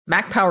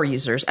Mac Power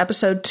Users,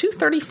 episode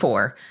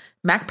 234.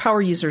 Mac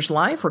Power Users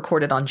Live,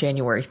 recorded on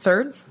January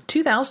 3rd,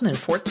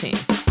 2014.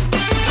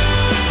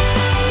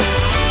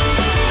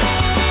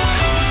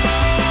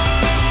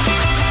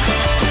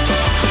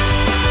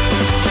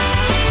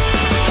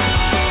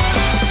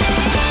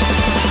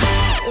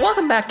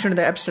 Welcome back to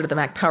another episode of the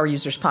Mac Power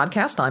Users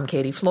podcast. I'm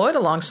Katie Floyd,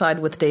 alongside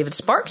with David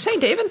Sparks. Hey,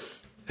 David.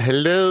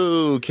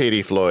 Hello,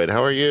 Katie Floyd.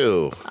 How are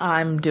you?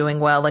 I'm doing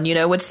well. And you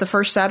know, it's the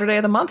first Saturday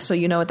of the month, so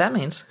you know what that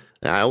means.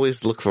 I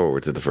always look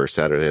forward to the first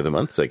Saturday of the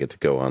month, so I get to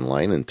go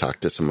online and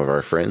talk to some of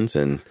our friends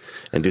and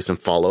do some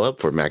follow-up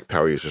for Mac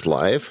Power Users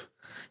Live.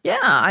 Yeah,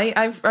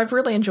 I've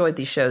really enjoyed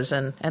these shows,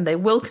 and they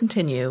will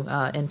continue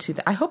into.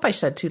 I hope I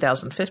said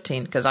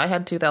 2015, because I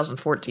had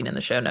 2014 in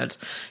the show notes.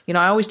 You know,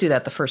 I always do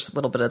that the first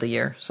little bit of the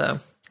year, so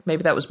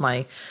maybe that was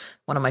one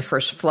of my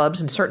first flubs,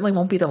 and certainly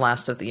won't be the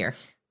last of the year.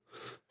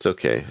 It's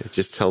okay. It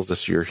just tells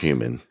us you're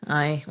human.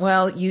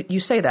 Well, you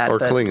say that. Or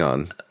but,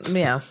 Klingon.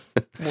 Yeah.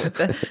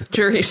 The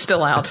jury's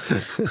still out.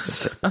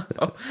 So,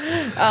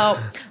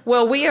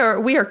 well, we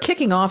are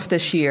kicking off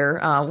this year.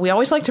 We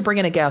always like to bring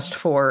in a guest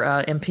for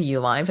MPU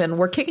Live, and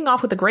we're kicking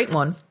off with a great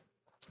one.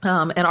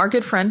 And our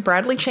good friend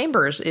Bradley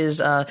Chambers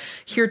is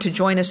here to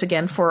join us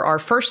again for our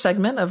first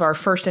segment of our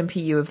first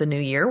MPU of the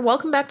new year.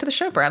 Welcome back to the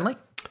show, Bradley.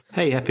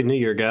 Hey, Happy New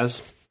Year,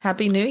 guys.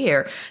 Happy New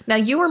Year. Now,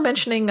 you were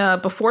mentioning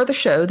before the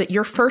show that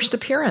your first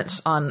appearance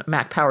on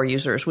Mac Power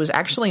Users was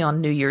actually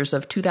on New Year's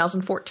of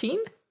 2014?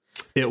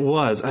 It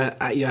was.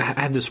 I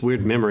have this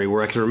weird memory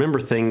where I can remember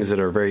things that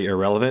are very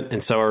irrelevant.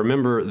 And so I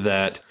remember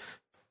that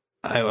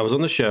I was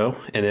on the show,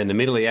 and then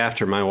immediately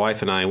after, my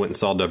wife and I went and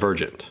saw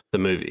Divergent, the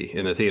movie,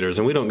 in the theaters.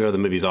 And we don't go to the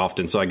movies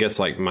often, so I guess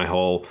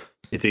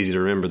it's easy to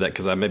remember that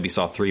because I maybe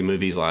saw 3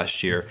 movies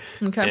last year.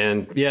 Okay.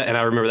 And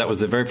I remember that was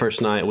the very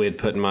first night we had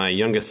put my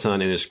youngest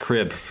son in his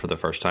crib for the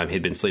first time.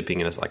 He'd been sleeping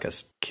in a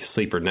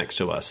sleeper next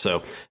to us.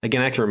 So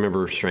again, I can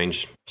remember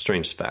strange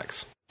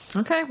facts.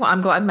 Okay. Well,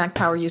 I'm glad Mac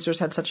Power Users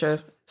had such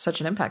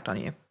an impact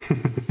on you.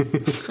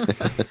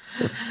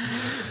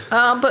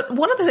 But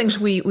one of the things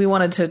we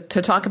wanted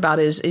to talk about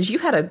is you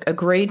had a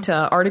great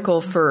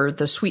article for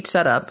the Suite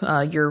Setup.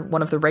 You're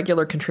one of the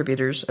regular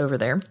contributors over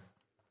there.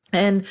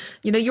 And,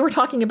 you know, you were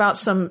talking about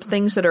some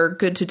things that are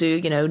good to do.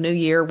 You know, New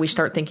Year, we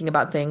start thinking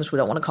about things. We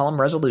don't want to call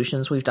them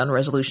resolutions. We've done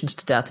resolutions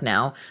to death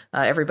now.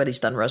 Everybody's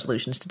done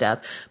resolutions to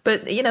death.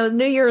 But, you know,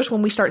 New Year is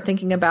when we start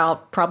thinking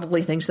about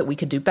probably things that we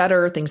could do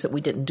better, things that we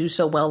didn't do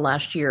so well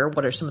last year.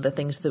 What are some of the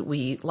things that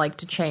we like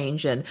to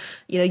change? And,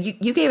 you know,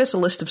 you gave us a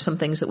list of some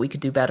things that we could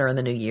do better in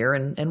the new year.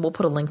 And we'll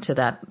put a link to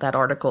that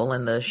article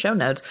in the show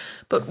notes.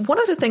 But one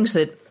of the things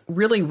that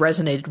really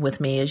resonated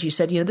with me is you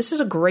said, you know, this is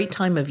a great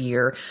time of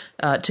year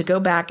to go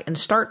back and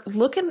start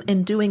looking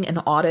and doing an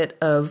audit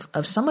of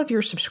some of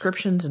your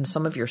subscriptions and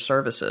some of your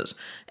services.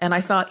 And I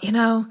thought, you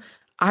know,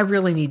 I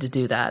really need to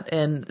do that.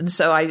 And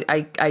so I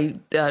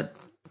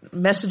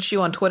messaged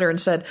you on Twitter and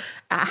said,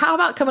 how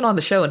about coming on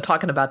the show and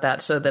talking about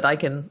that so that I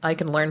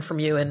can learn from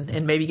you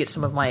and maybe get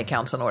some of my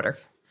accounts in order.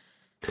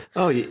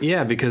 Oh,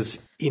 yeah,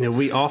 because, you know,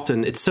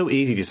 it's so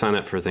easy to sign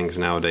up for things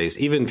nowadays,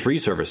 even free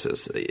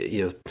services,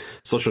 you know,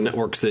 social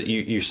networks that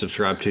you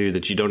subscribe to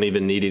that you don't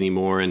even need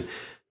anymore. And,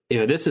 you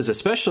know, this is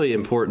especially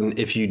important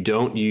if you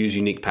don't use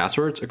unique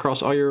passwords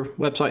across all your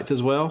websites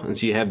as well. And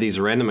so you have these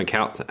random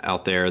accounts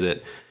out there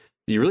that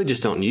you really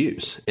just don't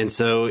use. And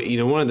so, you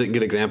know, one of the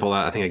good example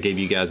I think I gave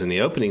you guys in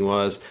the opening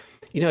was,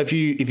 you know, if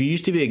you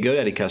used to be a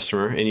GoDaddy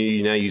customer and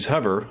you now use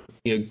Hover,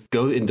 you know,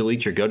 go and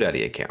delete your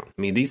GoDaddy account.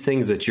 I mean, these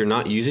things that you're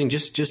not using,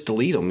 just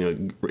delete them. You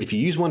know, if you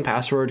use one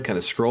password, kind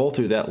of scroll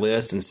through that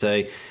list and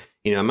say,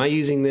 you know, am I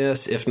using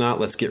this? If not,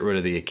 let's get rid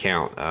of the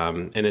account.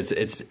 And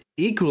it's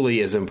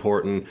equally as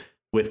important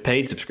with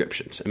paid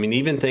subscriptions. I mean,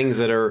 even things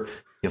that are,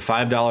 you know,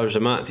 $5 a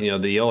month. You know,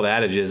 the old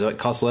adage is it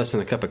costs less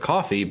than a cup of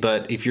coffee.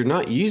 But if you're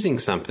not using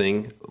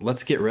something,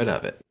 let's get rid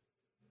of it.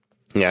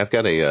 Yeah, I've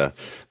got a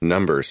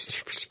numbers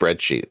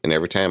spreadsheet, and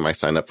every time I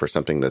sign up for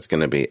something that's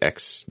going to be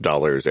X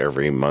dollars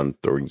every month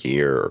or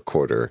year or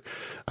quarter,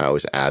 I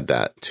always add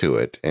that to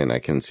it, and I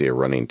can see a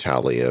running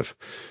tally of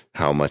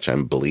how much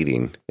I'm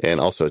bleeding. And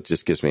also, it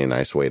just gives me a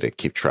nice way to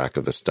keep track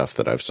of the stuff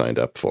that I've signed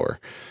up for.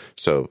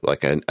 So,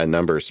 like a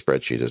numbers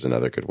spreadsheet is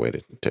another good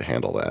way to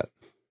handle that.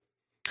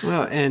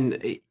 Well,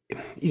 and,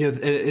 you know,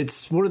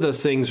 it's one of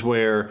those things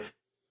where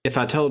if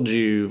I told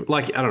you,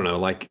 like, I don't know,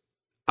 like,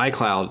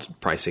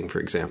 iCloud pricing, for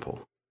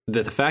example,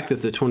 that the fact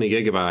that the 20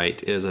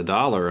 gigabyte is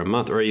 $1 a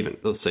month, or even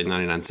let's say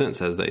 99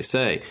 cents, as they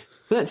say,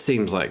 that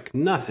seems like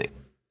nothing.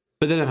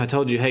 But then if I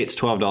told you, hey, it's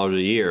 $12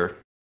 a year,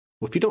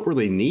 well, if you don't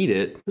really need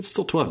it, it's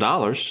still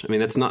 $12. I mean,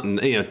 that's not,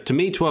 you know, to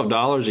me,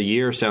 $12 a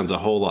year sounds a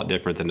whole lot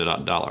different than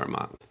 $1 a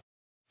month.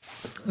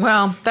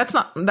 Well,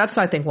 that's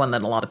I think one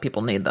that a lot of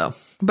people need though.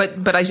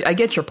 But I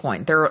get your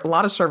point. There are a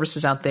lot of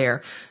services out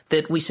there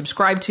that we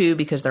subscribe to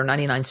because they're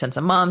 99 cents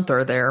a month,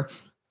 or they're,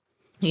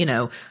 you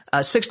know,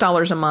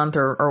 $6 a month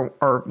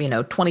or, you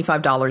know,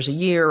 $25 a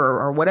year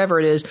or whatever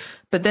it is.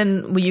 But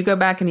then when you go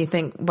back and you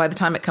think, by the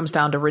time it comes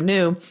down to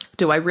renew,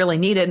 do I really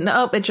need it?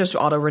 No, it just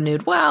auto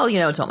renewed. Well, you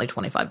know, it's only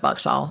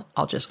 $25.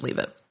 I'll just leave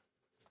it.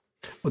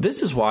 Well,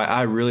 this is why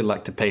I really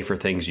like to pay for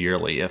things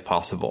yearly if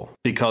possible,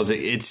 because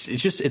it's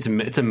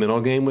a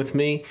mental game with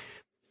me.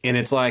 And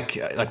it's like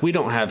we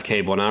don't have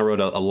cable, and I wrote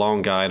a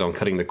long guide on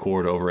cutting the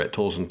cord over at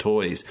Tools and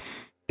Toys.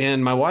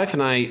 And my wife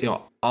and I,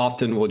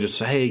 often will just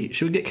say, "Hey,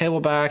 should we get cable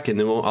back?" And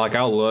then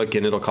I'll look,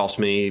 and it'll cost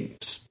me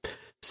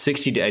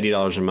 $60 to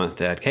 $80 a month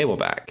to add cable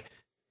back.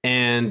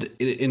 And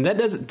that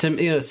doesn't,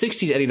 $60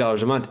 to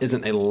 $80 a month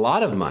isn't a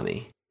lot of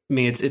money. I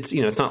mean, it's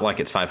not like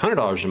it's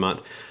 $500 a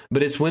month,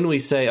 but it's when we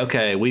say,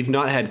 okay, we've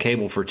not had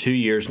cable for 2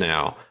 years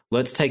now.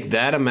 Let's take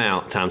that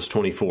amount times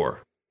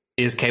 24.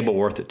 Is cable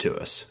worth it to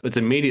us? It's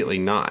immediately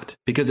not,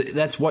 because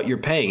that's what you're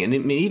paying. And I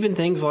mean, even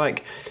things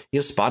like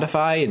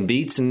Spotify and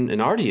Beats and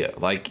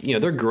Rdio,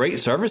 they're great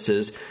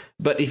services.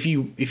 But if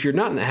you're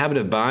not in the habit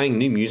of buying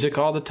new music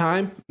all the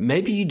time,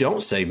 maybe you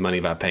don't save money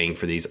by paying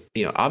for these.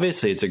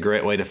 Obviously, it's a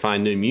great way to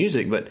find new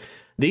music, but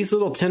these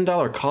little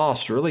 $10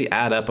 costs really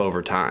add up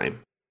over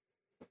time.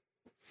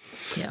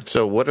 Yeah.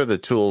 So what are the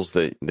tools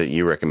that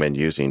you recommend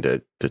using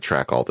to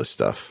track all this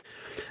stuff?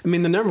 I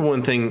mean, the number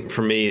one thing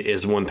for me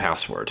is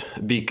 1Password.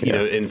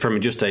 And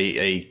from just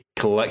a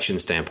collection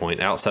standpoint,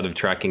 outside of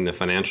tracking the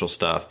financial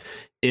stuff,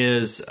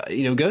 is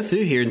go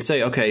through here and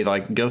say, okay,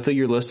 go through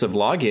your list of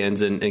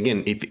logins, and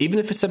again, even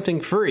if it's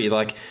something free,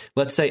 like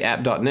let's say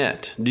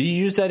app.net, do you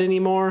use that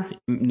anymore?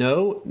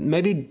 No,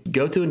 maybe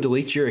go through and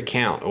delete your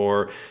account.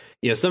 Or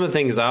some of the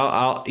things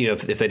I'll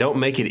if they don't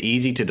make it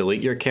easy to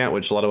delete your account,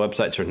 which a lot of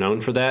websites are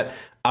known for that,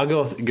 I'll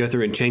go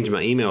through and change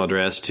my email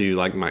address to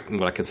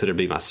what I consider to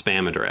be my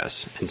spam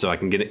address, and so I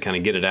can get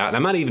it out. And I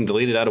might even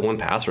delete it out of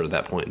 1Password at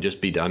that point and just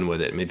be done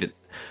with it. I mean, if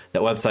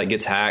that website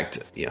gets hacked,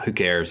 who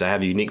cares? I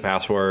have a unique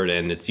password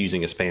and it's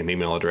using a spam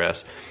email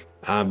address.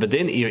 But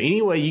then,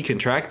 any way you can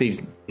track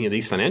these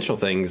financial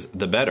things,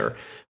 the better.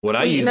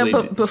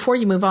 But before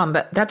you move on,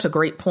 that's a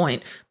great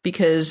point,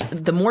 because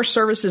the more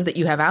services that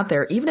you have out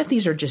there, even if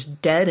these are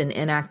just dead and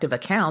inactive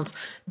accounts,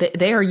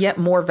 they are yet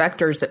more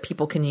vectors that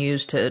people can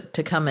use to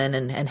come in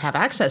and have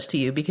access to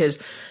you. Because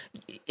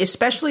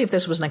especially if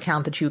this was an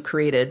account that you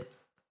created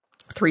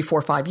 3,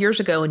 4, 5 years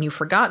ago and you've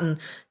forgotten,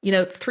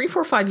 3,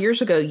 4, 5 years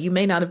ago, you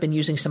may not have been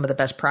using some of the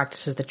best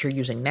practices that you're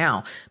using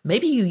now.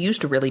 Maybe you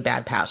used a really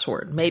bad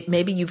password.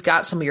 Maybe you've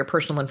got some of your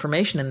personal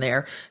information in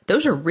there.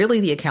 Those are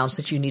really the accounts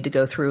that you need to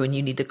go through and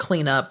you need to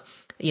clean up,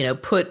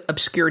 put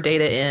obscure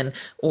data in,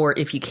 or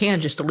if you can,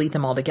 just delete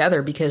them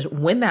altogether, because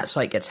when that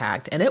site gets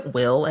hacked, and it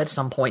will at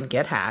some point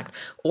get hacked,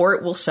 or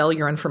it will sell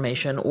your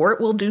information, or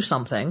it will do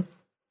something,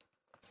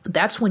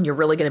 that's when you're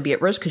really going to be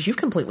at risk, because you've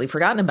completely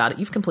forgotten about it.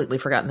 You've completely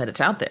forgotten that it's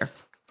out there.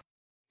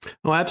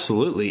 Oh,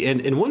 absolutely.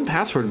 And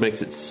 1Password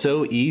makes it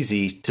so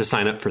easy to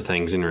sign up for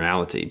things in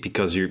reality,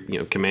 because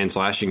you're command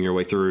slashing your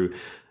way through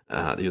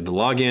the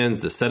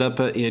logins, the setup.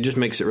 It just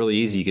makes it really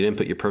easy. You can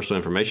input your personal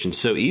information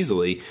so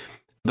easily.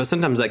 But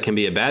sometimes that can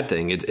be a bad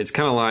thing. It's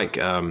kind of like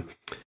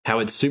how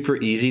it's super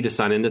easy to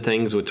sign into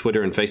things with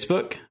Twitter and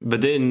Facebook,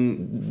 but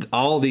then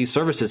all these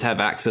services have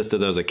access to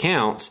those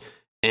accounts.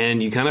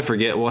 And you kind of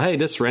forget, well, hey,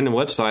 this random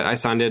website I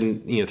signed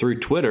in, through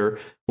Twitter.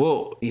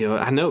 Well,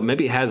 I know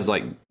maybe it has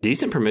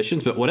decent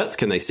permissions, but what else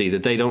can they see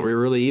that they don't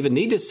really even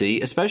need to see,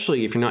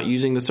 especially if you're not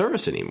using the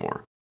service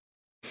anymore?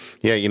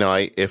 Yeah,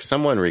 if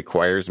someone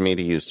requires me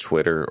to use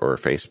Twitter or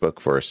Facebook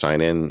for a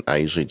sign-in, I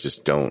usually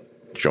just don't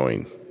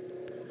join.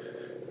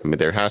 I mean,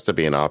 there has to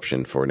be an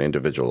option for an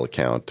individual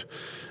account,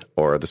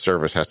 or the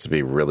service has to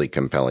be really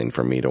compelling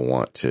for me to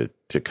want to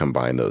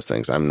combine those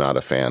things. I'm not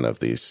a fan of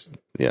these.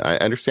 I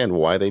understand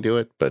why they do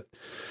it, but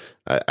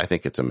I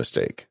think it's a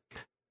mistake.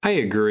 I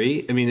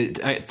agree. I mean,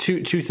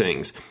 two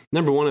things.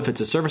 Number one, if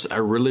it's a service I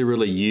really,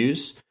 really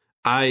use,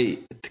 I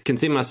can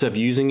see myself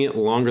using it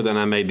longer than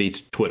I may be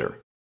Twitter.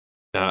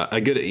 So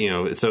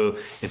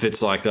if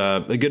it's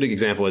a good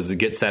example is the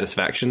Get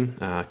Satisfaction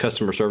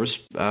customer service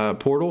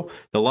portal.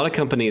 A lot of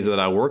companies that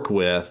I work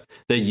with,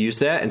 they use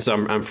that, and so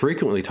I'm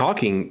frequently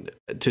talking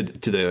to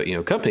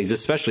the companies,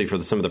 especially for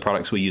some of the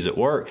products we use at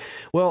work.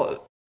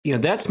 Well,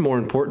 that's more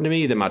important to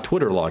me than my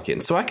Twitter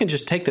login, so I can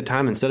just take the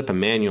time and set up a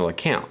manual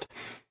account.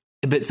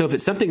 But so if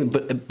it's something,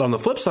 but on the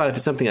flip side, if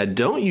it's something I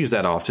don't use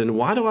that often,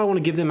 why do I want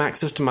to give them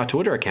access to my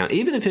Twitter account?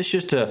 Even if it's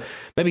just to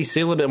maybe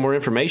see a little bit more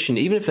information,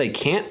 even if they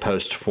can't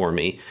post for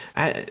me,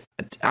 I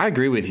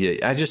agree with you.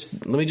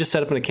 Let me just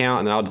set up an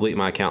account and I'll delete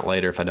my account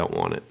later if I don't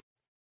want it.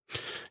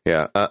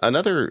 Yeah.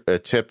 Another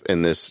tip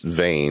in this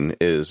vein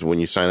is when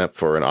you sign up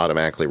for an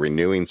automatically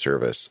renewing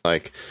service.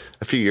 Like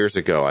a few years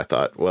ago, I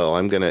thought,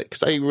 well,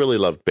 because I really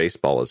loved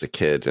baseball as a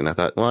kid. And I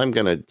thought, well, I'm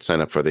going to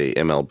sign up for the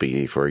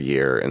MLB for a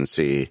year and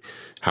see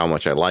how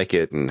much I like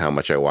it and how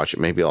much I watch it.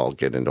 Maybe I'll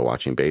get into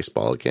watching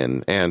baseball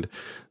again. And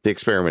the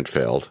experiment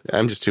failed.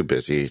 I'm just too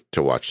busy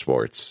to watch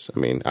sports. I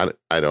mean,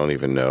 I don't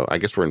even know. I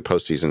guess we're in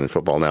postseason in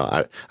football now.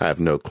 I have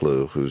no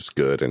clue who's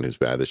good and who's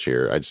bad this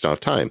year. I just don't have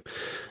time.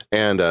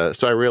 And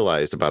so I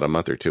realized about a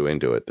month or two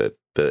into it that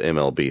the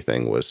MLB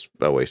thing was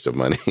a waste of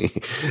money.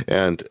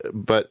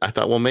 But I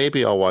thought, well,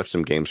 maybe I'll watch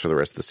some games for the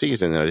rest of the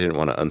season. And I didn't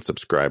want to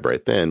unsubscribe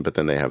right then, but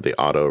then they have the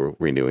auto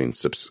renewing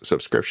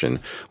subscription,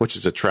 which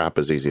is a trap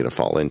is easy to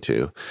fall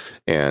into.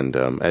 And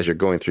as you're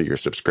going through your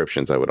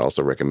subscriptions, I would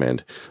also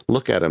recommend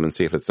look at them and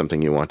see if it's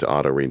something you want to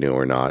auto renew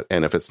or not.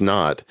 And if it's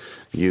not,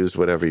 use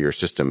whatever your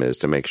system is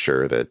to make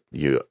sure that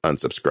you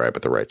unsubscribe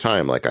at the right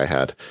time. Like I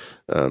had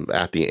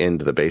at the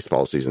end of the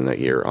baseball season that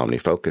year,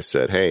 OmniFocus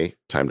said, hey,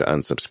 time to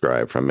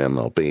unsubscribe from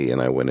MLB.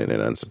 And I went in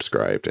and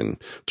unsubscribed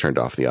and turned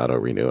off the auto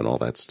renew and all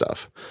that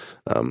stuff.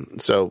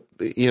 So,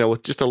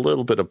 with just a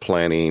little bit of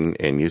planning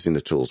and using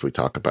the tools we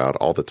talk about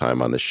all the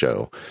time on the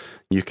show,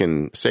 you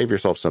can save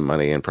yourself some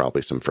money and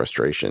probably some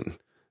frustration.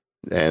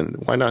 And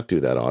why not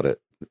do that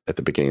audit at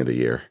the beginning of the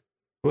year?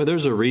 Well,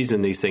 there's a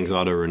reason these things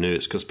auto-renew.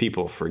 It's because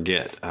people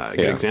forget. A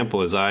good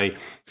example is I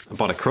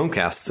bought a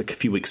Chromecast a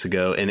few weeks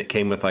ago, and it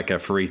came with like a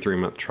free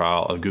 3-month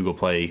trial of Google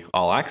Play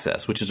All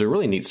Access, which is a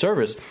really neat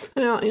service.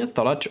 And I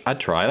thought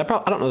I'd try it.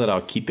 I don't know that I'll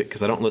keep it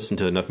because I don't listen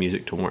to enough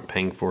music to warrant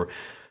paying for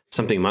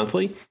something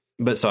monthly.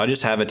 But so I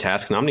just have a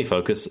task in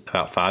OmniFocus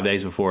about 5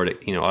 days before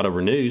it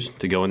auto-renews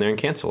to go in there and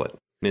cancel it.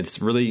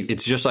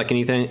 It's just like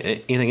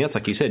anything else.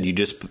 Like you said, you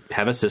just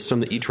have a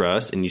system that you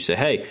trust, and you say,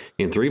 hey,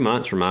 in 3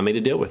 months, remind me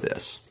to deal with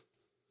this.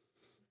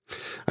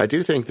 I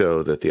do think,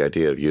 though, that the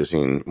idea of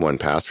using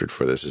 1Password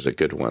for this is a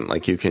good one.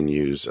 Like you can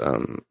use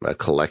a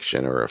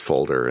collection or a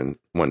folder in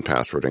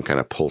 1Password and kind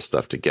of pull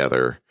stuff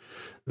together.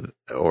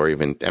 Or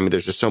even,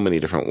 there's just so many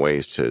different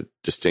ways to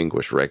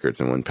distinguish records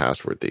in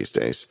 1Password these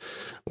days,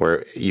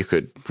 where you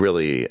could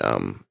really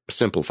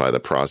simplify the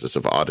process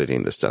of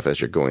auditing this stuff as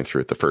you're going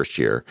through it the first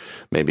year.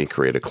 Maybe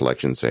create a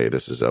collection, say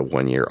this is a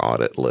 1-year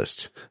audit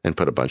list, and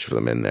put a bunch of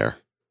them in there.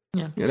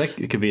 Yeah, that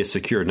could be a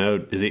secure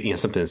node. Is it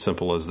something as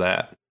simple as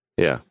that?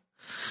 Yeah.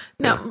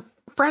 Now,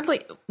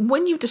 Bradley,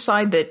 when you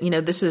decide that,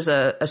 this is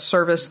a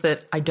service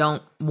that I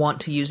don't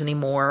want to use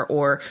anymore,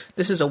 or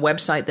this is a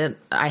website that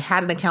I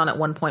had an account at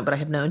one point, but I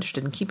have no interest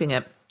in keeping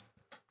it.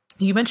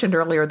 You mentioned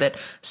earlier that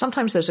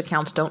sometimes those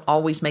accounts don't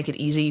always make it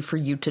easy for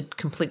you to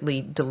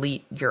completely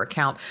delete your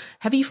account.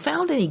 Have you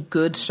found any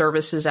good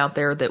services out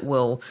there that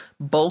will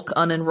bulk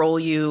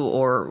unenroll you,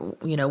 or,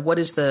 what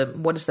is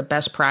the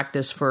best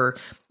practice for,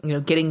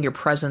 getting your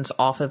presence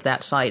off of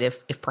that site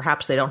if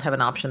perhaps they don't have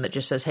an option that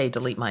just says, hey,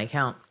 delete my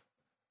account?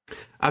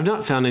 I've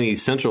not found any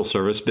central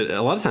service, but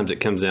a lot of times it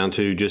comes down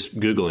to just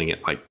Googling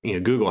it, like,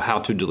 Google how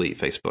to delete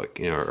Facebook,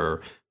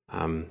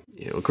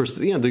 of course,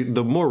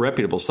 the more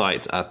reputable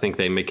sites, I think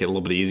they make it a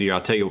little bit easier.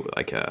 I'll tell you,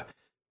 like,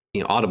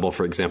 Audible,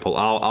 for example,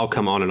 I'll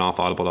come on and off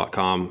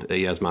audible.com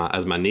as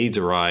my needs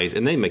arise,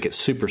 and they make it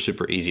super,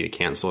 super easy to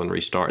cancel and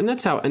restart. And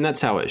that's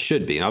how it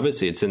should be. And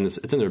obviously it's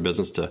in their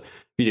business for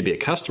you to be a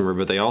customer,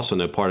 but they also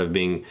know part of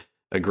being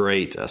a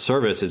great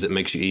service is it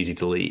makes you easy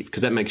to leave,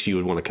 because that makes you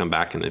would want to come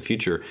back in the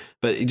future.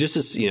 But just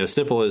as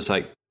simple as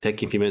like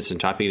taking a few minutes and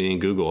typing it in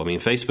Google.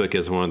 Facebook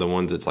is one of the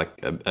ones that's like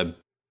a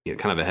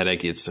kind of a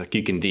headache. It's like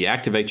you can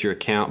deactivate your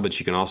account, but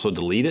you can also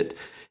delete it.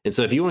 And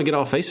so if you want to get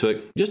off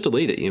Facebook, just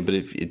delete it. But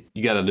if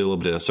you got to do a little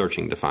bit of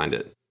searching to find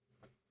it.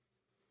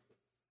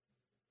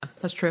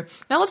 That's true.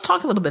 Now let's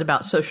talk a little bit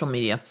about social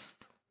media,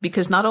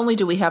 because not only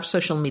do we have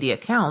social media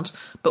accounts,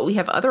 but we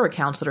have other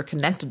accounts that are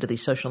connected to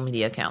these social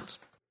media accounts.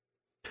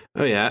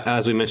 Oh, yeah.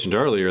 As we mentioned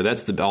earlier,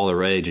 that's all the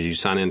rage. Is you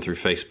sign in through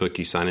Facebook,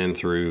 you sign in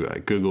through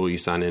Google, you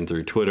sign in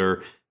through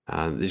Twitter.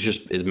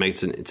 It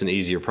makes it's an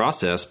easier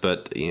process,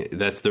 but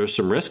there's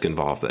some risk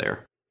involved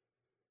there.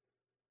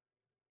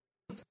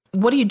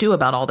 What do you do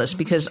about all this?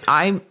 Because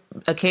I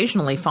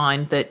occasionally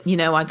find that,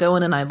 I go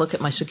in and I look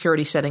at my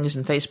security settings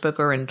in Facebook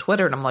or in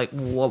Twitter, and I'm like,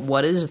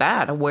 what is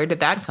that? Where did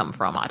that come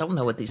from? I don't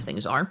know what these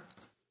things are.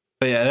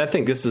 But yeah, I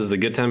think this is the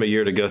good time of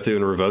year to go through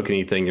and revoke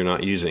anything you're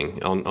not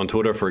using. On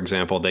Twitter, for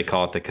example, they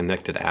call it the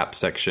connected app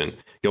section.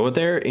 Go in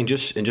there and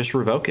just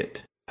revoke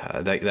it.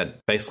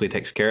 That basically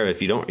takes care of it.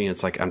 If you don't,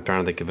 it's like, I'm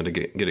trying to think of a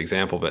good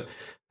example, but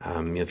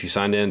if you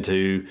signed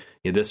into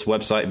this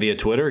website via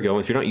Twitter,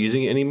 if you're not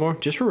using it anymore,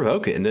 just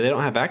revoke it, and then they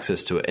don't have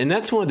access to it. And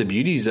that's one of the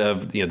beauties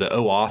of the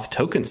OAuth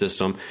token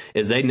system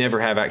is they never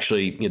have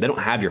actually, they don't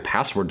have your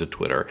password to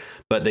Twitter,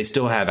 but they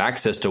still have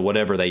access to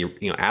whatever they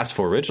asked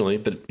for originally.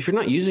 But if you're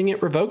not using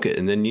it, revoke it,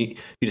 and then you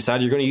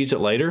decide you're going to use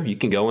it later, you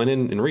can go in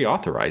and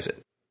reauthorize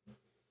it.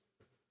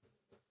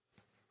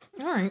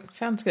 All right.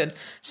 Sounds good.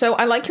 So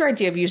I like your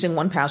idea of using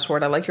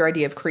 1Password. I like your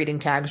idea of creating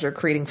tags or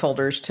creating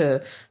folders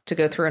to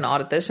go through and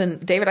audit this.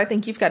 And David, I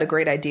think you've got a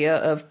great idea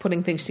of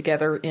putting things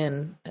together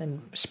in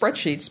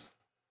spreadsheets,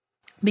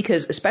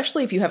 because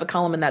especially if you have a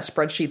column in that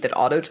spreadsheet that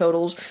auto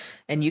totals,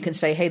 and you can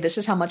say, hey, this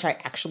is how much I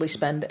actually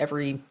spend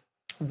every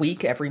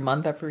week, every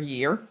month, every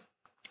year.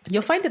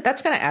 You'll find that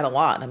that's going to add a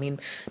lot.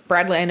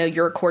 Bradley, I know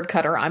you're a cord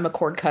cutter. I'm a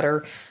cord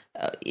cutter.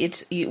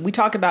 We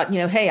talk about,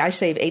 hey, I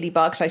save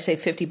 $80, I save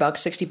 $50,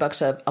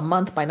 $60 a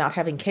month by not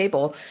having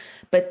cable.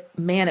 But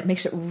man, it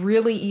makes it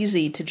really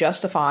easy to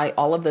justify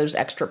all of those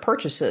extra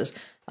purchases.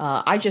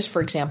 I just,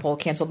 for example,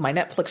 canceled my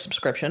Netflix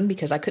subscription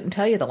because I couldn't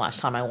tell you the last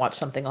time I watched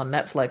something on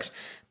Netflix.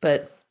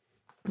 But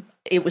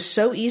it was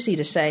so easy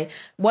to say,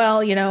 well,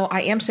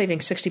 I am saving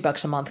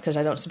 $60 a month because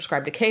I don't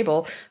subscribe to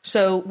cable.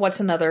 So what's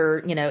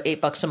another,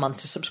 $8 a month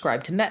to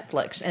subscribe to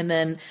Netflix? And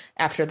then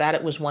after that,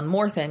 it was one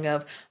more thing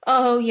of,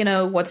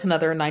 what's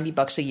another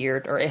 $90 a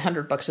year or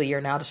 $100 a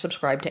year now to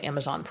subscribe to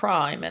Amazon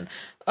Prime? And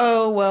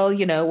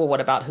what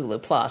about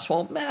Hulu Plus?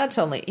 Well, that's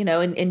only,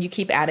 and you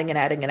keep adding and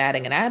adding and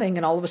adding and adding.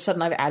 And all of a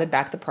sudden I've added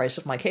back the price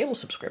of my cable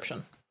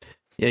subscription.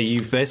 Yeah,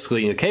 you've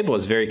basically, cable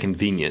is very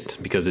convenient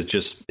because it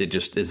just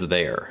is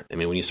there. I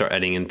mean, when you start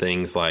adding in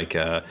things like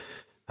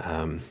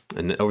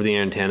an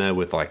over-the-air antenna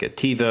with like a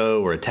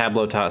TiVo or a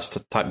Tablo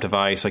type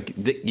device, like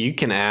you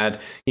can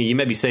add, you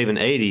may be saving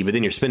 80, but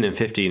then you're spending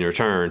 50 in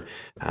return.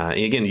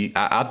 Again,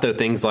 I throw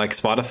things like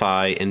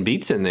Spotify and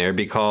Beats in there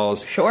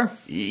because, sure,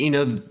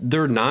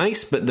 they're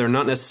nice, but they're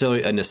not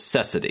necessarily a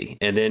necessity.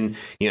 And then,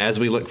 as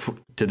we look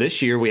to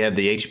this year, we have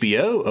the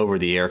HBO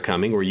over-the-air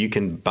coming where you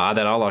can buy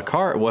that a la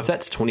carte. Well, if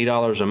that's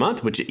 $20 a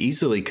month, which it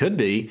easily could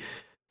be,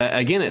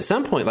 again, at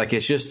some point, like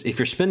it's just, if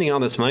you're spending all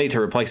this money to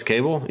replace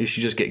cable, you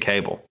should just get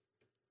cable.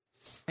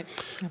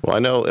 Well, I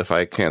know if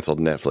I canceled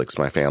Netflix,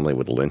 my family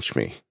would lynch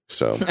me.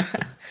 So,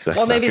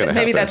 well,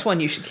 maybe that's one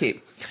you should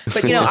keep.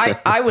 But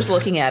I was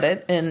looking at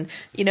it, and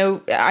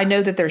I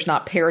know that there's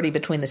not parity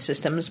between the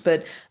systems,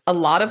 but a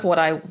lot of what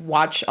I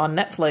watch on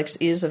Netflix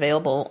is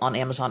available on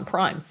Amazon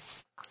Prime.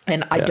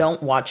 And I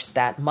don't watch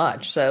that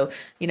much. So,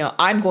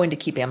 I'm going to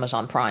keep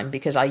Amazon Prime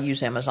because I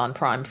use Amazon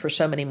Prime for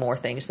so many more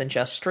things than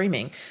just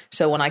streaming.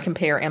 So when I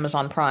compare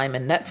Amazon Prime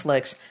and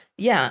Netflix,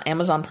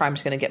 Amazon Prime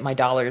is going to get my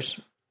dollars,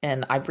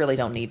 and I really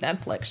don't need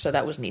Netflix. So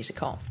that was an easy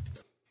call.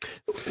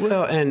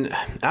 Well, and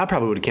I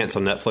probably would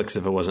cancel Netflix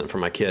if it wasn't for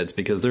my kids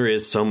because there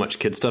is so much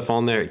kid stuff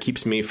on there. It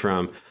keeps me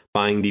from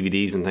buying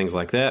DVDs and things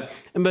like that.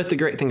 But the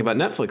great thing about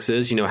Netflix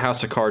is,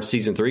 House of Cards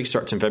Season 3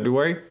 starts in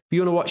February. If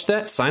you want to watch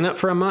that, sign up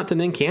for a month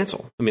and then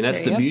cancel. I mean,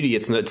 that's the beauty.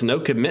 It's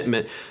no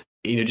commitment.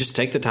 Just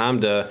take the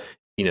time to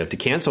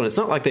cancel. And it's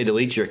not like they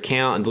delete your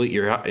account and delete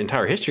your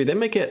entire history. They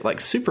make it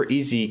like super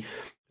easy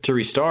to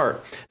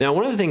restart. Now,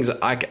 one of the things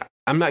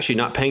I'm actually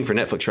not paying for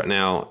Netflix right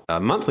now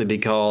monthly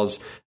because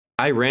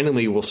I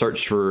randomly will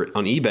search on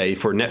eBay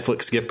for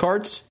Netflix gift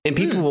cards, and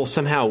people will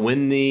somehow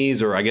win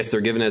these, or I guess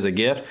they're given as a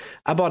gift.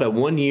 I bought a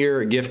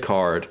 1-year gift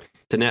card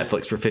to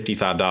Netflix for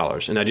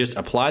 $55, and I just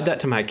applied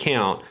that to my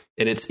account,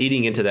 and it's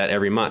eating into that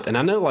every month. And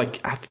I know, I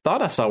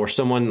thought I saw where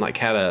someone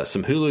had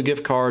some Hulu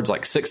gift cards,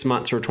 6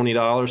 months for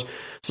 $20.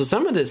 So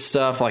some of this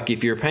stuff,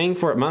 if you're paying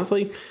for it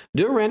monthly,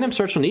 do a random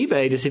search on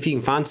eBay to see if you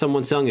can find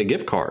someone selling a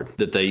gift card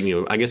that they,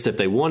 I guess if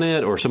they want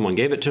it or someone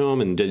gave it to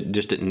them and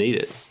just didn't need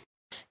it.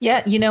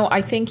 Yeah,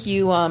 I think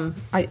you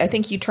I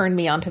think you turned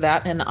me onto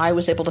that, and I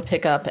was able to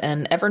pick up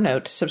an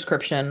Evernote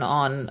subscription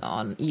on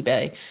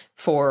eBay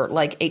for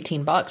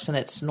 $18, and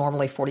it's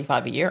normally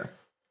 $45 a year.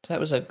 So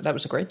that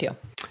was a great deal.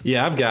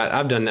 Yeah,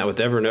 I've done that with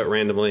Evernote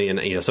randomly,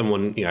 and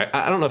someone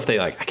I don't know if they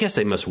I guess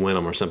they must win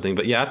them or something,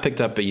 but yeah, I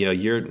picked up a year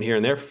here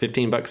and there for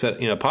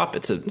 $15 at pop.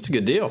 It's a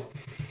good deal.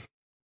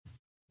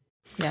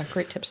 Yeah,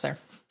 great tips there.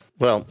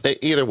 Well,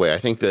 either way, I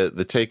think the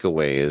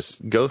takeaway is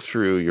go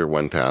through your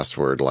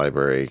 1Password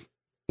library.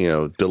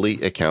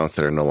 Delete accounts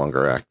that are no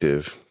longer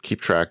active,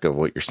 keep track of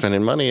what you're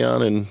spending money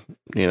on, and,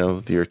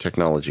 your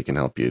technology can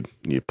help you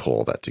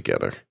pull that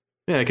together.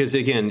 Yeah, because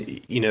again,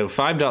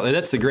 $5,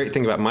 that's the great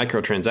thing about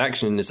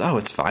microtransaction is,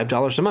 it's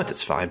 $5 a month.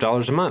 It's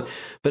 $5 a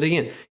month. But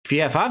again, if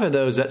you have 5 of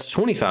those, that's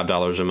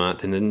 $25 a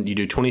month. And then you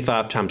do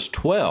 25 times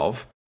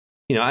 12.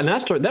 And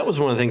that was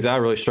one of the things I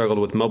really struggled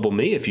with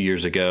MobileMe a few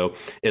years ago,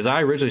 is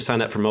I originally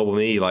signed up for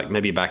MobileMe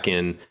maybe back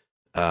in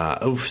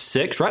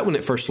 06, right when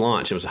it first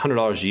launched. It was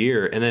 $100 a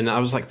year. And then I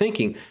was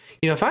thinking,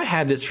 if I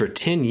had this for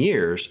 10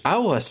 years, I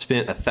will have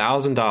spent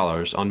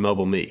 $1,000 on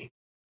MobileMe.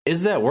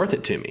 Is that worth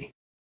it to me?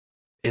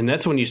 And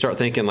that's when you start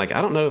thinking, I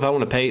don't know if I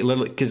want to pay,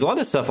 because a lot of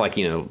this stuff, some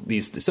of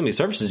these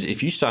services,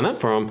 if you sign up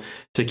for them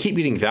to keep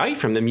getting value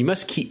from them, you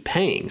must keep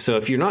paying. So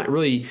if you love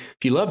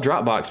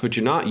Dropbox, but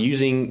you're not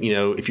using,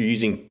 if you're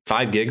using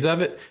 5 gigs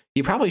of it,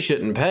 you probably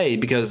shouldn't pay,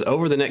 because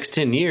over the next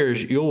 10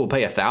 years, you will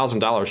pay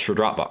 $1,000 for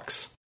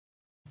Dropbox.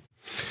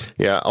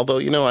 Yeah, although,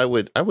 I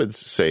would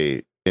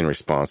say in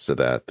response to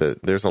that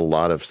there's a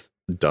lot of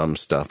dumb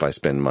stuff I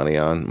spend money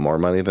on, more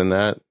money than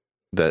that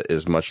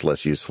is much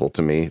less useful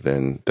to me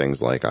than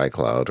things like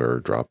iCloud or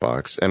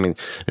Dropbox. I mean,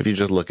 if you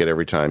just look at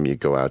every time you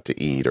go out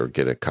to eat or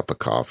get a cup of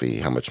coffee,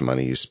 how much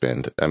money you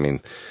spend. I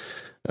mean,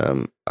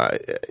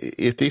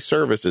 if these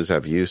services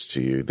have use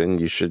to you, then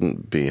you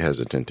shouldn't be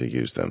hesitant to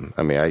use them.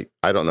 I mean,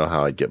 I don't know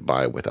how I'd get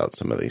by without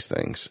some of these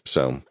things.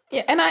 So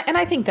yeah, and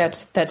I think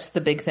that's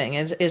the big thing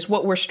is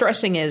what we're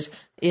stressing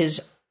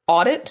is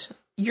audit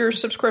your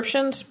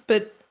subscriptions,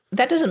 but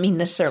that doesn't mean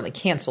necessarily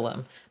cancel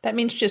them. That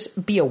means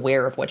just be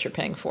aware of what you're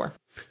paying for.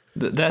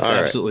 That's all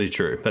absolutely right.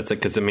 True. That's it.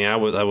 Because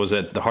I was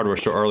at the hardware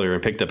store earlier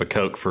and picked up a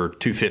Coke for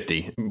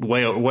 $2.50.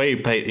 Way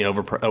paid,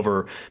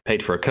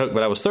 overpaid for a Coke,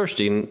 but I was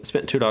thirsty and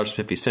spent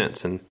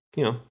 $2.50, and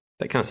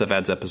that kind of stuff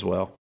adds up as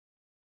well.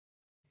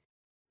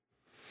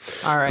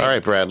 All right. All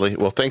right, Bradley.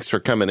 Well, thanks for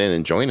coming in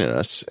and joining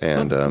us,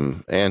 and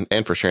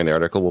and for sharing the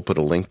article. We'll put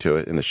a link to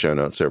it in the show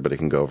notes so everybody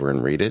can go over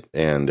and read it.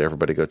 And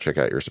everybody go check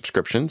out your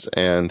subscriptions.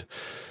 And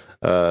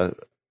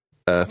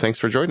thanks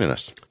for joining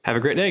us. Have a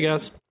great day,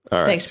 guys. All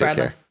right. Thanks,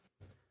 Bradley. Care.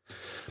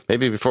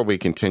 Maybe before we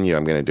continue,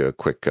 I'm going to do a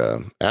quick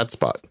ad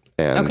spot.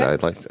 And Okay.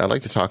 I'd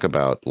like to talk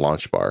about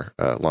LaunchBar.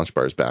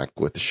 LaunchBar is back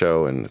with the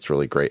show, and it's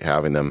really great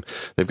having them.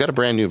 They've got a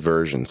brand new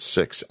version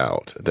 6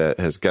 out that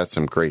has got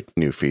some great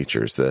new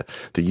features. The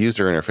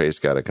user interface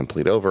got a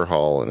complete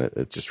overhaul, and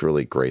it's just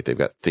really great. They've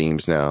got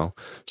themes now,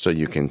 so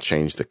you can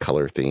change the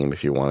color theme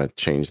if you want to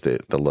change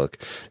the look.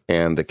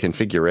 And the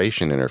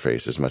configuration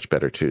interface is much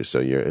better too, so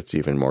it's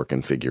even more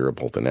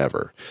configurable than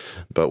ever.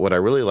 But what I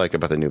really like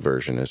about the new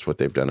version is what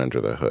they've done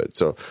under the hood.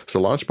 So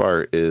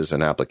LaunchBar is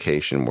an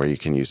application where you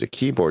can use a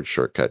keyboard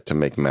shortcut to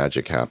make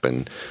magic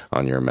happen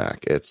on your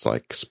Mac. It's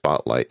like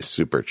Spotlight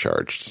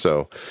supercharged.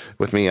 So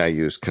with me, I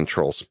use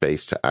Control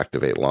Space to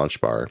activate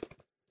LaunchBar,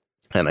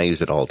 and I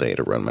use it all day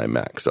to run my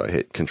Mac. So I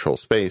hit Control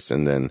Space,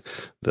 and then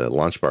the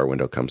LaunchBar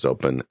window comes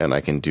open, and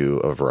I can do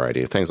a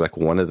variety of things. Like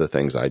one of the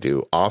things I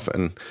do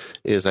often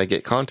is I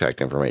get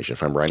contact information.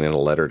 If I'm writing a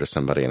letter to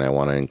somebody and I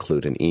want to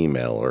include an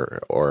email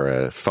or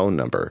a phone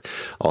number,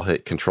 I'll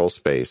hit Control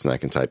Space, and I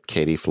can type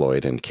Katie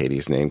Floyd, and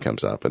Katie's name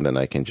comes up. And then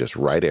I can just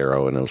right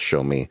arrow, and it'll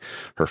show me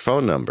her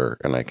phone number,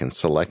 and I can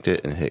select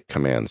it and hit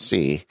Command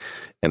C,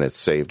 and it's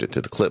saved it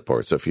to the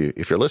clipboard. So if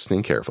you're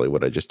listening carefully,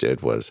 what I just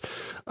did was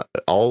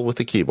all with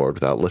the keyboard,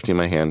 without lifting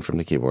my hand from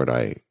the keyboard,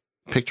 I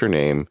picked her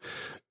name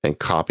and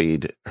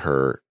copied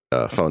her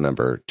phone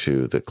number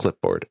to the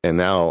clipboard. And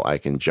now I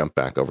can jump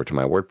back over to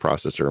my word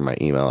processor, my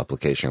email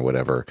application, or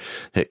whatever,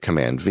 hit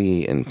Command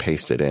V and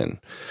paste it in.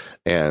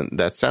 And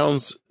that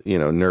sounds,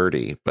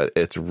 nerdy, but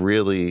it's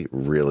really,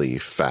 really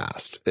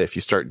fast. If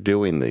you start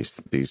doing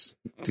these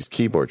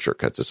keyboard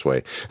shortcuts this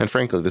way, and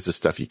frankly, this is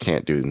stuff you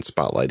can't do in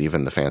Spotlight.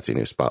 Even the fancy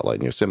new Spotlight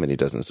in Yosemite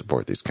doesn't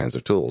support these kinds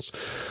of tools.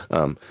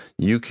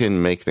 You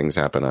can make things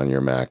happen on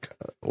your Mac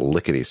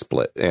lickety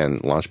split,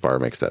 and LaunchBar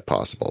makes that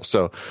possible.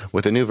 So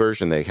with the new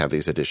version, they have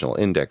these additional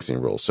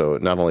indexing rules. So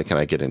not only can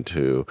I get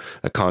into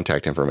a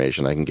contact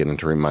information, I can get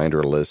into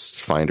reminder lists,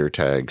 Finder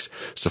tags,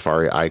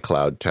 Safari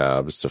iCloud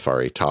tabs,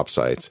 Safari top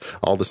sites.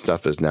 All the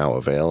stuff is now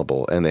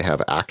available, and they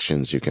have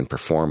actions you can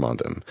perform on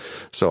them.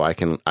 So I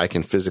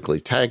can physically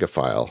tag a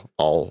file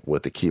all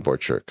with the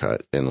keyboard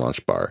shortcut in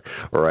LaunchBar,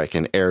 or I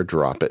can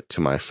airdrop it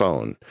to my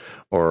phone,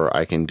 or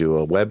I can do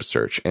a web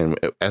search. And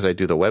as I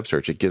do the web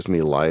search, it gives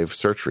me live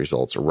search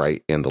results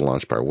right in the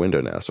LaunchBar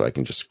window now. So I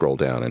can just scroll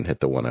down and hit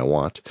the one I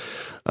want.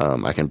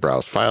 I can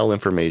browse file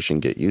information,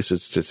 get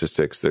usage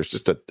statistics. There's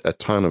just a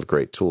ton of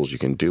great tools you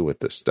can do with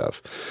this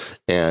stuff.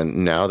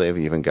 And now they've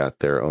even got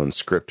their own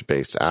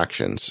script-based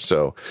actions.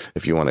 So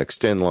if you want to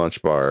extend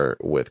LaunchBar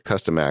with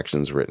custom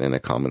actions written in a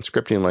common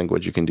scripting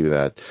language, you can do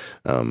that.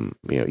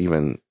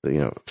 Even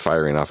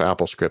firing off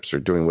Apple scripts or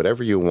doing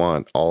whatever you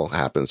want all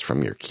happens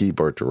from your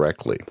keyboard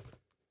directly.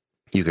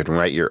 You can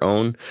write your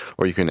own,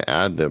 or you can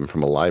add them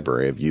from a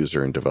library of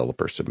user and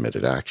developer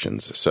submitted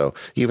actions. So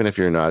even if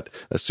you're not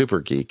a super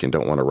geek and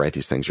don't want to write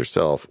these things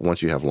yourself,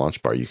 once you have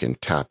LaunchBar, you can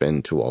tap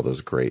into all those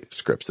great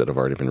scripts that have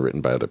already been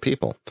written by other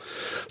people.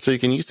 So you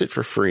can use it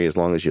for free as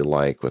long as you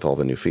like with all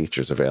the new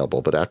features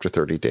available. But after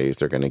 30 days,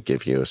 they're going to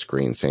give you a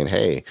screen saying,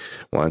 hey,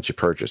 why don't you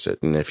purchase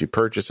it? And if you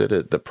purchase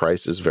it, the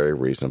price is very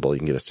reasonable. You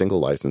can get a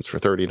single license for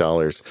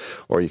 $30,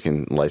 or you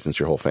can license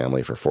your whole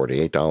family for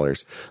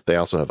 $48. They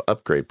also have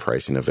upgrade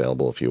pricing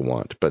available if you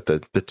want. But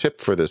the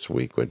tip for this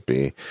week would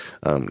be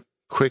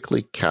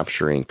quickly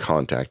capturing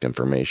contact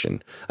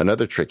information.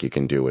 Another trick you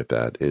can do with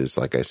that is,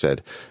 like I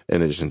said,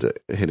 in addition to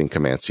hitting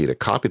Command C to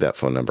copy that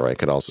phone number, I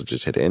could also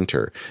just hit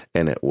enter,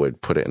 and it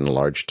would put it in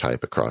large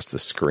type across the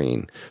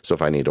screen. So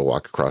if I need to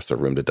walk across the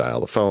room to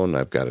dial the phone,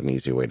 I've got an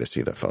easy way to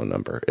see the phone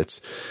number.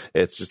 It's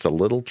just a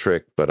little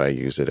trick, but I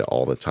use it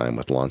all the time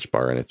with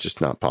LaunchBar, and it's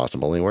just not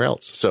possible anywhere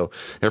else. So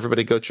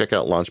everybody go check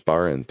out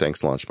LaunchBar, and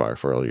thanks LaunchBar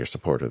for all your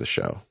support of the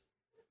show.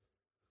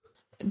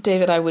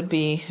 David, I would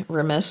be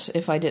remiss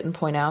if I didn't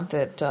point out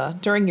that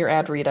during your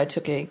ad read,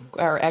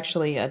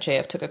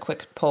 JF took a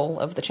quick poll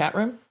of the chat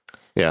room.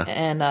 Yeah.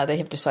 And they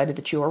have decided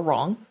that you are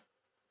wrong.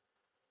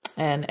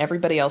 And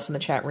everybody else in the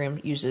chat room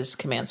uses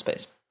Command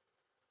Space.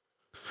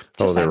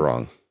 They're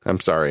wrong.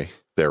 I'm sorry.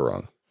 They're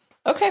wrong.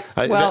 Okay.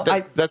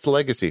 That's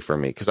legacy for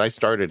me, because I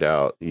started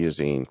out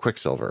using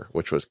Quicksilver,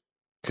 which was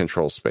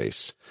Control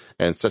Space,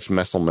 and such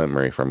muscle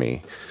memory for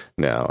me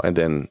now. And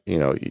then,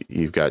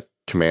 you've got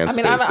Command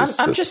Space.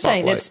 I'm just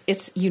saying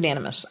it's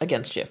unanimous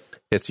against you.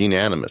 It's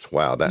unanimous.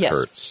 Wow, that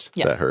hurts.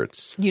 Yeah. That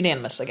hurts.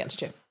 Unanimous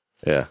against you.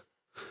 Yeah.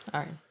 All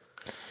right.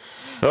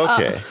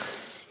 Okay.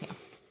 Yeah.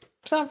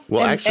 So,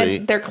 actually,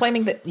 and they're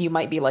claiming that you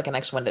might be like an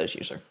ex-Windows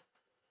user.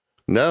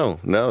 No,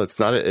 it's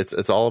not.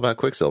 It's all about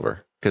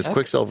Quicksilver, because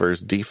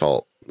Quicksilver's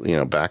default,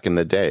 back in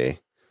the day,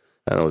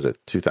 I don't know, was it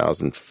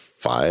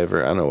 2005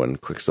 or I don't know when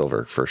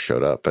Quicksilver first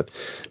showed up, but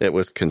it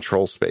was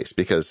Control Space,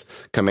 because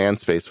Command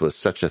Space was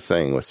such a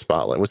thing with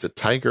Spotlight. Was it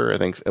Tiger? I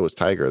think it was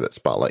Tiger that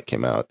Spotlight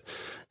came out,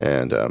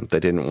 and they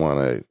didn't want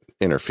to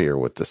interfere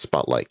with the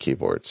Spotlight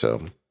keyboard.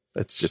 So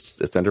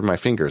it's under my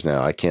fingers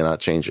now. I cannot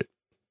change it.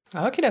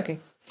 Okie dokie.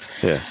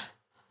 Yeah.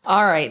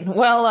 All right.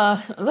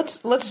 Well,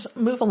 let's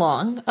move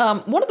along.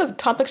 One of the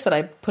topics that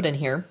I put in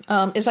here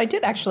is I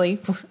did actually,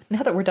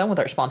 now that we're done with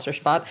our sponsor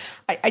spot,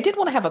 I did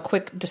want to have a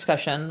quick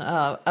discussion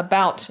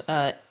about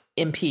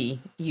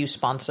MPU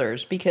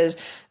sponsors, because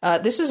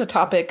this is a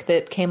topic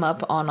that came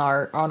up on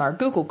our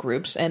Google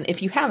groups, and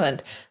if you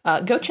haven't,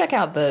 go check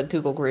out the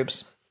Google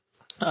groups.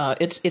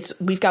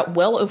 We've got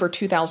well over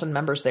 2,000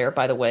 members there,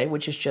 by the way,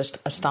 which is just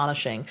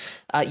astonishing.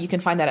 You can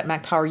find that at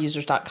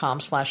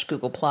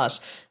macpowerusers.com/Google+,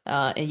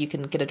 and you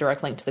can get a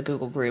direct link to the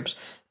Google groups.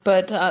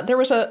 But there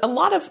was a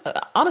lot of,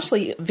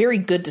 honestly, very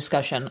good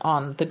discussion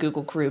on the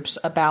Google groups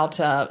about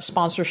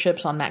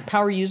sponsorships on Mac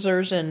Power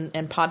Users and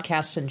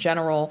podcasts in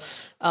general.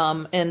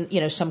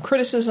 And, some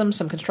criticism,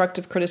 some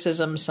constructive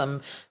criticism,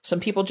 some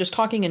people just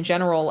talking in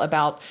general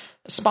about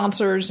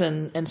sponsors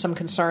and some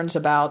concerns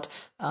about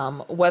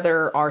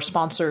whether our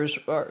sponsors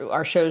or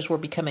our shows were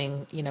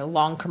becoming,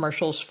 long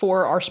commercials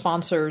for our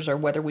sponsors, or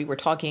whether we were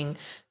talking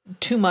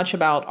too much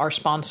about our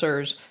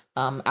sponsors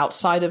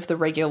outside of the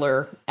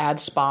regular ad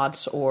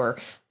spots, or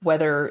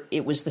whether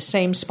it was the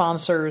same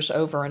sponsors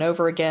over and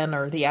over again,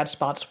 or the ad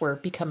spots were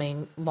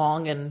becoming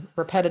long and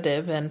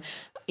repetitive. And,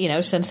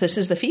 since this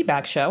is the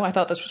feedback show, I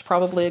thought this was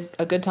probably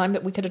a good time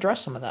that we could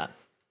address some of that.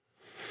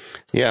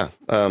 Yeah.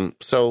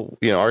 So,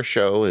 our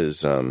show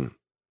is,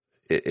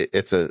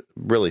 it's a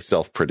really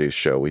self-produced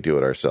show. We do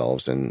it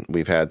ourselves, and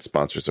we've had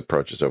sponsors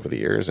approach us over the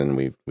years,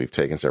 and we've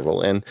taken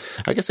several. And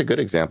I guess a good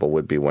example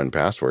would be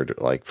 1Password.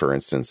 Like, for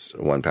instance,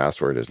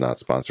 1Password is not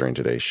sponsoring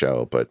today's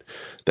show, but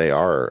they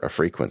are a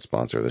frequent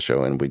sponsor of the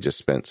show. And we just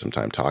spent some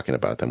time talking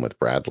about them with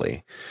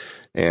Bradley.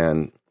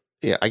 And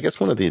yeah, I guess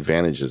one of the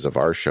advantages of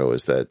our show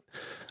is that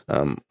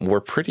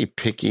we're pretty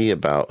picky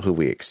about who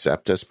we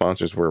accept as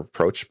sponsors. We're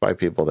approached by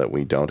people that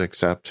we don't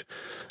accept,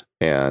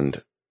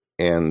 and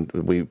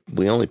we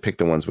only pick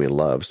the ones we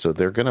love, so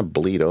they're going to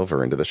bleed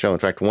over into the show. In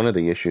fact, one of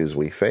the issues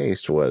we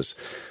faced was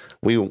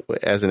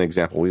as an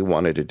example, we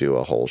wanted to do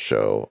a whole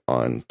show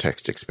on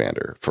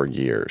TextExpander for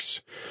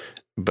years.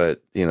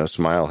 But,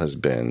 Smile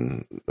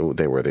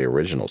they were the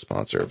original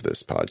sponsor of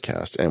this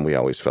podcast, and we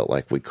always felt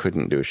like we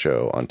couldn't do a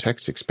show on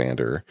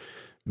TextExpander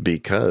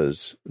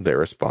because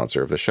they're a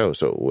sponsor of the show.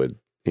 So it would,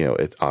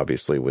 it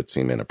obviously would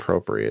seem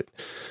inappropriate.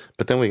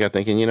 But then we got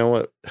thinking, you know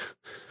what?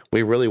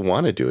 We really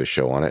want to do a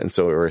show on it. And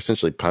so we were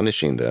essentially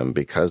punishing them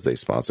because they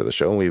sponsor the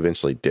show, and we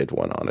eventually did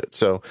one on it.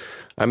 So,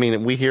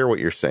 we hear what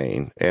you're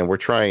saying, and we're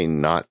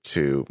trying not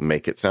to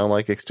make it sound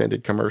like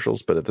extended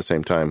commercials, but at the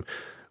same time,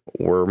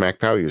 we're Mac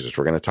Power Users.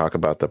 We're going to talk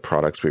about the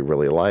products we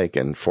really like.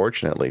 And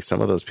fortunately,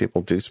 some of those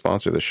people do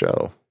sponsor the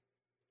show.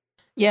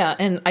 Yeah,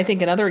 and I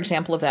think another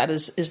example of that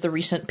is the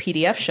recent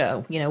PDF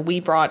show.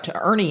 We brought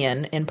Ernie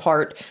in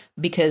part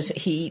because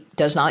he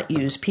does not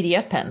use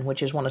PDF Pen,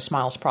 which is one of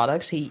Smile's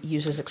products. He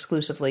uses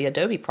exclusively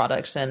Adobe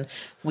products, and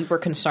we were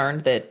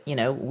concerned that,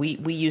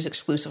 we use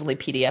exclusively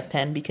PDF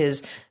Pen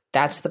because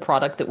that's the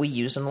product that we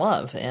use and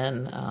love.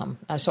 And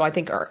so I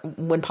think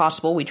when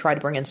possible, we try to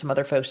bring in some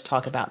other folks to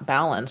talk about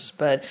balance.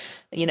 But,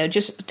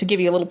 just to give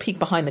you a little peek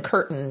behind the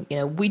curtain,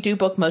 we do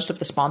book most of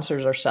the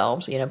sponsors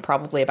ourselves,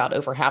 probably about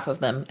over half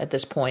of them at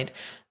this point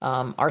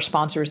are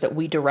sponsors that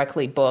we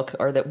directly book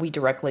or that we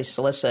directly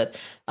solicit.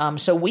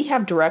 So we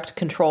have direct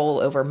control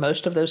over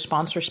most of those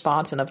sponsor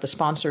spots, and of the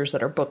sponsors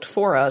that are booked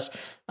for us.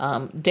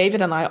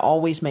 David and I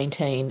always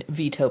maintain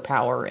veto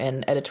power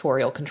and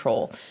editorial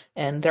control.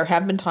 And there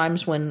have been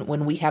times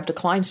when we have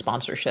declined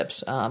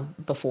sponsorships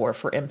before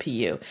for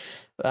MPU.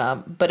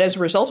 But as a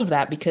result of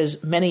that,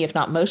 because many, if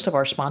not most of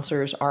our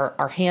sponsors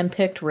are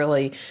handpicked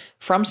really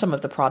from some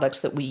of the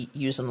products that we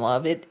use and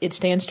love, it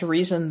stands to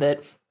reason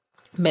that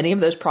many of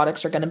those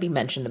products are going to be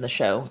mentioned in the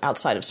show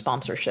outside of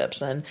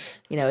sponsorships. And,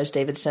 as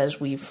David says,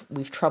 we've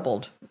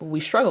struggled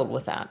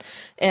with that.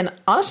 And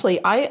honestly,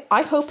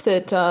 I hope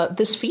that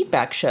this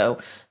feedback show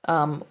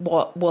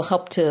will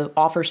help to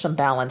offer some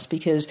balance,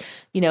 because,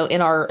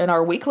 in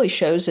our weekly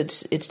shows,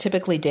 it's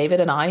typically David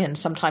and I, and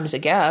sometimes a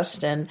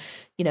guest. And,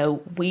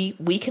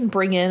 we can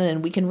bring in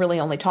and we can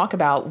really only talk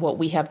about what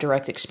we have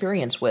direct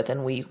experience with.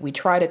 And we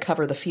try to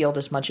cover the field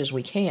as much as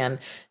we can.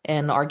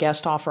 And our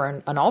guests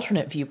offer an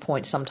alternate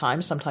viewpoint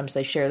sometimes. Sometimes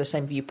they share the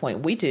same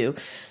viewpoint we do.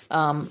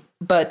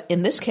 But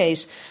in this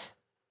case,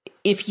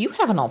 if you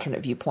have an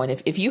alternate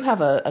viewpoint, if you have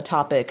a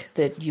topic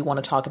that you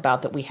want to talk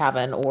about that we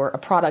haven't, or a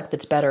product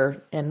that's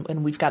better,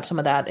 and we've got some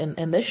of that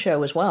in this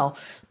show as well,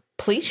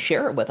 please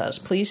share it with us.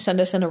 Please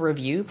send us in a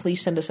review.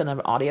 Please send us in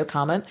an audio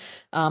comment.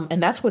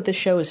 And that's what this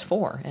show is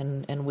for.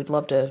 And we'd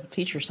love to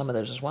feature some of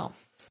those as well.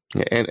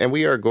 And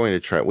we are going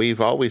to try.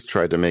 We've always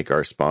tried to make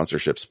our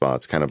sponsorship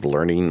spots kind of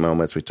learning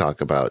moments. We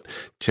talk about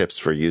tips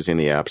for using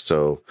the app.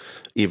 So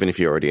even if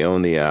you already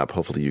own the app,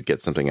 hopefully you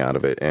get something out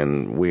of it.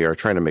 And we are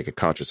trying to make a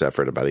conscious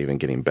effort about even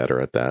getting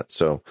better at that.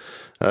 So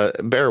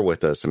bear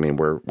with us.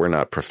 We're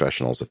not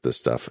professionals at this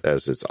stuff,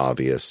 as it's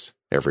obvious.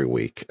 every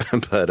week,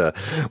 but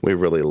we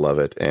really love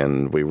it,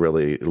 and we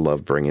really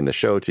love bringing the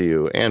show to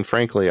you. And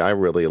frankly, I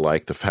really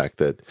like the fact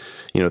that,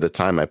 the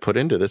time I put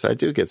into this, I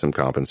do get some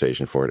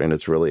compensation for it, and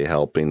it's really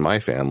helping my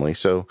family.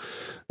 So,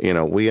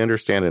 we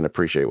understand and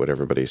appreciate what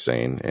everybody's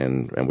saying,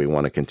 and we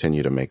want to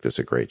continue to make this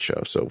a great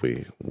show. So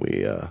we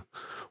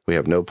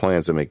have no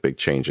plans to make big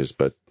changes,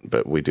 but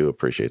we do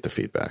appreciate the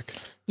feedback.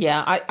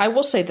 Yeah, I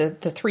will say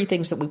that the three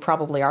things that we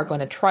probably are going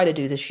to try to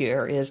do this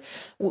year is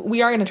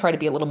we are going to try to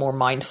be a little more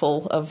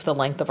mindful of the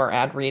length of our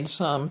ad reads.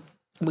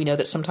 We know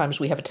that sometimes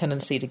we have a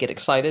tendency to get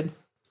excited.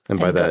 And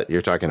by that,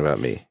 you're talking about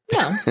me.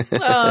 Yeah,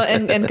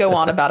 and go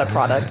on about a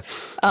product.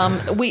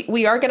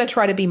 We are going to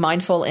try to be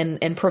mindful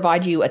and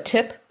provide you a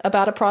tip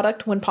about a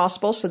product when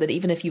possible, so that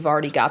even if you've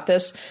already got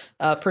this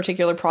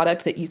particular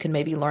product, that you can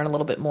maybe learn a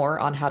little bit more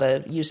on how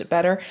to use it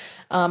better.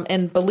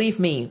 And believe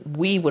me,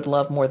 we would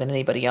love more than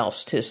anybody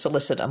else to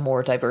solicit a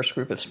more diverse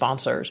group of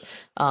sponsors.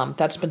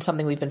 That's been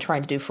something we've been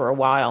trying to do for a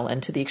while.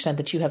 And to the extent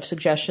that you have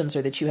suggestions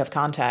or that you have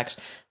contacts,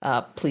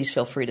 please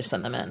feel free to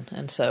send them in.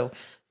 And so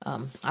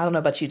I don't know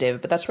about you,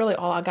 David, but that's really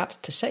all I got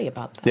to say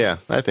about that. Yeah,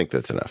 I think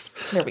that's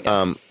enough. There we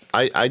go.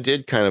 I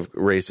did kind of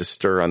raise a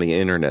stir on the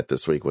internet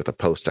this week with a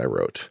post I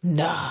wrote.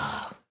 No.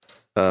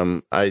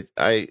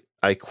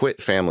 I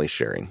quit family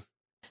sharing.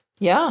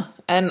 Yeah,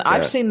 and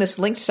I've seen this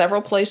linked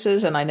several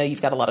places, and I know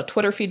you've got a lot of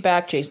Twitter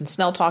feedback. Jason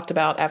Snell talked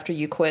about after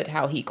you quit,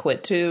 how he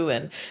quit too,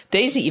 and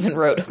Daisy even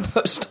wrote a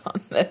post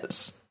on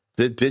this.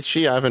 Did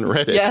she? I haven't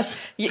read it.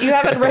 Yes. You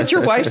haven't read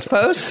your wife's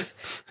post?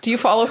 Do you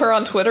follow her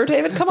on Twitter,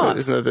 David? Come on.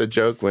 Isn't that the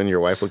joke when your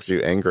wife looks at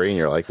you angry and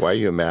you're like, why are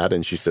you mad?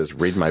 And she says,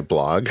 read my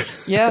blog.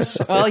 Yes.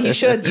 Well, you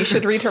should. You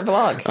should read her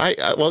blog.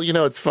 Well,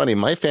 it's funny.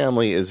 My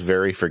family is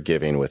very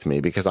forgiving with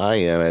me because I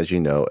am, as you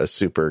know, a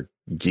super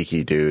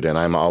geeky dude, and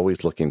I'm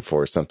always looking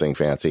for something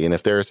fancy. And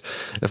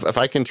if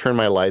I can turn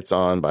my lights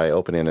on by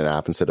opening an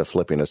app instead of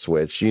flipping a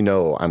switch,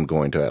 I'm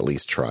going to at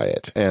least try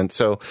it. And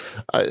so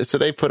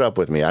they put up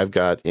with me. I've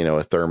got,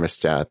 a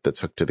thermostat that's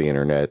hooked to the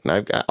internet, and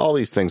I've got all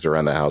these things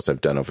around the house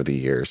I've done over the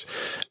years.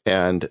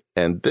 And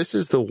this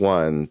is the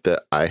one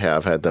that I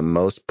have had the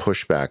most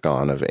pushback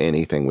on of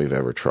anything we've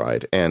ever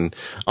tried. And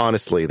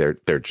honestly,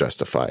 they're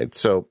justified.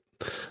 So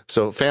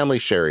family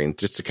sharing,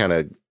 just to kind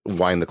of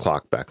wind the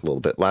clock back a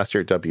little bit. Last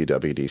year at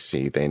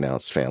WWDC, they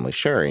announced family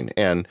sharing,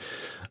 and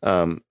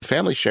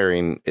family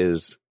sharing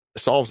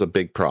solves a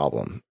big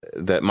problem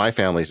that my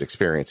family's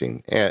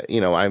experiencing.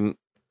 I'm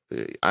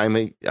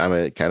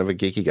a kind of a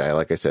geeky guy,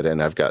 like I said,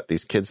 and I've got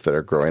these kids that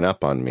are growing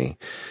up on me,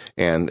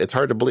 and it's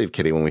hard to believe,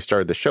 Kitty, when we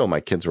started the show,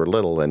 my kids were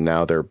little, and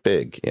now they're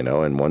big,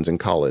 and one's in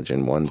college,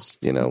 and one's,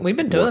 we've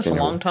been doing this a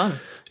long time.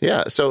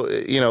 Yeah. So,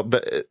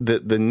 but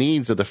the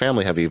needs of the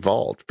family have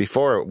evolved.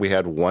 Before, we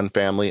had one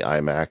family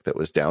iMac that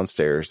was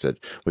downstairs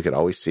that we could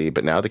always see,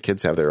 but now the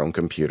kids have their own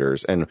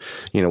computers. And,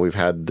 we've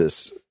had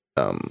this,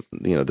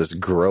 this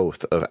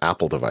growth of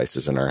Apple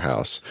devices in our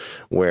house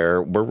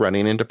where we're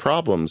running into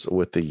problems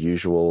with the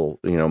usual,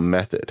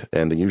 method.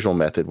 And the usual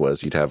method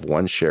was you'd have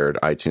one shared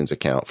iTunes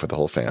account for the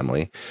whole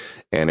family,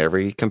 and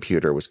every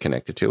computer was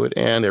connected to it,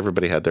 and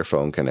everybody had their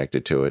phone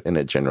connected to it, and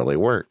it generally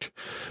worked.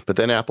 But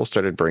then Apple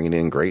started bringing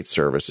in great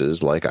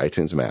services like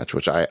iTunes Match,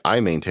 which I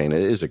maintain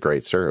it is a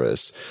great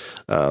service.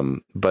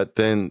 But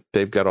then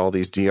they've got all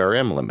these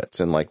DRM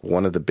limits. And like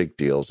one of the big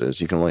deals is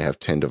you can only have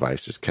 10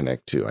 devices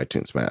connect to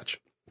iTunes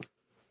Match.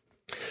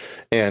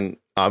 And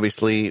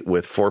obviously,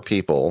 with 4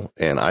 people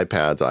and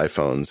iPads,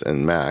 iPhones,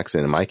 and Macs,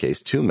 and in my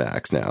case, 2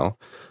 Macs now,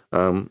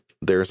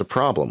 there's a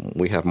problem.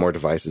 We have more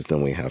devices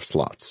than we have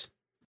slots.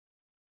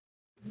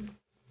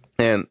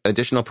 And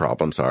additional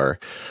problems are,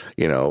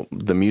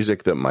 the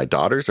music that my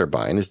daughters are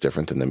buying is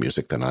different than the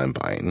music that I'm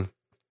buying.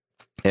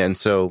 And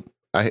so,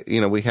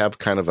 we have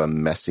kind of a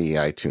messy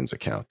iTunes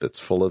account that's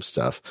full of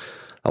stuff,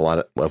 a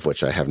lot of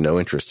which I have no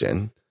interest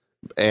in,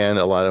 and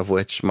a lot of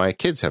which my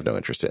kids have no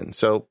interest in.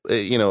 So,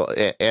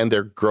 and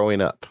they're growing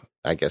up,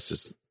 I guess,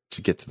 is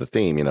to get to the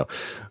theme.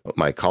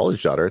 My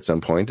college daughter at some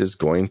point is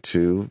going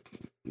to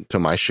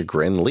my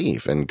chagrin,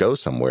 leave and go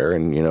somewhere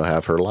and,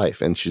 have her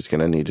life. And she's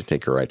going to need to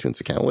take her iTunes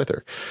account with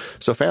her.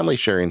 So family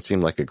sharing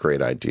seemed like a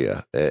great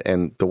idea.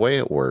 And the way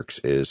it works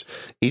is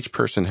each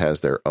person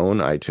has their own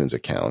iTunes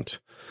account,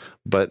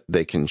 but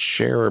they can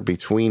share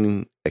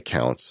between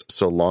accounts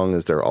so long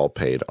as they're all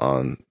paid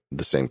on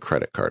the same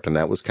credit card. And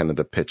that was kind of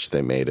the pitch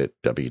they made at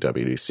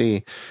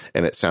WWDC.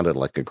 And it sounded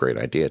like a great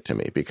idea to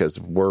me because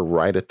we're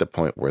right at the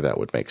point where that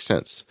would make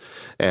sense.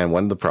 And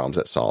one of the problems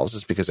that solves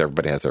is because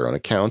everybody has their own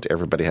account.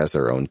 Everybody has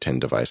their own 10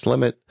 device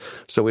limit.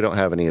 So we don't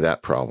have any of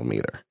that problem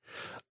either.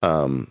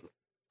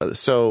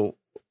 So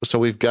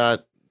we've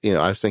got,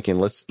 I was thinking,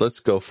 let's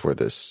go for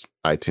this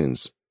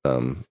iTunes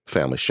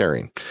family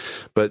sharing.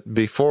 But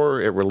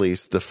before it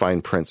released, the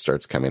fine print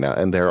starts coming out,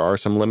 and there are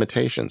some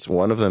limitations.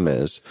 One of them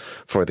is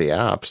for the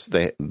apps,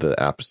 the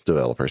apps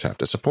developers have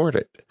to support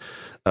it.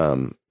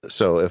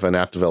 So if an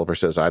app developer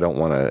says, I don't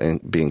want to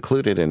be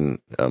included in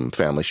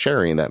family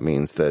sharing, that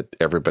means that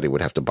everybody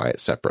would have to buy it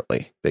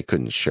separately. They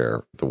couldn't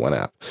share the one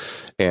app.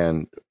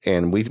 And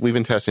we've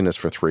been testing this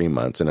for 3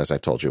 months. And as I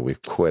told you,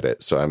 we've quit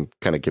it. So I'm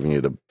kind of giving you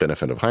the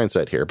benefit of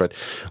hindsight here. But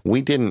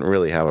we didn't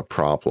really have a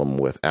problem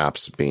with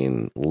apps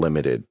being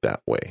limited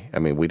that way. I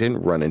mean, we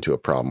didn't run into a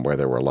problem where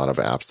there were a lot of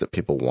apps that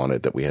people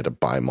wanted that we had to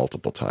buy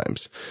multiple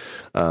times.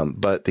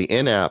 But the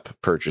in-app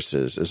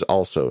purchases is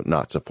also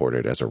not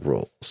supported as a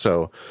rule.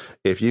 So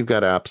if you've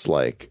got apps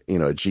like, a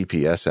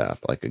GPS app,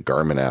 like a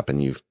Garmin app,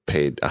 and you've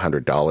paid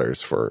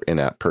 $100 for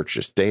in-app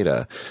purchase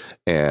data,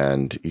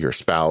 and your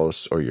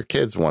spouse or your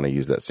kids want to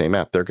use that same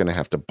app, they're going to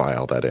have to buy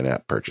all that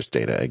in-app purchase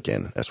data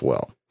again as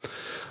well.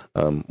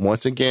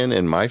 Once again,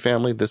 in my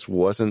family, this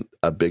wasn't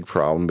a big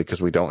problem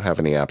because we don't have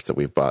any apps that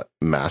we've bought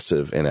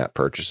massive in-app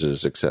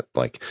purchases except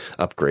like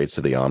upgrades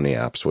to the Omni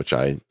apps, which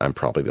I'm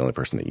probably the only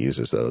person that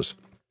uses those.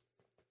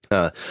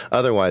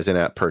 Otherwise,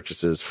 in-app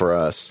purchases for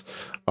us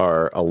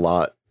are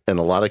in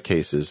a lot of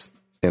cases,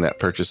 in-app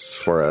purchases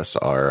for us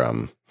are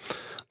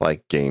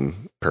like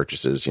game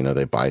purchases.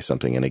 They buy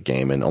something in a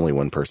game and only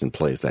one person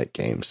plays that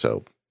game.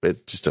 So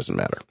it just doesn't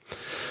matter.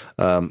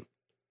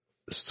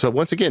 So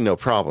once again, no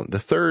problem. The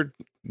third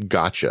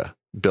gotcha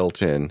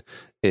built in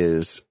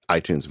is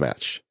iTunes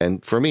Match.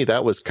 And for me,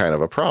 that was kind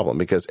of a problem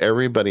because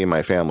everybody in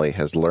my family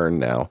has learned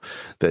now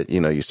that,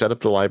 you set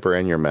up the library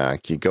on your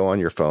Mac, you go on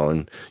your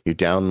phone, you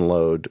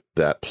download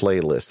that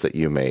playlist that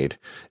you made,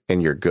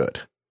 and you're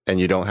good. And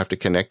you don't have to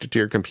connect it to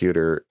your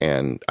computer,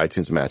 and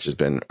iTunes Match has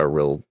been a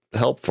real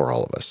help for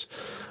all of us.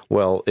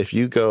 Well, if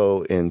you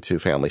go into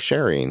family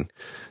sharing,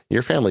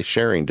 your family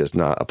sharing does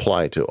not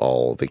apply to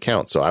all the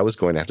accounts. So I was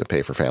going to have to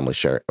pay for family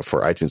share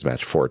for iTunes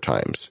Match 4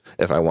 times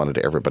if I wanted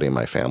everybody in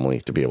my family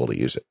to be able to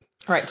use it.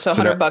 Right. So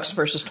 $100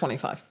 versus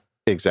 25.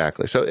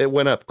 Exactly. So it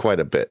went up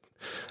quite a bit.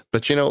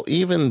 But,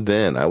 even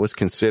then I was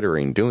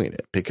considering doing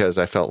it because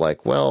I felt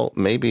like, well,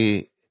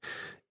 maybe,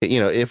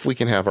 if we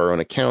can have our own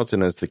accounts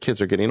and as the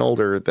kids are getting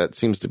older, that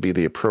seems to be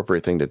the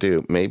appropriate thing to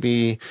do.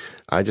 Maybe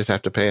I just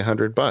have to pay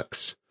 $100.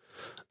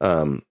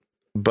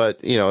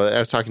 But, I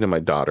was talking to my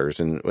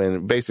daughters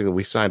and basically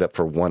we signed up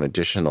for one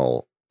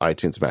additional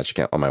iTunes Match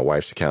account on my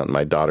wife's account. And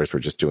my daughters were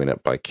just doing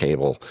it by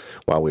cable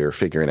while we were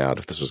figuring out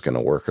if this was going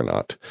to work or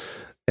not.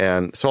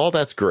 And so all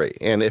that's great.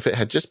 And if it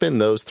had just been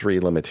those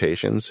 3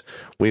 limitations,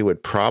 we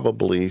would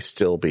probably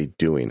still be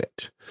doing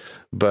it.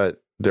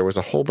 But there was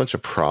a whole bunch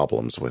of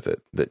problems with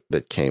it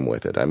that came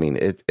with it. I mean,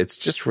 it's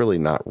just really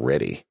not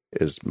ready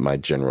is my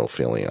general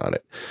feeling on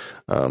it.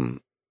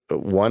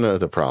 One of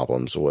the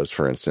problems was,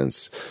 for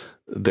instance,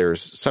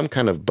 there's some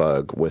kind of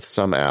bug with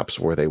some apps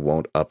where they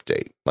won't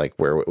update, like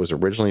where it was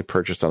originally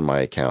purchased on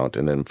my account.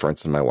 And then, for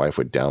instance, my wife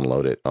would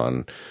download it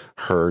on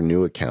her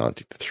new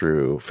account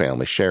through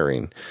family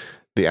sharing.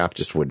 The app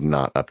just would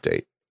not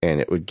update. And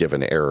it would give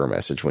an error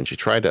message when she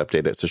tried to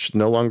update it. So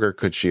no longer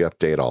could she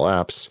update all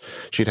apps.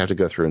 She'd have to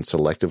go through and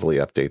selectively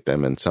update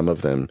them. And some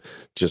of them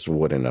just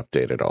wouldn't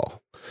update at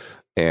all.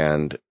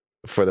 And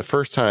for the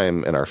first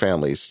time in our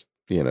family's,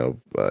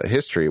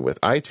 history with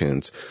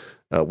iTunes,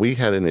 we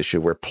had an issue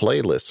where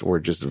playlists were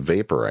just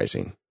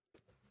vaporizing.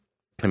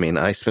 I mean,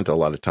 I spent a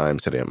lot of time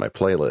setting up my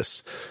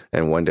playlists.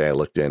 And one day I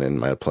looked in and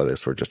my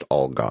playlists were just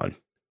all gone.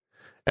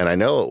 And I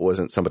know it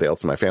wasn't somebody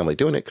else in my family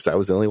doing it because I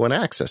was the only one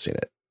accessing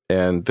it.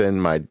 And then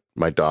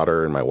my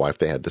daughter and my wife,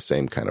 they had the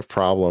same kind of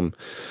problem.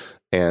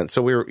 And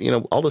so we were,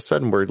 all of a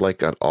sudden we're like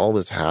got all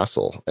this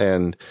hassle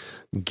and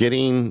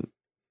getting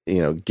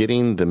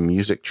the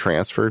music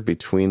transferred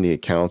between the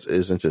accounts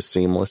isn't as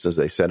seamless as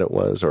they said it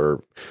was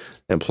or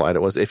implied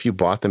it was. If you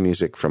bought the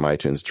music from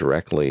iTunes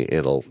directly,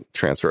 it'll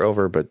transfer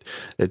over, but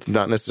it's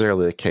not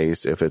necessarily the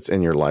case if it's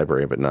in your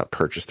library but not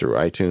purchased through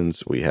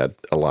iTunes. We had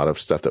a lot of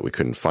stuff that we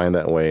couldn't find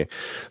that way.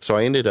 So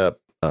I ended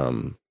up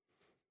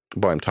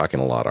boy, I'm talking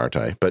a lot, aren't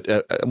I? But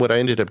what I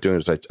ended up doing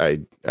is I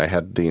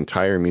had the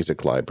entire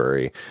music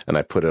library and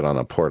I put it on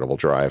a portable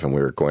drive, and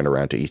we were going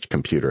around to each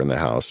computer in the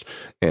house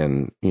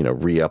and,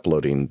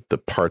 re-uploading the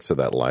parts of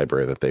that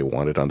library that they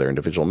wanted on their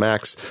individual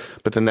Macs.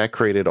 But then that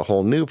created a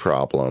whole new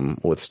problem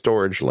with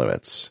storage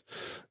limits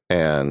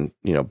and,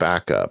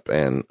 backup.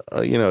 And,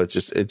 it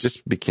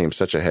just became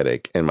such a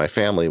headache. And my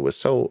family was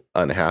so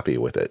unhappy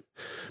with it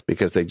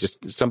because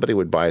somebody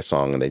would buy a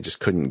song and they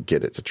just couldn't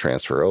get it to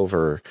transfer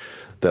over,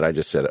 that I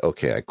just said,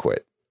 okay, I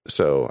quit.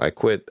 So I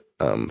quit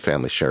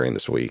family sharing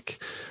this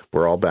week.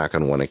 We're all back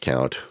on one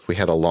account. We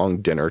had a long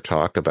dinner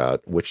talk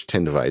about which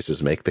 10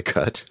 devices make the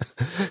cut.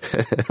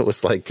 It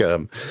was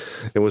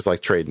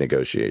like trade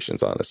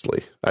negotiations,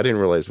 honestly. I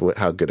didn't realize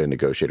how good of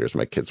negotiators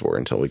my kids were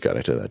until we got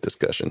into that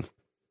discussion.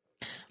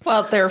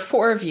 Well, there are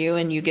 4 of you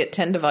and you get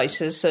 10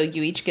 devices, so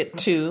you each get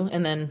 2,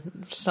 and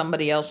then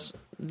somebody else,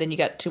 then you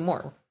got 2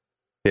 more.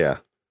 Yeah.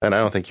 And I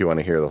don't think you want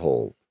to hear the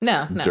whole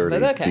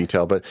dirty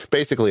detail, but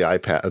basically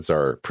iPads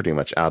are pretty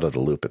much out of the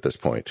loop at this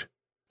point.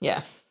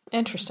 Yeah.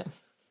 Interesting.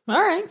 All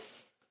right.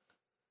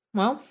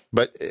 Well.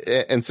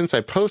 And since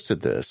I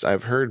posted this,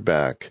 I've heard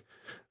back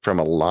from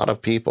a lot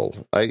of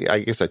people. I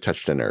guess I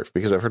touched a nerve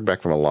because I've heard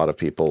back from a lot of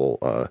people,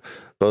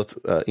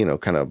 both,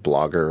 kind of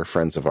blogger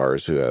friends of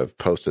ours who have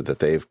posted that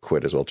they've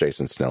quit as well.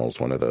 Jason Snell is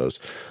one of those.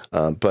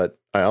 But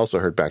I also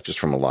heard back just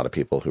from a lot of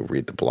people who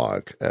read the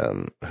blog,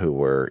 who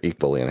were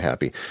equally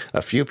unhappy.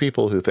 A few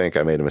people who think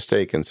I made a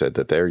mistake and said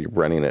that they're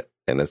running it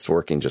and it's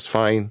working just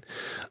fine.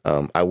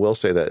 I will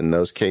say that in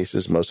those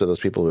cases, most of those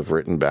people who've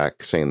written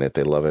back saying that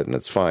they love it and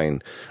it's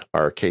fine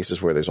are cases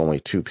where there's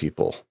only 2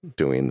 people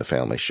doing the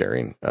family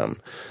sharing. I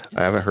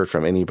haven't heard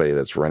from anybody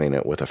that's running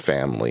it with a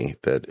family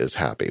that is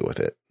happy with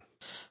it.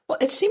 Well,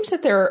 it seems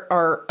that there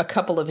are a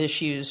couple of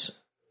issues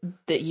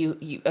that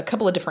a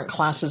couple of different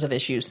classes of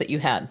issues that you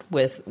had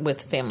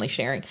with family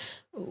sharing.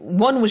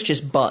 One was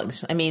just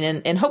bugs. I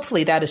mean, and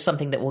hopefully that is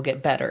something that will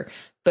get better.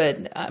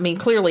 But I mean,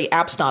 clearly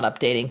apps not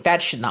updating,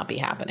 that should not be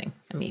happening.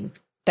 I mean,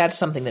 that's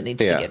something that needs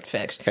to get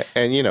fixed.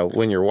 And,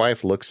 when your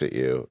wife looks at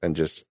you and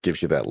just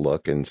gives you that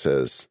look and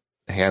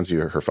hands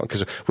you her phone,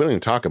 because we don't even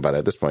talk about it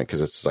at this point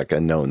because it's like a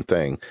known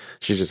thing.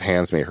 She just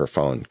hands me her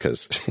phone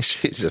because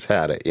she's just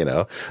had it,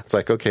 It's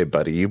like, okay,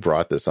 buddy, you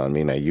brought this on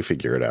me. Now you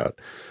figure it out.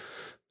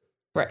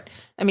 Right.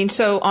 I mean,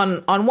 so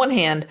on one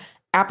hand,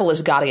 Apple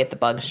has got to get the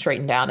bugs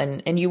straightened out.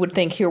 And you would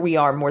think here we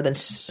are more than,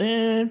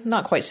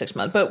 not quite 6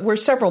 months, but we're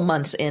several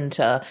months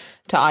into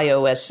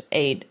iOS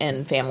 8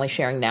 and family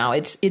sharing now.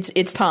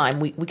 It's time.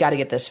 We got to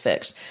get this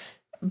fixed.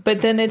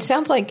 But then it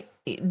sounds like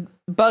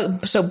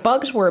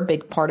bugs were a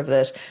big part of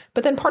this.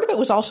 But then part of it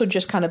was also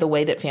just kind of the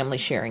way that family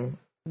sharing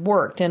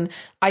worked. And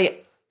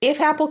if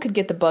Apple could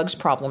get the bugs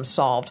problem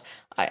solved,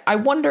 I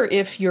wonder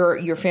if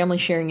your family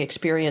sharing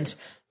experience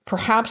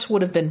perhaps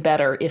would have been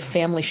better if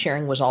family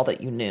sharing was all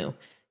that you knew.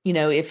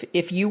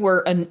 If you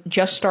were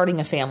just starting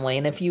a family,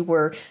 and if you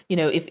were,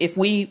 if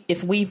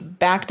we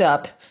backed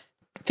up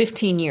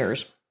 15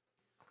 years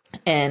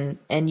and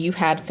you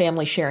had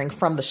family sharing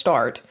from the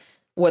start,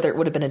 whether it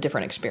would have been a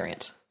different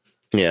experience.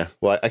 Yeah.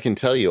 Well, I can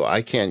tell you,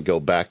 I can't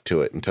go back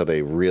to it until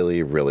they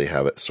really, really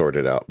have it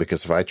sorted out,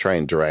 because if I try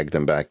and drag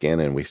them back in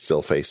and we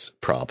still face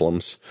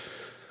problems,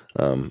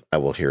 I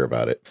will hear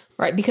about it.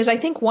 Right. Because I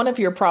think one of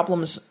your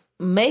problems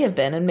may have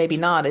been, and maybe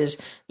not, is,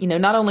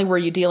 not only were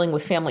you dealing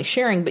with family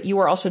sharing, but you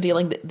were also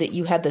dealing that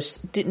you had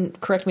this,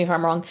 correct me if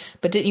I'm wrong,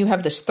 but didn't you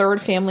have this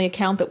third family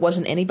account that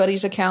wasn't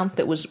anybody's account,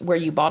 that was where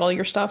you bought all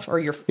your stuff,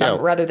 or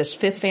rather this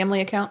fifth family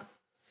account?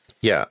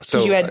 Yeah.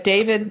 So you had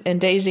David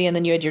and Daisy, and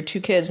then you had your 2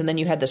 kids, and then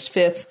you had this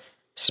fifth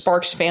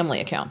Sparks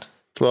family account.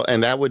 Well,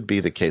 and that would be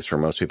the case for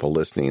most people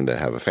listening that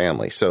have a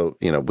family. So,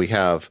 we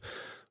have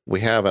an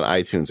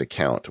iTunes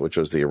account, which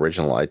was the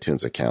original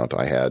iTunes account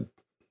I had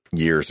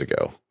years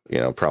ago.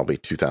 Probably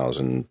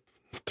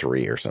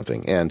 2003 or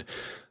something. And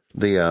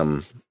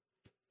and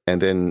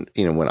then,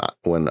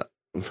 when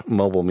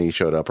Mobile Me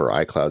showed up or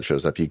iCloud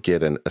shows up, you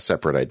get a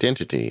separate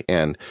identity.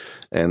 And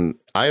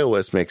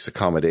iOS makes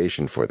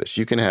accommodation for this.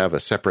 You can have a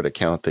separate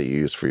account that you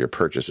use for your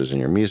purchases and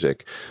your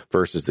music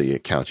versus the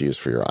account you use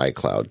for your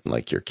iCloud,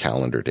 like your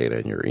calendar data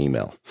and your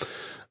email.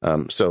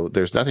 So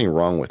there's nothing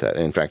wrong with that.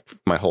 And in fact,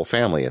 my whole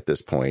family at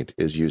this point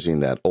is using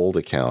that old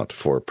account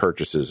for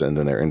purchases and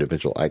then their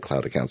individual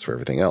iCloud accounts for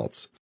everything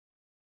else.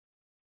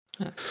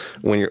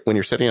 When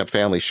you're setting up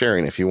family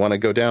sharing, if you want to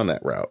go down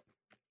that route,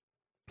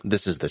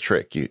 this is the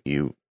trick.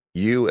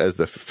 You as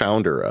the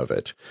founder of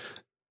it,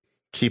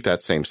 keep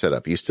that same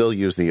setup. You still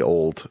use the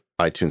old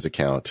iTunes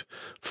account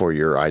for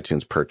your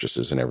iTunes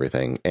purchases and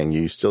everything, and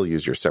you still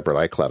use your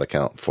separate iCloud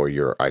account for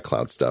your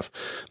iCloud stuff.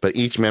 But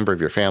each member of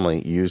your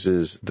family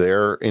uses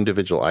their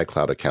individual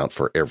iCloud account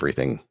for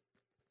everything.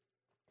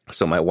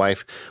 So my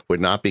wife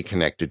would not be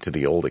connected to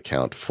the old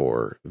account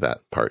for that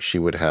part. She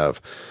would have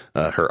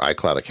her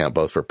iCloud account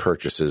both for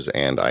purchases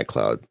and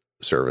iCloud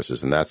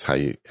services, and that's how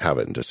you have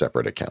it into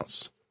separate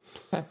accounts.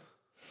 Okay.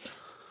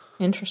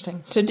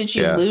 Interesting. So did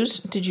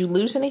you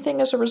lose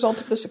anything as a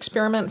result of this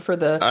experiment for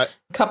the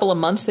couple of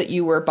months that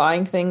you were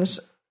buying things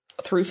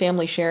through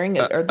family sharing?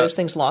 Are those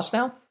things lost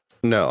now?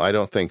 No, I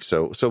don't think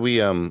so. So we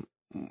and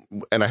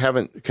I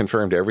haven't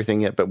confirmed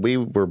everything yet, but we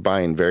were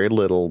buying very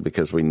little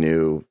because we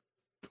knew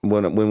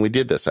when we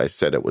did this, I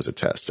said it was a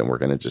test and we're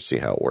going to just see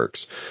how it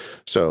works.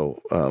 So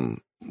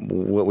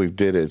what we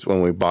did is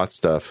when we bought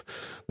stuff,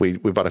 we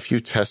bought a few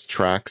test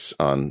tracks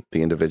on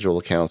the individual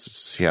accounts to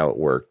see how it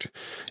worked.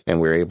 And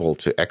we were able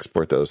to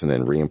export those and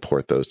then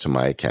re-import those to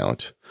my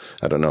account.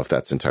 I don't know if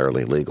that's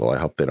entirely legal. I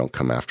hope they don't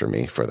come after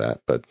me for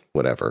that, but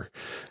whatever.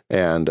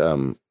 And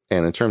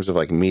in terms of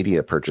like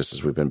media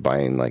purchases, we've been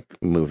buying like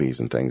movies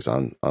and things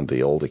on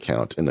the old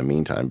account in the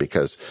meantime,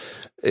 because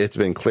it's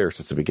been clear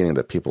since the beginning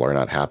that people are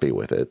not happy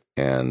with it.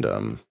 And,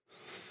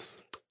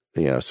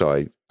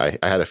 so I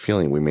had a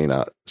feeling we may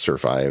not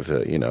survive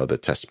the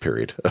test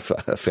period of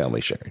family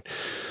sharing.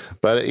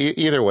 But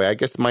either way, I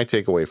guess my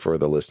takeaway for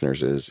the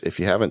listeners is if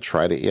you haven't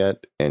tried it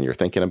yet and you're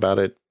thinking about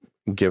it,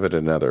 give it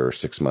another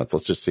 6 months.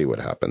 Let's just see what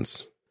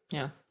happens.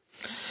 Yeah.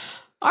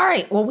 All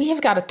right. Well, we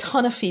have got a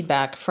ton of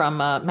feedback from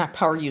Mac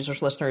Power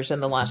Users listeners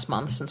in the last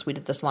month since we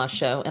did this last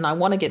show, and I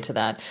want to get to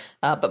that.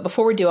 But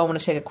before we do, I want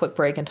to take a quick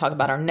break and talk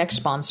about our next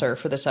sponsor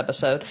for this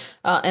episode,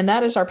 and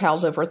that is our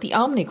pals over at the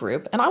Omni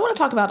Group. And I want to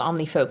talk about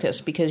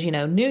OmniFocus because,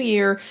 new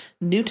year,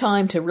 new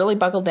time to really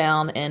buckle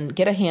down and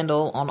get a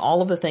handle on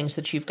all of the things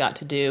that you've got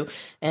to do.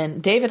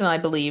 And David and I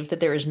believe that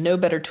there is no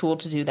better tool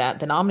to do that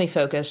than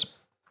OmniFocus.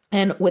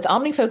 And with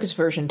OmniFocus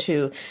version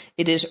 2,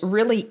 it is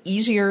really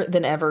easier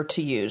than ever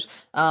to use.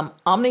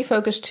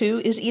 OmniFocus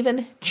 2 is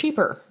even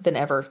cheaper than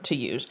ever to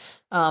use.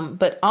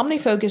 But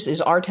OmniFocus is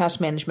our task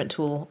management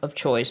tool of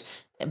choice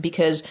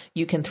because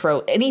you can throw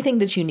anything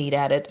that you need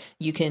at it.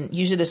 You can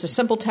use it as a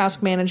simple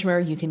task manager.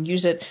 You can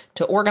use it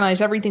to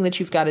organize everything that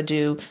you've got to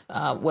do,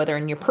 whether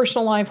in your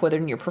personal life, whether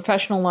in your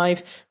professional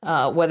life,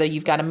 whether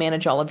you've got to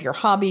manage all of your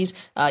hobbies.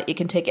 It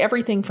can take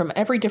everything from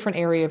every different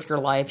area of your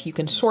life. You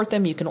can sort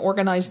them, you can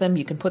organize them,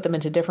 you can put them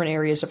into different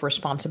areas of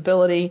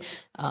responsibility,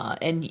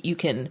 and you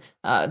can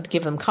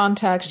give them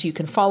context. You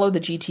can follow the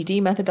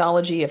GTD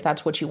methodology if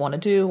that's what you want to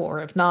do, or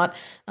if not,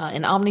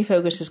 and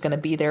OmniFocus is going to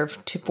be there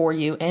for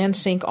you and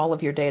sync all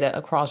of your data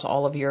across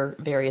all of your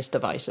various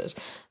devices.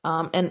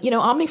 And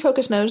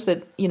OmniFocus knows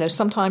that,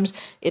 sometimes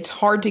it's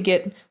hard to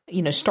get,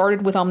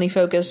 started with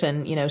OmniFocus,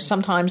 and,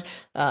 sometimes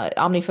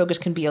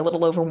OmniFocus can be a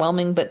little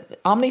overwhelming,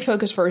 but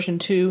OmniFocus version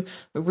 2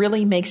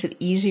 really makes it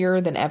easier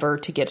than ever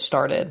to get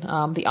started.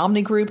 The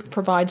Omni Group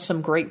provides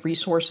some great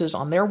resources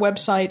on their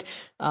website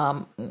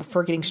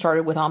for getting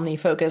started with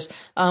OmniFocus.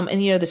 And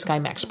this guy,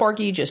 Max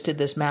Sparky, just did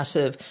this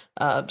massive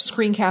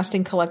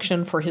screencasting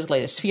collection for his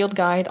latest field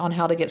guide on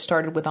how to get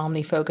started with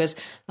OmniFocus.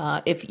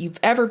 If you've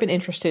ever been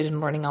interested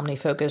in learning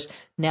OmniFocus,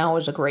 now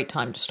is a great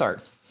time to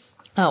start.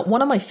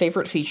 One of my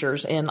favorite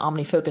features in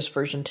OmniFocus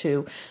version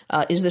 2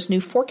 is this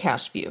new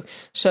forecast view.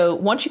 So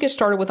once you get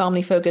started with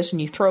OmniFocus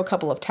and you throw a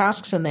couple of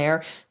tasks in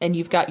there and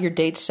you've got your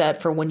dates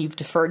set for when you've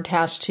deferred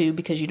tasks to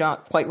because you're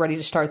not quite ready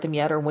to start them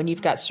yet, or when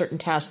you've got certain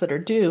tasks that are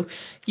due,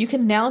 you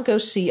can now go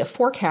see a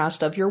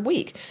forecast of your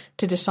week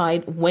to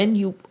decide when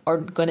you are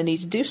going to need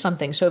to do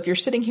something. So if you're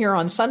sitting here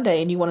on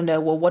Sunday and you want to know,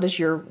 well, what does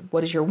your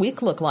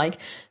week look like?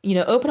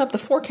 Open up the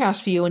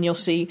forecast view and you'll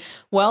see,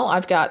 well,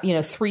 I've got,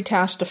 3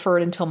 tasks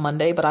deferred until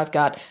Monday, but I've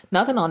got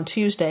nothing on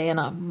Tuesday, and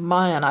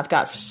I've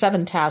got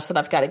 7 tasks that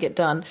I've got to get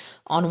done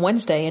on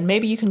Wednesday. And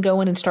maybe you can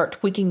go in and start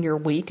tweaking your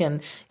week,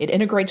 and it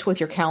integrates with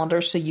your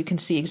calendar so you can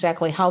see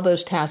exactly how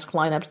those tasks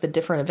line up to the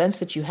different events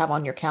that you have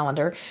on your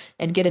calendar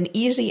and get an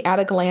easy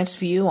at-a-glance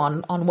view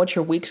on what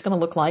your week's going to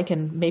look like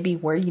and maybe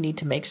where you need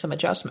to make some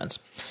adjustments.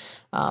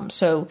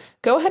 So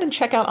go ahead and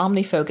check out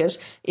OmniFocus.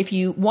 If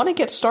you want to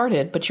get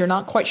started, but you're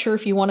not quite sure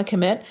if you want to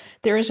commit,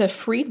 there is a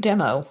free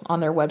demo on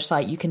their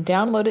website. You can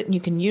download it and you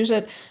can use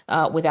it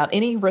without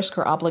any risk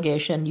or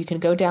obligation. You can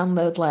go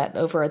download that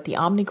over at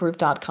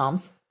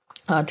theomnigroup.com.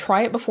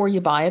 Try it before you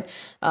buy it.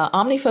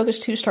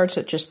 OmniFocus 2 starts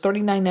at just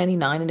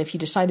 $39.99, and if you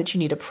decide that you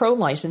need a pro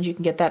license, you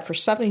can get that for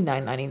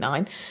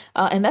 $79.99,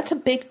 and that's a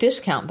big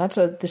discount. That's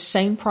the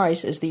same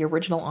price as the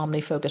original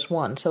OmniFocus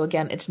 1. So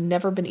again, it's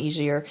never been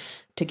easier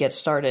to get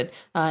started.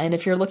 And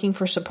if you're looking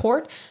for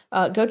support,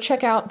 go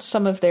check out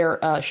some of their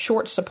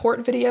short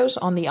support videos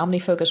on the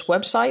OmniFocus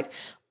website,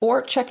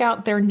 or check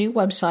out their new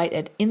website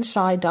at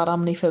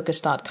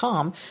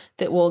inside.omnifocus.com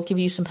that will give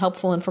you some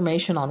helpful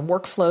information on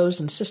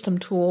workflows and system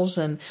tools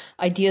and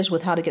ideas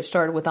with how to get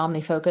started with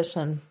OmniFocus.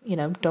 And,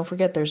 don't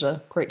forget there's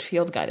a great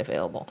field guide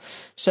available.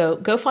 So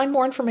go find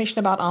more information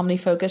about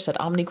OmniFocus at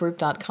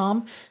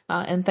omnigroup.com.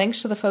 And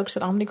thanks to the folks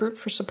at OmniGroup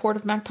for support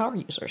of Mac Power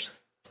Users.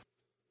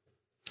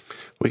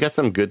 We got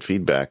some good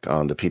feedback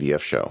on the PDF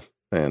show,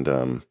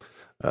 and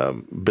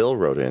Bill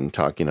wrote in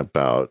talking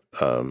about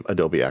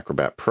Adobe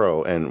Acrobat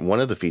Pro, and one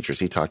of the features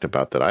he talked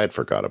about that I had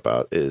forgot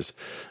about is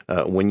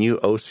when you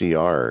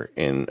OCR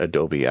in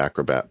Adobe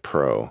Acrobat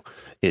Pro,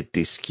 it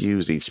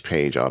deskews each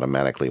page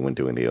automatically when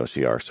doing the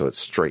OCR, so it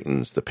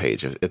straightens the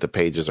page. If the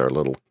pages are a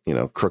little,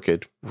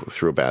 crooked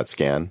through a bad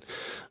scan,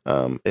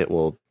 it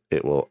will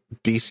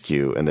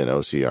deskew and then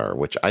OCR,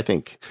 which I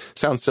think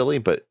sounds silly,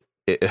 but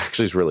it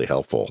actually is really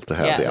helpful to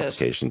have the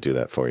application do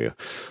that for you.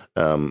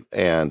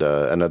 And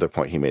another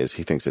point he made is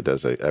he thinks it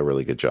does a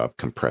really good job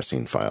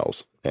compressing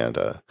files. And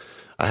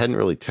I hadn't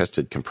really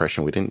tested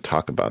compression. We didn't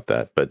talk about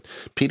that, but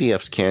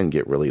PDFs can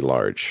get really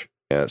large.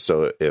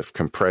 So if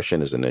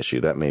compression is an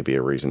issue, that may be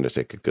a reason to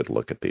take a good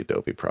look at the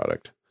Adobe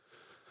product.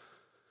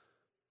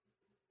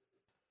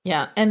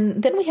 Yeah,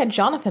 and then we had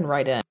Jonathan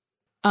write in.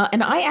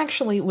 And I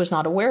actually was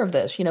not aware of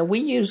this. We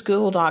use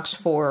Google Docs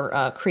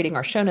for creating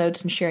our show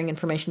notes and sharing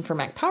information for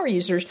Mac Power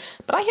users,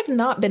 but I have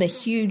not been a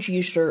huge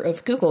user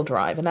of Google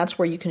Drive, and that's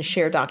where you can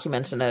share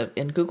documents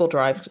in Google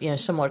Drive,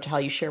 similar to how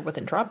you share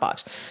within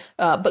Dropbox.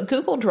 But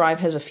Google Drive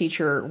has a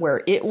feature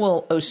where it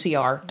will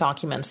OCR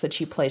documents that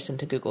you place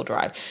into Google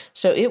Drive.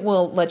 So it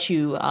will let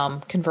you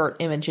convert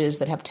images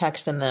that have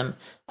text in them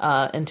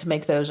and to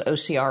make those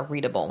OCR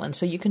readable. And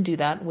so you can do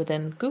that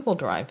within Google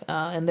Drive.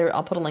 And there,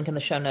 I'll put a link in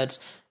the show notes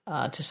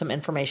to some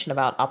information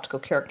about optical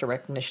character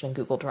recognition in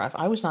Google Drive.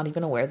 I was not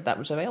even aware that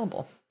was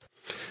available.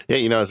 Yeah,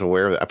 I was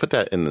aware of that. I put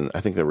that in,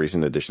 I think, the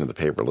recent edition of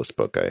the paperless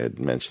book. I had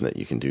mentioned that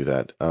you can do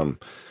that.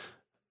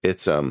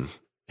 It's I'm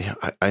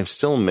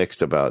still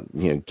mixed about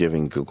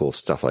giving Google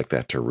stuff like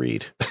that to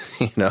read,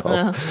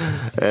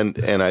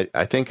 and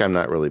I think I'm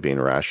not really being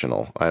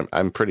rational.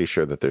 I'm pretty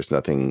sure that there's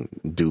nothing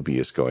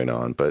dubious going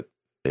on, but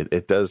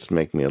it does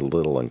make me a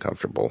little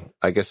uncomfortable.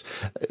 I guess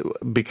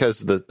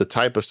because the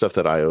type of stuff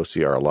that I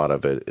OCR, a lot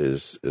of it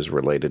is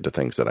related to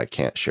things that I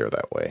can't share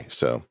that way.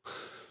 So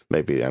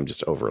maybe I'm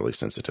just overly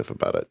sensitive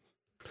about it.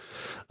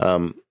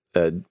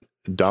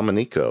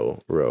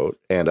 Domenico wrote,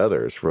 and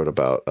others wrote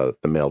about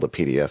the mail to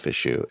PDF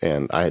issue.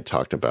 And I had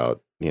talked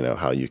about,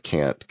 how you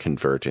can't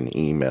convert an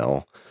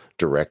email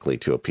directly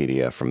to a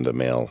PDF from the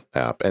mail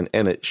app. And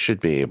it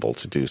should be able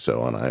to do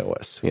so on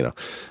iOS,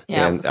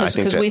 Yeah,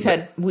 because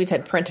we've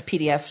had print to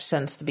PDF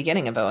since the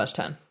beginning of OS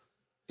 10.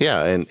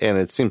 Yeah, and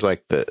it seems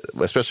like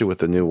especially with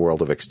the new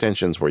world of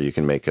extensions where you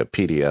can make a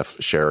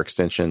PDF share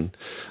extension,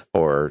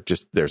 or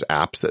just there's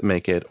apps that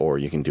make it, or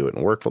you can do it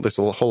in Workflow. There's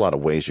a whole lot of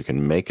ways you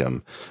can make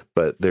them,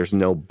 but there's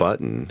no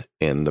button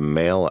in the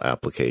mail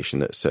application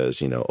that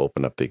says,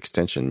 open up the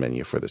extension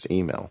menu for this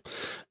email.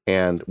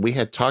 And we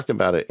had talked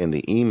about it in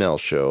the email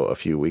show a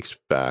few weeks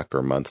back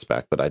or months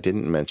back, but I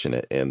didn't mention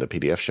it in the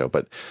PDF show.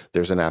 But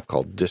there's an app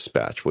called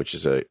Dispatch, which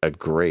is a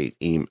great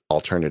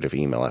alternative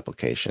email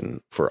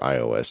application for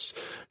iOS.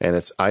 And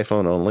it's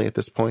iPhone only at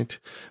this point,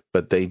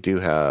 but they do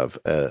have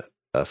a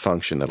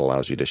function that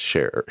allows you to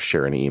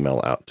share an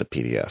email out to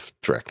PDF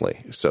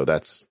directly. So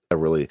that's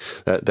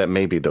that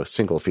may be the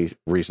single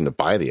reason to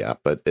buy the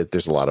app, but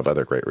there's a lot of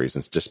other great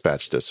reasons.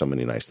 Dispatch does so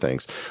many nice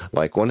things.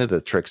 Like one of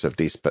the tricks of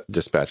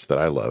Dispatch that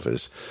I love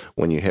is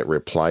when you hit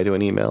reply to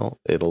an email,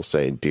 it'll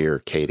say, "Dear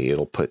Katie,"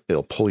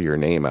 it'll pull your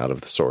name out of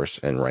the source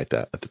and write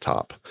that at the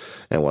top.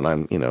 And when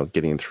I'm,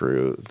 getting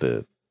through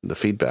the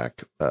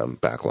feedback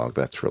backlog,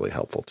 that's really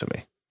helpful to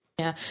me.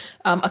 Yeah.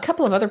 A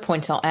couple of other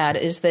points I'll add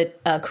is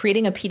that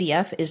creating a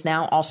PDF is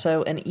now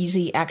also an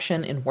easy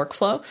action in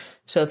Workflow.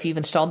 So if you've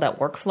installed that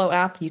Workflow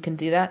app, you can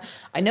do that.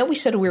 I know we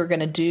said we were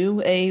going to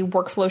do a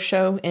Workflow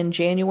show in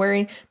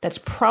January. That's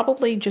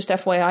probably, just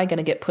FYI, going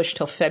to get pushed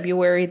till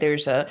February.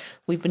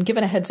 We've been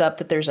given a heads up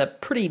that there's a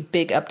pretty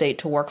big update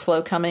to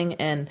Workflow coming,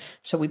 and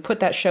so we put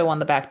that show on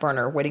the back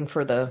burner waiting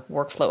for the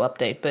Workflow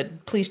update.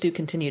 But please do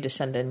continue to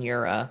send in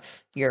your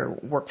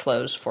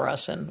workflows for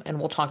us, and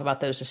we'll talk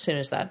about those as soon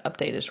as that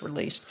update is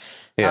released.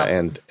 Yeah,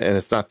 and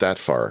it's not that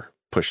far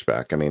pushed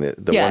back. I mean,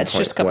 the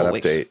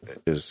 1.1 update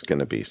is going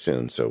to be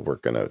soon, so we're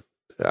going to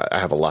I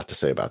have a lot to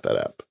say about that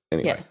app.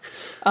 Anyway.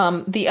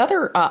 Yeah. The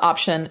other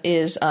option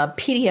is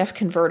PDF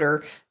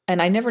Converter,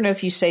 and I never know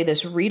if you say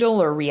this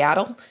Readle or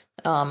Readdle,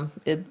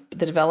 the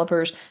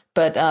developers,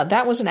 but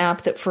that was an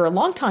app that for a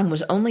long time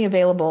was only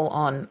available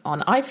on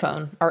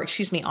iPhone, or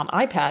excuse me, on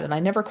iPad, and I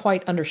never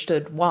quite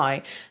understood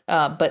why.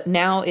 But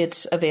now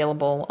it's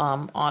available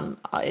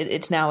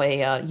it's now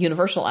a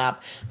universal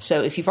app.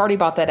 So if you've already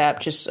bought that app,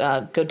 just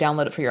go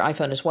download it for your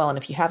iPhone as well. And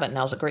if you haven't,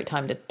 now's a great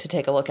time to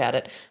take a look at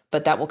it.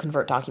 But that will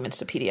convert documents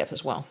to PDF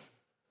as well.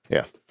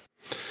 Yeah.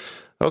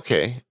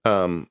 Okay.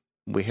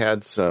 We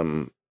had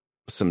some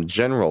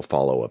general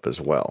follow-up as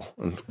well.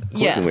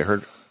 Including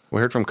we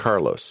heard from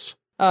Carlos.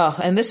 Oh,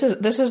 and this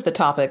is the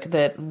topic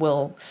that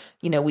will,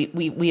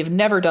 we have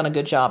never done a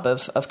good job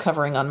of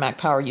covering on Mac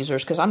Power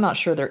users, because I'm not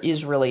sure there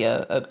is really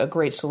a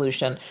great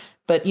solution.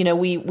 But,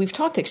 we've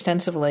talked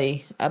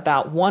extensively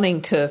about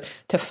wanting to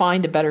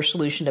find a better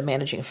solution to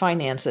managing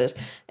finances.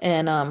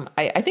 And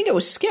I think it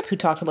was Skip who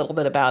talked a little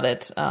bit about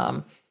it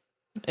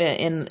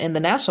in the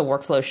NASA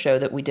Workflow show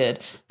that we did.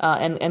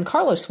 And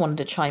Carlos wanted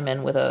to chime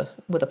in with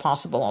a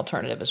possible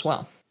alternative as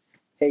well.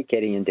 Hey,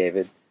 Katie and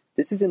David.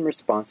 This is in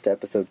response to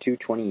episode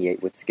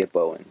 228 with Skip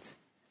Owens.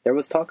 There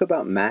was talk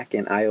about Mac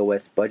and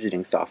iOS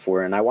budgeting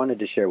software, and I wanted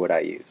to share what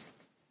I use.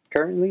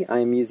 Currently, I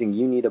am using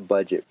You Need a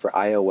Budget for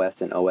iOS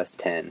and OS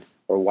X,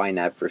 or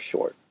YNAB for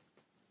short.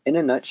 In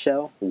a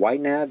nutshell,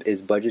 YNAB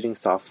is budgeting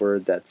software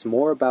that's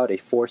more about a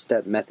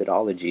 4-step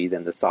methodology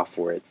than the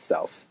software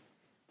itself.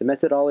 The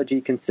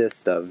methodology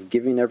consists of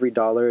giving every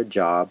dollar a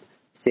job,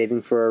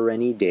 saving for a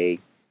rainy day,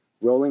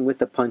 rolling with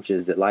the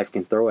punches that life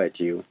can throw at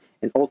you,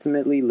 and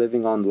ultimately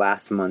living on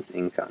last month's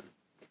income.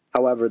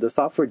 However, the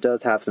software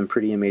does have some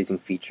pretty amazing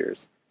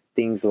features.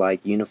 Things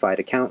like unified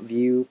account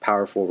view,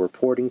 powerful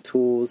reporting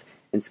tools,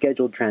 and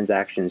scheduled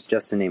transactions,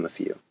 just to name a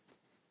few.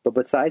 But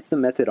besides the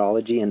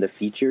methodology and the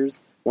features,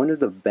 one of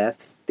the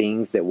best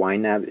things that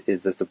YNAB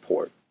is the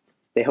support.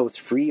 They host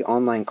free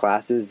online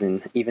classes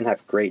and even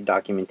have great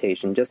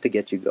documentation just to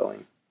get you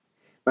going.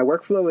 My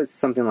workflow is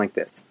something like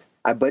this.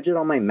 I budget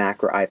on my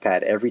Mac or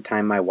iPad every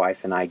time my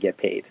wife and I get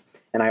paid.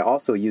 And I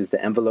also use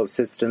the envelope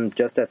system,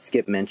 just as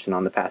Skip mentioned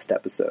on the past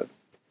episode.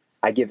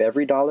 I give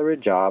every dollar a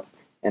job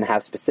and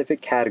have specific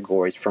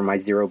categories for my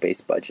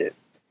zero-based budget.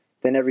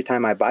 Then every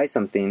time I buy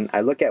something, I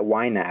look at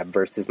YNAB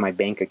versus my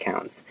bank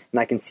accounts, and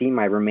I can see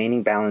my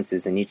remaining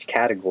balances in each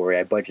category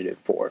I budgeted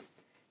for.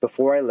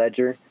 Before I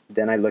ledger,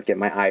 then I look at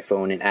my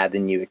iPhone and add the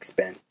new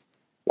expense.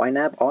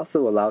 YNAB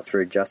also allows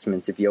for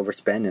adjustments if you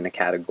overspend in a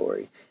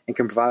category, and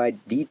can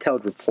provide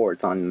detailed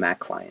reports on the Mac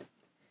client.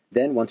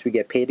 Then, once we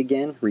get paid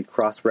again, we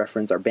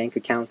cross-reference our bank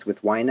accounts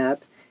with YNAB,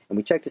 and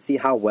we check to see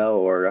how well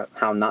or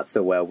how not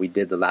so well we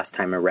did the last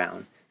time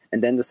around,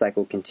 and then the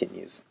cycle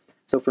continues.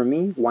 So for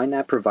me,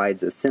 YNAB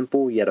provides a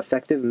simple yet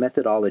effective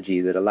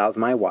methodology that allows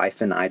my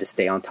wife and I to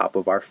stay on top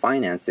of our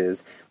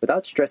finances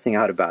without stressing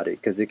out about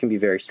it, because it can be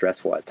very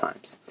stressful at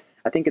times.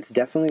 I think it's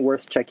definitely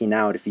worth checking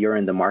out if you're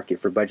in the market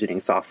for budgeting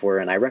software,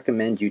 and I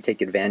recommend you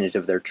take advantage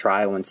of their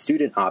trial and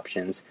student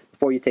options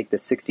before you take the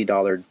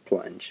 $60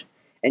 plunge.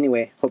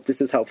 Anyway, hope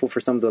this is helpful for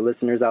some of the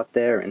listeners out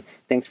there, and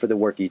thanks for the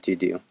work you two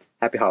do.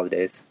 Happy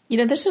holidays.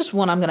 This is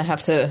one I'm going to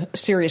have to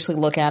seriously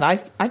look at.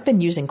 I've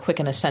been using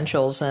Quicken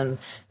Essentials, and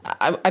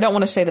I don't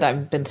want to say that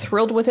I've been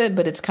thrilled with it,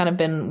 but it's kind of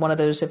been one of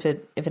those if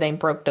it ain't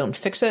broke, don't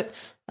fix it,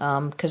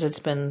 because it's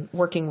been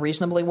working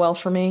reasonably well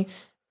for me.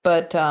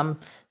 But I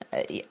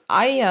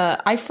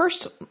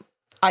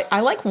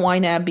like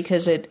YNAB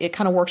because it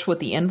kind of works with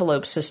the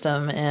envelope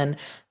system, and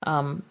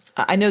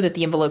I know that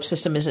the envelope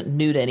system isn't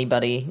new to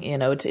anybody.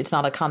 It's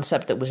not a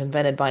concept that was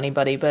invented by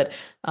anybody, but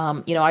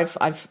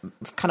I've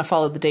kind of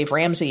followed the Dave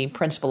Ramsey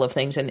principle of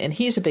things, and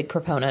he's a big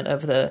proponent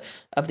of the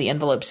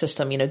envelope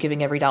system.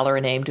 Giving every dollar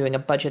a name, doing a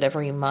budget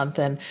every month,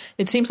 and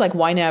it seems like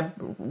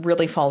YNAB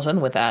really falls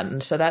in with that,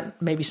 and so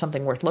that may be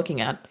something worth looking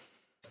at.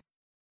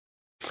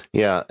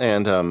 Yeah,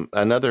 and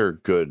another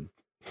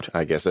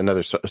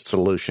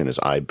solution is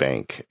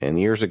iBank. And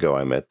years ago,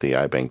 I met the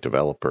iBank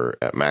developer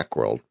at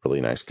Macworld,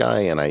 really nice guy,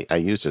 and I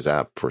used his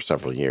app for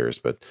several years,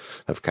 but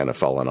I've kind of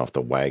fallen off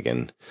the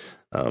wagon.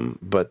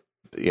 But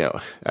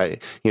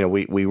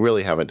we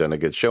really haven't done a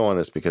good show on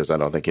this because I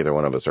don't think either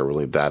one of us are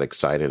really that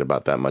excited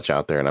about that much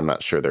out there, and I'm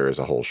not sure there is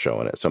a whole show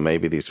in it. So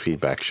maybe these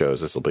feedback shows,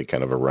 this will be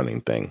kind of a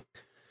running thing.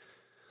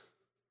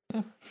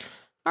 Yeah.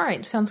 All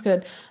right, sounds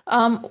good.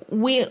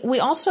 We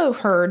also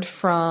heard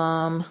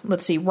from,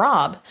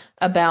 Rob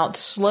about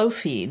slow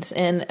feeds.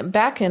 And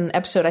back in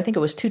episode, I think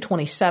it was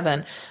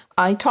 227,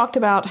 I talked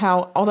about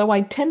how, although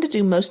I tend to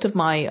do most of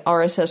my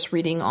RSS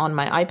reading on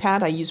my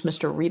iPad, I use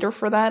Mr. Reader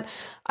for that.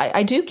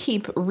 I do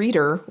keep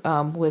Reader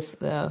with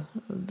the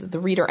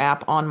Reader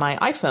app on my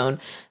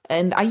iPhone,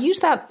 and I use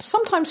that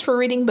sometimes for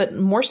reading, but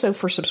more so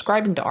for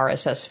subscribing to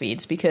RSS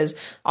feeds, because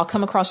I'll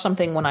come across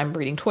something when I'm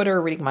reading Twitter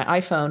or reading my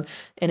iPhone,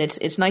 and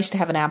it's nice to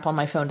have an app on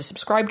my phone to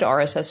subscribe to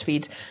RSS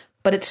feeds,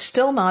 but it's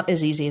still not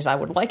as easy as I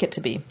would like it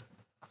to be.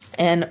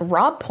 And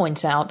Rob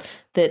points out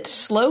that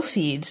Slow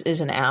Feeds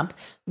is an app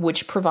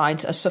which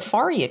provides a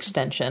Safari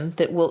extension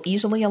that will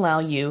easily allow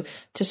you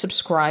to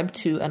subscribe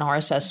to an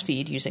RSS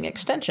feed using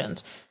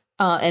extensions.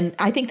 And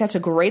I think that's a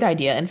great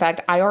idea. In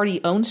fact, I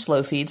already own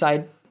Slow Feeds.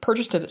 I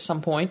purchased it at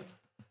some point,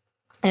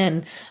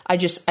 and I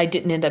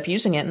didn't end up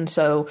using it. And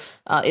so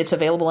it's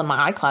available in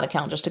my iCloud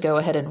account just to go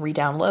ahead and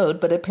re-download.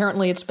 But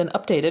apparently it's been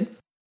updated.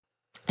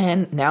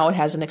 And now it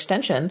has an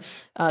extension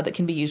that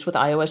can be used with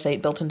iOS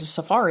 8 built into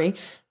Safari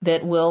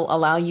that will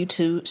allow you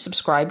to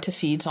subscribe to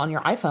feeds on your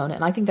iPhone.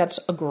 And I think that's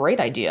a great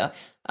idea.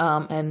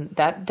 And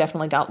that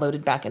definitely got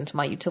loaded back into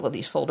my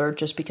utilities folder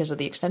just because of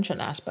the extension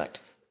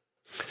aspect.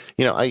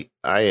 I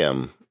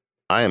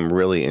am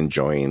really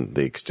enjoying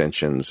the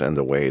extensions and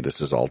the way this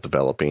is all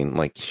developing.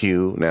 Like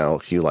Hue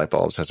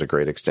Lightbulbs has a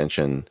great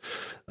extension.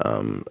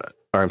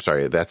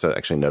 That's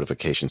actually a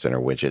notification center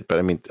widget. But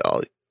I mean,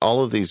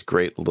 all of these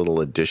great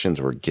little additions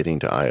we're getting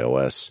to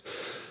iOS,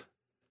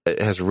 it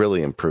has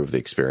really improved the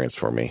experience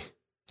for me.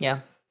 Yeah,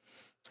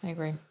 I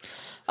agree.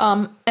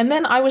 And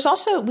then I was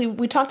also,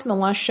 we talked in the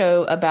last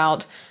show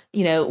about,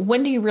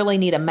 when do you really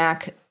need a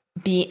Mac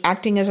be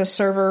acting as a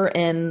server,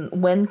 and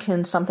when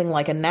can something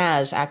like a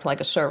NAS act like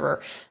a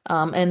server?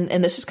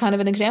 And this is kind of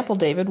an example,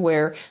 David,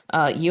 where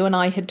you and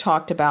I had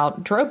talked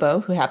about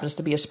Drobo, who happens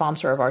to be a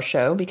sponsor of our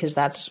show, because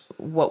that's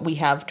what we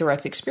have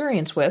direct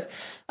experience with.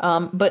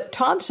 But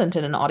Todd sent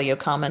in an audio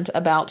comment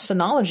about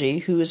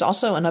Synology, who is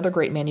also another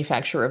great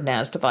manufacturer of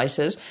NAS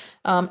devices,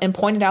 and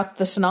pointed out that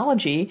the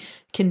Synology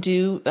can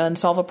do and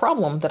solve a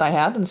problem that I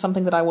had and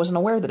something that I wasn't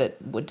aware that it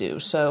would do.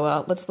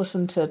 So let's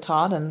listen to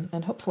Todd,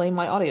 and hopefully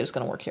my audio is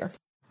going to work here.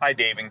 Hi,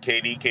 Dave and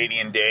Katie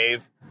and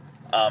Dave.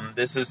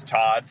 This is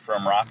Todd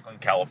from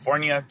Rockland,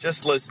 California,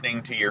 just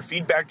listening to your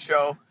feedback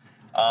show.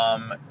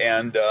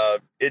 And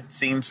it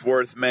seems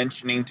worth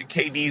mentioning to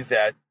Katie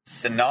that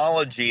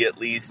Synology, at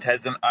least,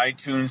 has an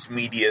iTunes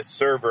Media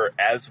Server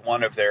as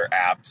one of their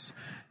apps,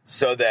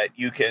 so that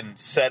you can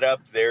set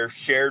up their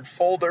shared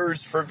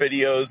folders for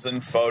videos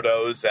and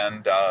photos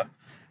and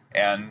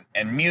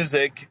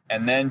music,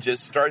 and then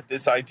just start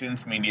this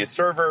iTunes Media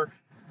Server,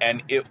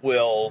 and it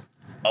will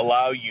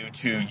allow you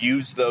to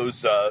use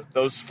those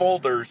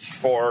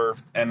folders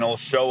and it'll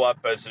show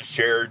up as a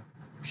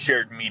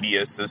shared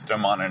media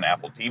system on an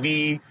Apple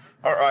TV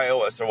or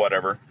iOS or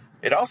whatever.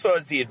 It also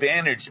has the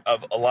advantage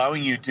of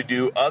allowing you to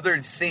do other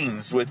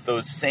things with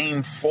those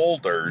same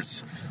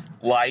folders,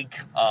 like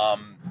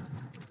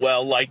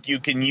you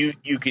can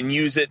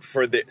use it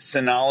for the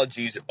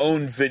Synology's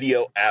own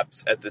video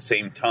apps at the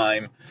same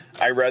time.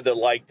 I rather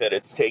like that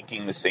it's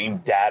taking the same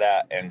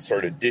data and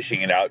sort of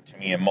dishing it out to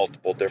me in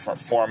multiple different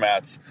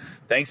formats.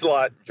 Thanks a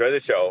lot. Enjoy the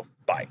show.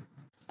 Bye.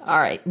 All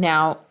right.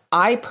 Now,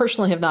 I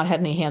personally have not had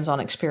any hands-on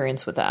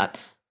experience with that.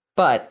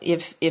 But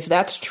if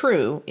that's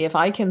true, if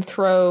I can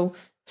throw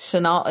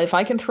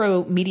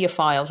media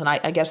files, and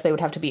I guess they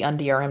would have to be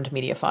un-DRM'd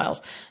media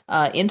files,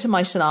 into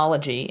my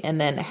Synology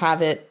and then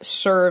have it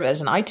serve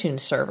as an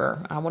iTunes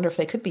server, I wonder if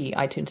they could be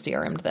iTunes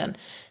DRM'd then,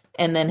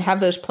 and then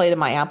have those play to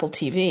my Apple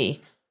TV,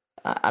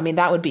 I mean,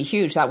 that would be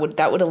huge. That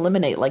would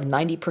eliminate like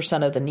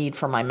 90% of the need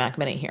for my Mac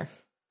Mini here.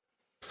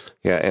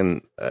 Yeah,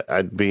 and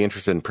I'd be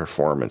interested in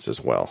performance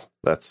as well.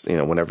 That's,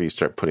 whenever you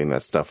start putting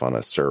that stuff on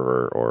a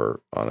server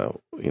or on a,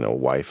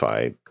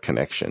 Wi-Fi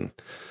connection,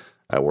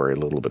 I worry a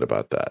little bit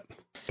about that.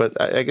 But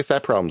I guess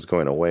that problem's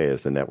going away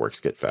as the networks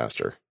get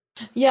faster.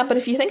 Yeah, but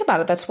if you think about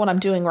it, that's what I'm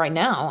doing right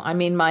now. I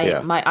mean,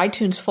 my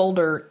iTunes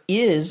folder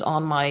is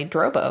on my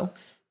Drobo,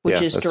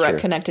 which is direct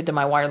connected to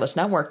my wireless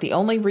network. The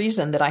only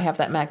reason that I have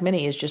that Mac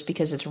Mini is just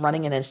because it's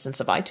running an instance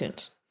of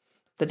iTunes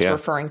that's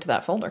referring to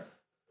that folder.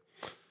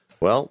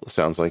 Well,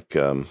 sounds like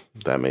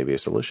that may be a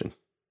solution.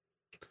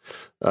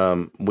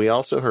 We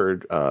also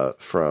heard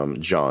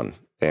from John,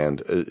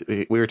 and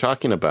we were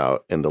talking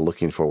about in the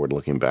Looking Forward,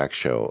 Looking Back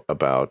show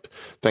about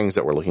things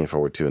that we're looking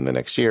forward to in the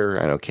next year.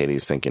 I know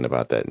Katie's thinking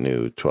about that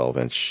new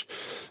 12-inch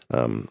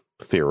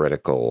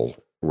theoretical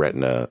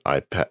Retina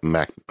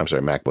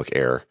MacBook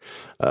Air.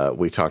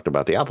 We talked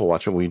about the Apple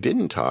Watch, but we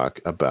didn't talk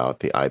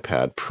about the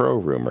iPad Pro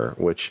rumor,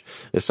 which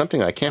is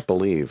something I can't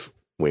believe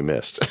we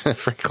missed,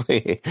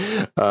 frankly.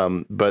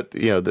 But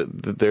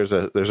there's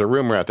a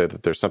rumor out there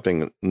that there's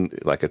something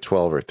like a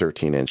 12 or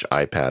 13-inch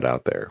iPad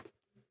out there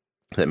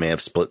that may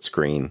have split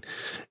screen,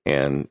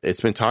 and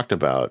it's been talked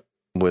about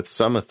with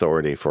some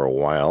authority for a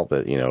while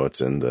that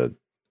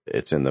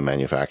it's in the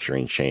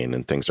manufacturing chain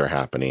and things are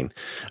happening.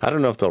 I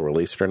don't know if they'll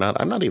release it or not.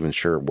 I'm not even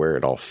sure where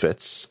it all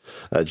fits.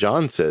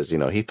 John says,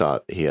 he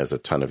thought he has a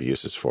ton of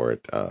uses for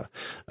it.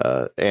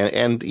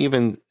 And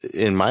even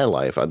in my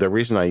life, the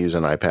reason I use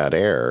an iPad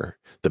Air,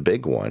 the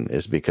big one,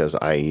 is because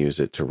I use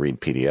it to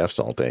read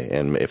PDFs all day.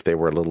 And if they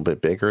were a little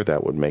bit bigger,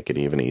 that would make it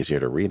even easier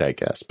to read, I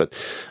guess. But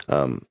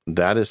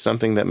that is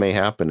something that may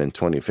happen in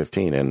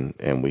 2015,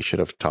 and we should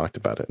have talked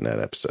about it in that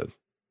episode.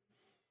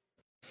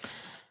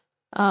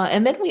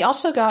 And then we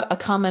also got a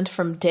comment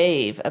from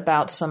Dave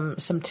about some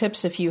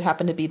tips if you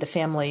happen to be the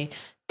family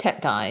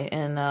tech guy.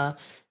 And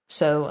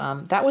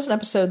so that was an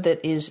episode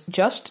that is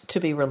just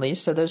to be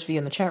released. So those of you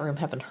in the chat room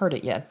haven't heard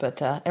it yet,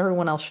 but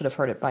everyone else should have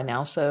heard it by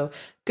now. So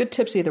good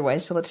tips either way.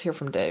 So let's hear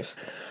from Dave.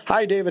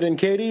 Hi, David and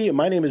Katie.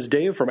 My name is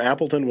Dave from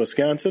Appleton,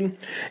 Wisconsin,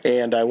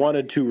 and I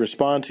wanted to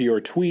respond to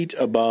your tweet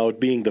about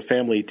being the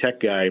family tech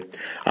guy.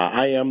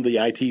 I am the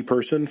IT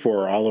person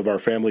for all of our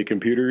family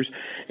computers,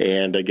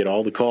 and I get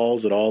all the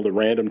calls at all the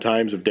random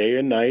times of day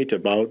and night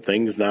about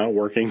things not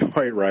working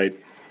quite right.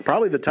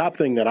 Probably the top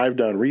thing that I've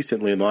done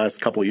recently in the last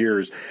couple of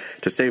years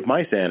to save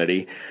my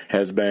sanity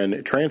has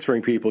been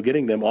transferring people,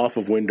 getting them off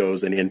of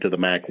Windows and into the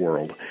Mac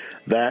world.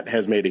 That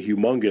has made a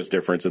humongous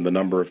difference in the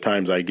number of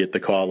times I get the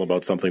call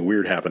about something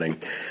weird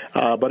happening.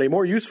 But a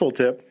more useful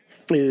tip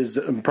is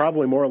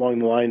probably more along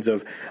the lines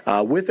of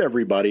with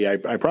everybody, I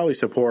probably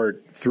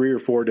support 3 or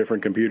 4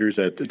 different computers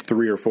at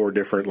 3 or 4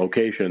 different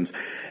locations.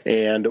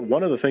 And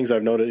one of the things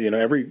I've noted,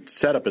 every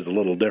setup is a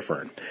little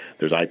different.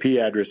 There's IP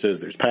addresses,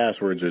 there's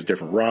passwords, there's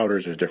different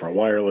routers, there's different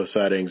wireless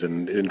settings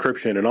and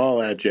encryption and all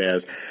that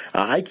jazz.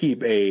 I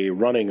keep a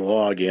running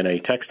log in a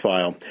text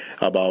file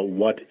about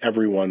what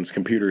everyone's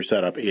computer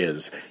setup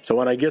is. So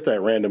when I get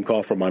that random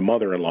call from my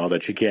mother-in-law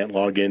that she can't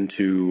log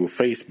into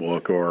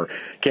Facebook or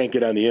can't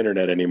get on the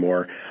internet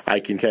anymore,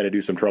 I can kind of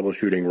do some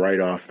troubleshooting right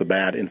off the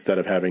bat instead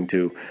of having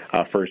to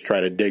first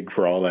try to dig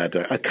for all that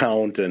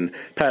account and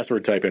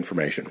password type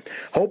information.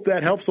 Hope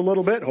that helps a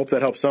little bit. Hope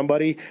that helps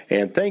somebody.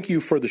 And thank you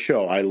for the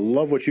show. I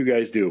love what you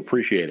guys do.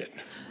 Appreciate it.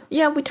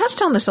 Yeah, we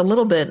touched on this a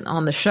little bit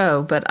on the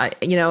show, but I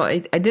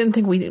didn't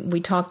think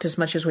we talked as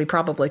much as we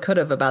probably could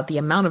have about the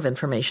amount of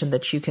information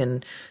that you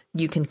can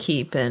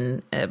keep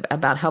and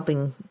about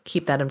helping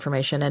keep that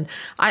information. And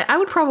I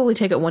would probably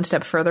take it one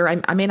step further.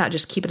 I may not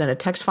just keep it in a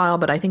text file,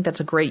 but I think that's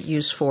a great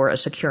use for a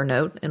secure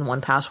note in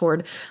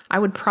 1Password. I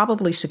would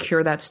probably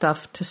secure that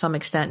stuff to some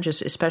extent,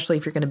 just especially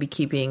if you're going to be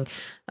keeping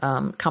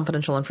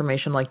confidential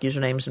information like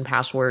usernames and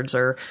passwords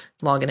or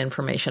login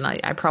information.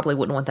 I probably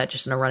wouldn't want that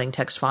just in a running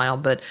text file,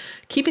 but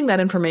keeping that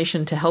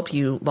information to help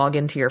you log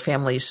into your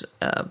family's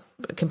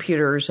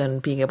computers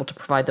and being able to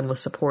provide them with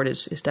support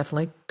is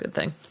definitely a good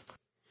thing.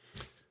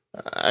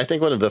 I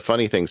think one of the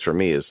funny things for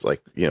me is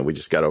we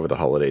just got over the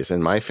holidays,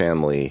 and my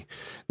family,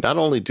 not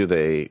only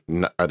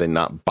are they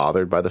not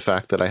bothered by the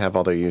fact that I have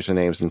all their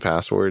usernames and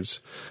passwords,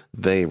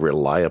 they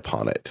rely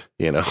upon it,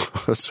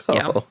 So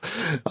yeah.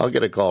 I'll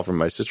get a call from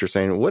my sister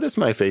saying, "What is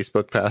my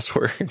Facebook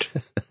password?"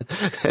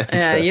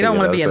 Yeah, you don't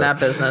want to be in that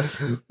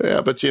business.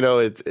 Yeah, but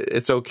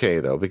it's okay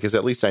though, because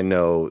at least I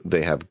know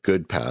they have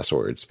good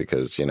passwords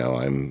because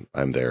I'm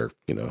there,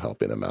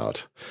 helping them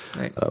out.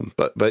 Right.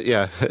 But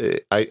yeah,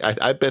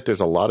 I bet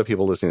there's a lot of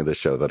people listening to this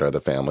show that are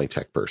the family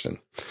tech person.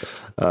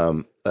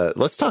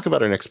 let's talk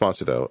about our next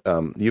sponsor, though.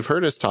 You've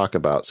heard us talk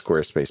about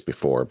Squarespace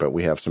before, but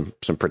we have some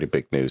pretty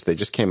big news. They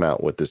just came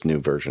out with this new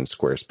version,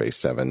 Squarespace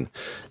 7,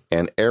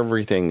 and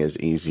everything is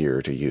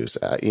easier to use.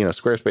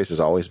 Squarespace has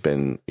always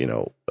been,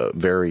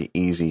 very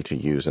easy to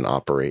use and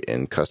operate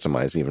and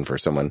customize, even for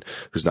someone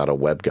who's not a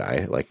web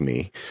guy like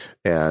me.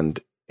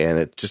 And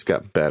it just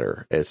got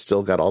better. It's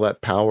still got all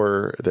that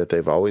power that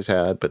they've always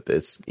had, but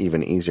it's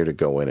even easier to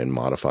go in and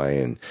modify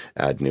and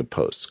add new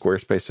posts.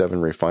 Squarespace 7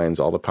 refines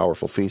all the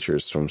powerful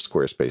features from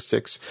Squarespace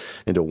 6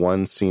 into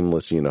one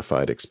seamless,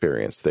 unified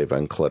experience. They've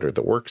uncluttered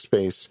the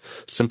workspace,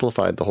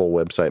 simplified the whole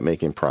website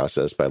making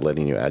process by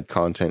letting you add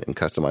content and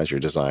customize your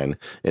design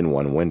in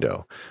one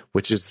window,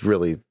 which is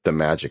really the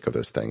magic of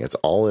this thing. It's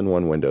all in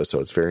one window, so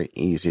it's very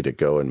easy to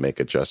go and make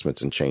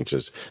adjustments and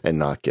changes and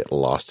not get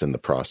lost in the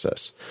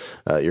process.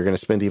 You're going to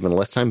spend even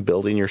less time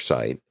building your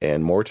site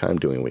and more time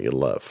doing what you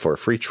love. For a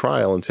free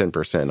trial and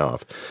 10%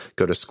 off,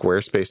 go to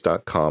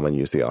squarespace.com and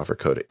use the offer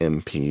code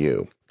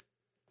MPU.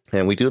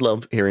 And we do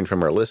love hearing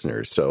from our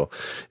listeners. So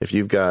if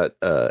you've got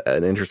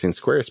an interesting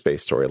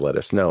Squarespace story, let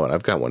us know. And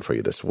I've got one for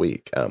you this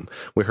week.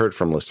 We heard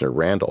from listener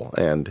Randall,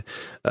 and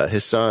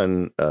his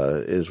son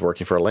is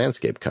working for a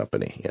landscape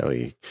company.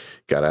 He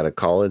got out of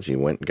college, he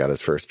went and got his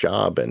first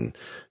job, and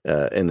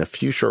in a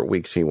few short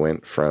weeks, he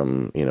went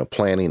from,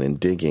 planning and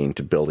digging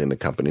to building the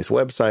company's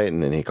website.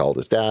 And then he called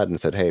his dad and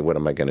said, hey, what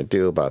am I going to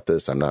do about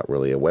this? I'm not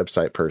really a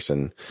website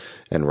person.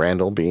 And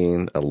Randall,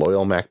 being a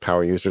loyal Mac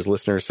Power Users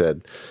listener,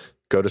 said,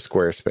 go to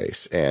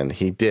Squarespace. And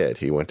he did.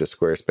 He went to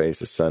Squarespace.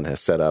 His son has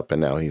set up,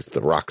 and now he's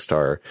the rock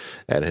star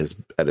at his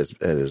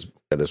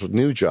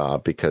new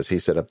job because he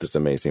set up this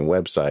amazing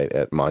website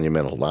at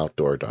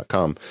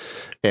monumentaloutdoor.com.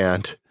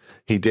 And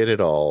he did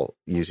it all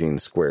using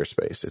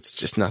Squarespace. It's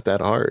just not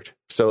that hard.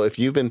 So if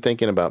you've been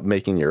thinking about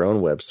making your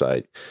own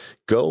website,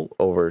 go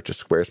over to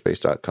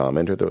squarespace.com,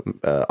 enter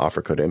the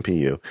offer code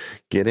MPU,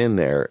 get in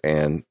there,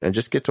 and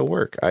just get to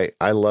work.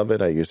 I love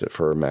it. I use it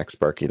for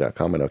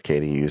MacSparky.com. I know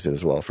Katie used it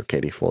as well for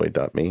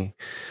KatieFloyd.me.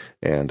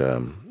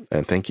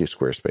 And thank you,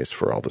 Squarespace,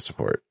 for all the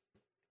support.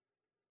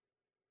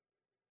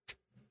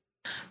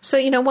 So,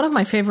 one of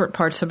my favorite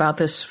parts about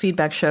this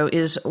feedback show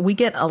is we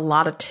get a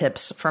lot of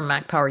tips from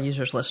Mac Power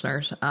Users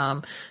listeners,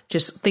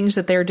 just things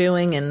that they're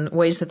doing and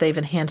ways that they've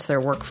enhanced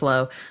their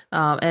workflow.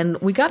 And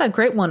we got a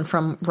great one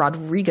from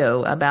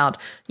Rodrigo about,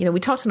 we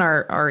talked in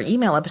our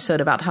email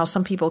episode about how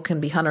some people can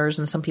be hunters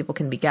and some people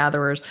can be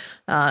gatherers.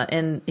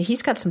 And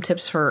he's got some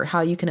tips for how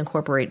you can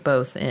incorporate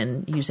both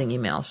in using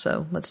email.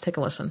 So let's take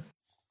a listen.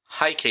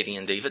 Hi, Katie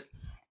and David.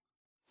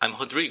 I'm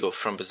Rodrigo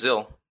from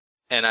Brazil,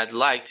 and I'd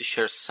like to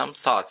share some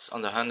thoughts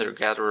on the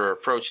hunter-gatherer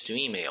approach to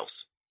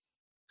emails.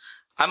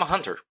 I'm a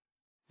hunter,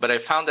 but I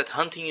found that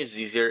hunting is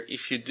easier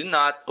if you do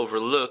not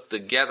overlook the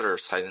gatherer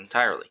side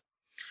entirely.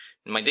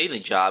 In my daily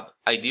job,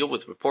 I deal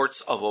with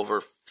reports of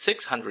over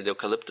 600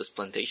 eucalyptus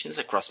plantations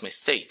across my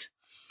state.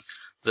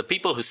 The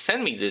people who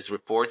send me these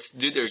reports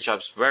do their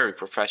jobs very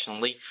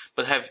professionally,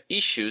 but have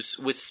issues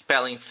with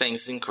spelling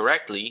things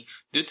incorrectly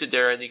due to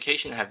their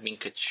education having been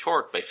cut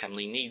short by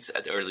family needs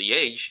at an early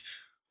age,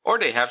 or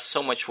they have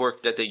so much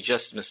work that they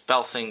just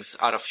misspell things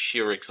out of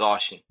sheer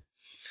exhaustion.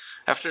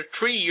 After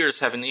 3 years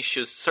having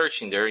issues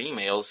searching their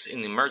emails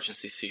in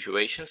emergency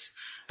situations,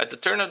 at the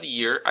turn of the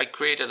year I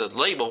created a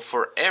label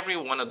for every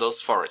one of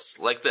those forests,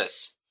 like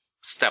this.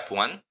 Step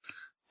 1.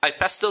 I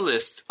passed a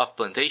list of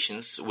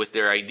plantations with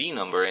their ID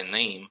number and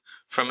name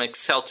from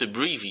Excel to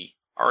Breevy,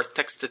 our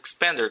text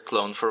expander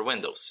clone for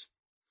Windows.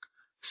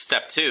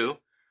 Step 2.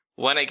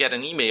 When I get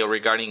an email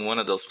regarding one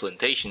of those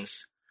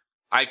plantations,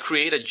 I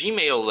create a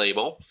Gmail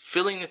label,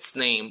 filling its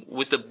name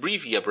with the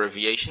Breevy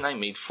abbreviation I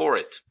made for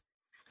it.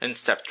 And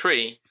step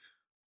 3,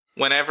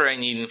 whenever I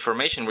need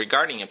information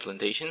regarding a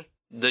plantation,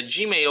 the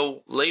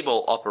Gmail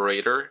label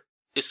operator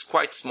is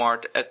quite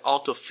smart at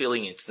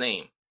auto-filling its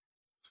name.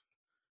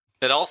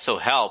 It also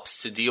helps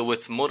to deal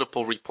with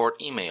multiple report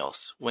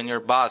emails when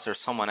your boss or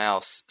someone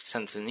else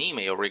sends an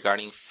email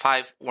regarding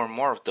 5 or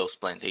more of those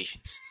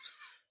plantations.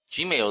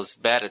 Gmail is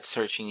bad at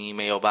searching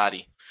email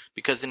body,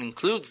 because it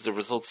includes the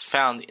results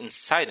found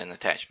inside an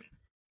attachment.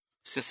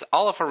 Since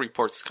all of our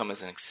reports come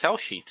as an Excel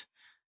sheet,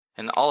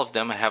 and all of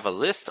them have a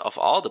list of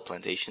all the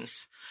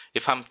plantations,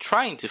 if I'm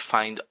trying to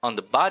find on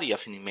the body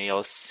of an email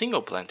a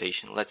single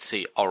plantation, let's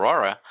say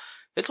Aurora,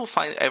 it will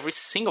find every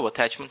single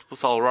attachment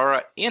with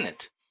Aurora in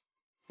it,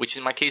 which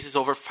in my case is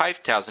over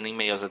 5,000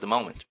 emails at the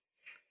moment.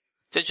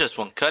 That just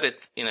won't cut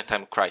it in a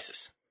time of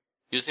crisis.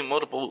 Using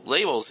multiple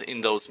labels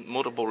in those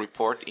multiple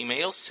report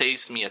emails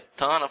saves me a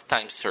ton of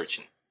time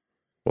searching.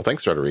 Well,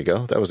 thanks,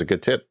 Rodrigo. That was a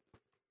good tip.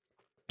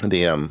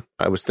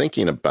 I was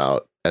thinking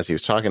about, as he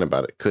was talking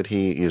about it, could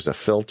he use a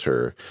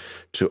filter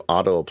to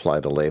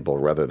auto-apply the label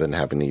rather than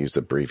having to use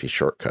the Breevy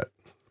shortcut?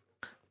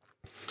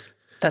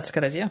 That's a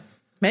good idea.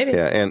 Maybe.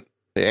 Yeah,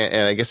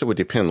 and I guess it would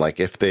depend. Like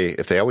if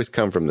they always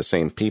come from the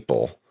same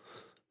people,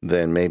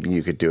 then maybe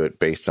you could do it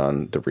based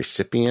on the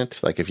recipient.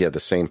 Like if you have the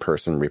same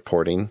person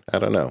reporting. I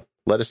don't know.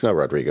 Let us know,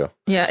 Rodrigo.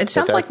 Yeah, it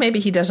sounds like maybe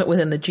he does it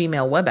within the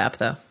Gmail web app,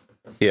 though.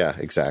 Yeah,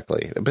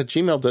 exactly. But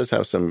Gmail does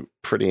have some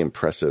pretty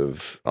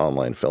impressive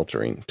online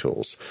filtering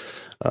tools.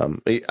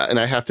 And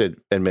I have to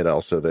admit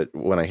also that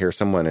when I hear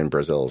someone in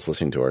Brazil is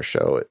listening to our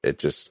show, it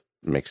just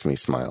makes me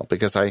smile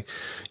because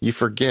you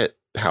forget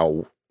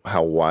how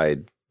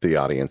wide the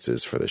audience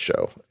is for the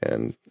show,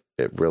 and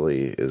it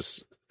really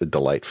is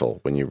delightful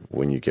when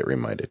you get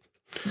reminded.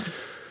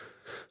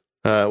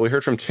 We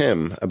heard from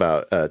Tim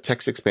about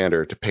Text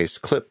Expander to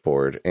paste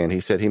clipboard, and he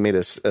said he made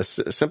a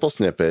simple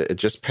snippet. It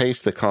just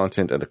pastes the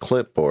content of the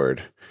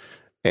clipboard,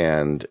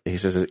 and he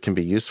says it can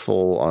be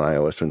useful on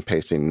iOS when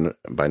pasting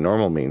by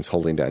normal means,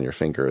 holding down your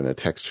finger in the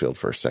text field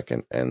for a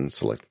second and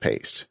select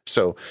paste.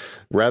 So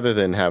rather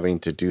than having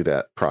to do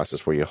that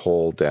process where you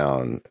hold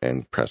down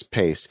and press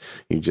paste,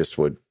 you just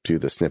would do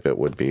the snippet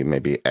would be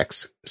maybe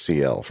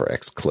XCL for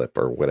XClip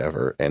or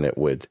whatever, and it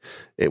would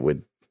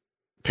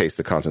paste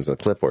the contents of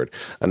the clipboard.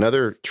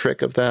 Another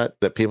trick of that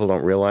people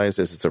don't realize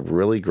is it's a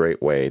really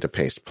great way to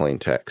paste plain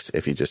text.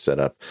 If you just set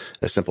up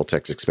a simple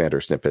text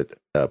expander snippet,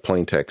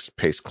 plain text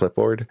paste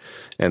clipboard,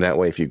 and that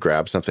way if you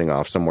grab something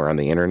off somewhere on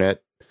the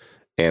internet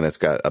and it's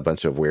got a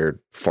bunch of weird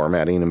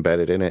formatting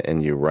embedded in it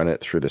and you run it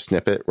through the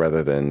snippet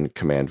rather than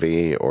Command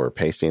V or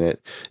pasting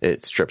it,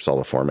 it strips all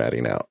the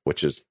formatting out,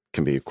 which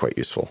can be quite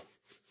useful.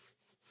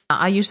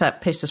 I use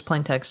that paste as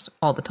plain text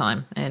all the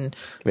time, and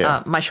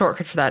my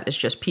shortcut for that is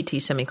just PT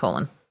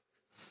semicolon.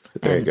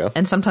 There you go.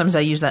 And sometimes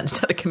I use that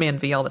instead of Command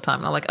V all the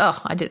time. And I'm like,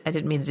 oh, I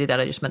didn't mean to do that.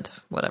 I just meant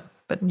whatever.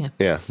 But yeah.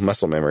 Yeah,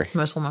 muscle memory.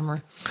 Muscle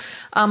memory.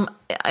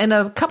 In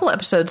a couple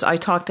episodes, I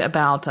talked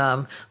about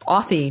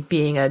Authy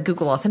being a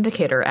Google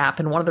Authenticator app,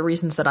 and one of the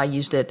reasons that I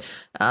used it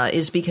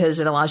is because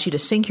it allows you to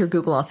sync your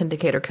Google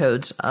Authenticator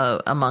codes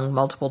among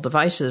multiple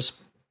devices.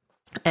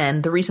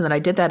 And the reason that I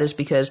did that is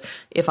because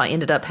if I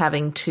ended up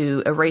having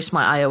to erase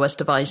my iOS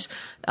device,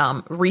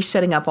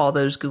 resetting up all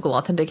those Google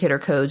Authenticator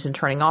codes and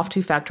turning off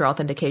two-factor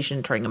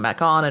authentication, turning them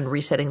back on, and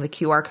resetting the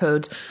QR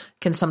codes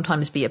can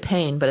sometimes be a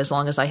pain. But as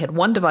long as I had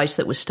one device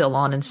that was still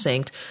on and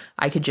synced,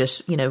 I could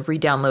just,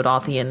 re-download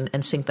Authy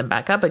and sync them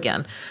back up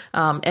again.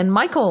 And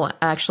Michael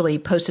actually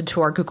posted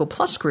to our Google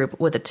Plus group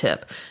with a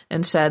tip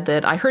and said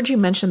that I heard you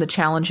mention the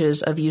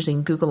challenges of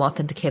using Google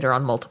Authenticator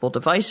on multiple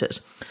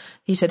devices.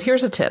 He said,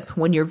 here's a tip.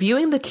 When you're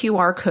viewing the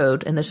QR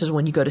code, and this is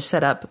when you go to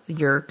set up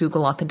your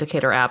Google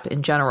Authenticator app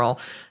in general,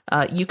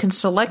 you can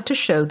select to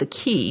show the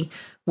key,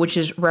 which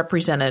is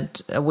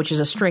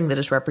a string that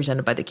is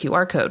represented by the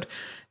QR code.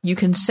 You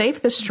can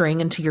save the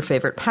string into your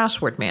favorite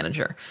password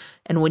manager.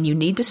 And when you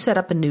need to set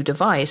up a new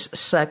device,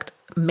 select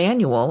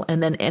manual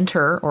and then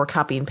enter or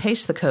copy and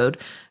paste the code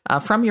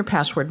from your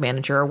password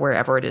manager or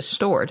wherever it is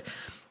stored.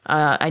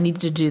 I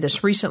needed to do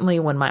this recently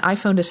when my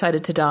iPhone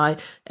decided to die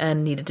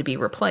and needed to be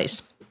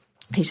replaced.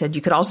 He said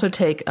you could also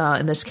take,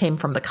 and this came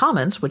from the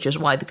comments, which is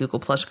why the Google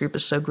Plus group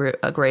is so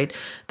great.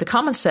 The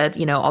comments said,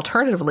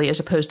 alternatively, as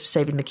opposed to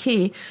saving the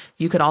key,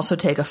 you could also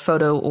take a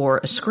photo or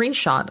a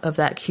screenshot of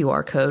that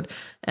QR code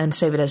and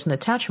save it as an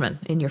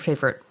attachment in your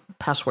favorite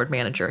password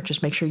manager.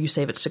 Just make sure you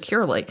save it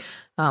securely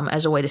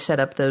as a way to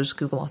set up those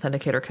Google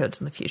Authenticator codes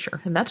in the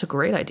future. And that's a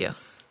great idea.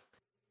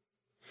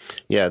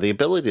 Yeah, the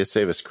ability to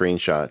save a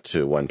screenshot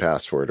to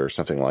 1Password or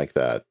something like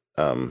that.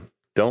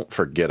 Don't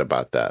forget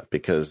about that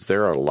because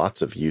there are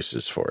lots of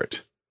uses for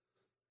it.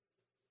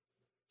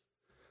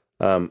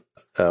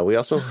 We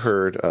also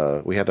heard,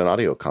 we had an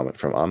audio comment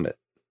from Amit.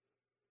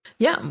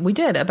 Yeah, we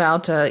did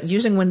about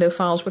using window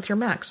files with your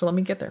Mac. So let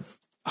me get there.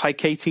 Hi,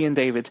 Katie and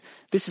David.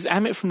 This is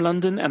Amit from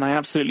London, and I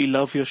absolutely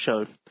love your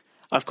show.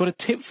 I've got a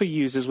tip for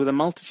users with a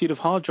multitude of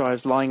hard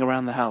drives lying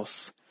around the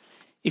house.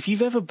 If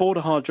you've ever bought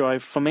a hard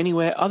drive from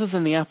anywhere other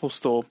than the Apple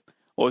Store,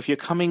 or if you're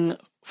coming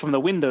from the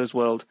Windows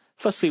world,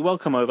 firstly,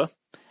 welcome over.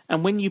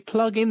 And when you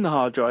plug in the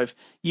hard drive,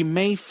 you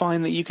may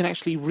find that you can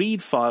actually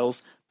read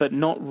files but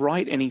not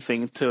write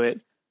anything to it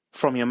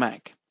from your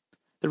Mac.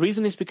 The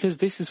reason is because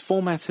this is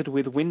formatted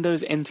with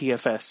Windows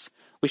NTFS,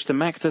 which the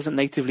Mac doesn't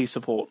natively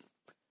support.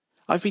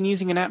 I've been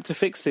using an app to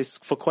fix this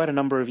for quite a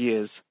number of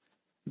years.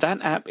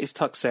 That app is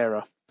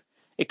Tuxera.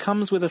 It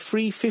comes with a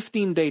free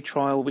 15-day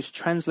trial which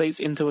translates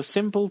into a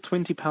simple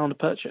 £20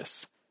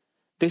 purchase.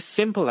 This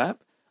simple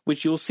app,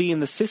 which you'll see in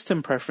the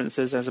system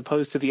preferences as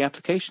opposed to the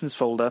applications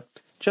folder,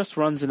 just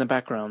runs in the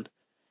background.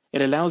 It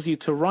allows you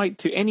to write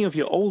to any of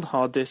your old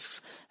hard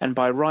disks, and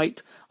by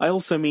write, I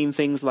also mean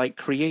things like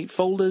create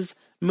folders,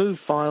 move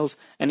files,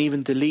 and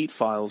even delete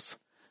files.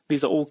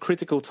 These are all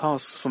critical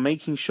tasks for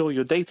making sure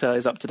your data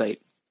is up to date.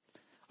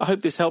 I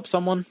hope this helps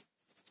someone.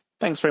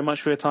 Thanks very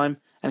much for your time,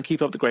 and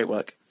keep up the great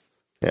work.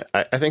 Yeah,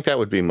 I think that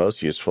would be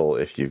most useful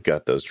if you've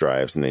got those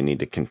drives and they need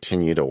to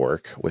continue to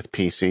work with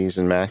PCs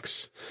and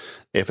Macs.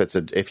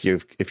 If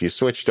you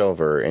switched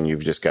over and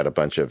you've just got a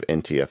bunch of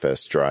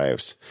NTFS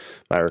drives,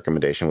 my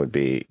recommendation would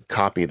be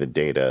copy the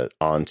data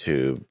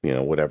onto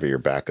whatever your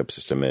backup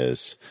system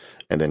is,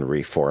 and then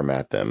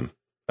reformat them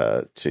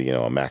to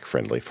a Mac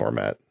friendly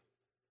format.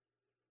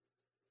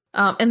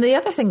 And the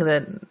other thing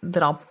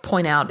that I'll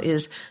point out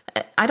is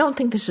I don't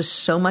think this is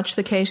so much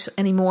the case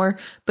anymore,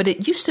 but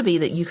it used to be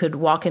that you could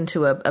walk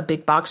into a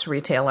big box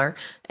retailer,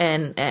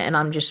 and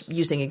I'm just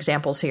using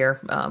examples here.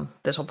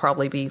 This will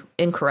probably be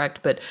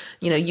incorrect, but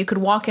you could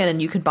walk in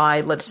and you could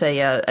buy, let's say,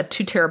 a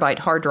 2 terabyte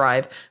hard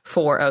drive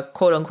for a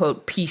quote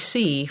unquote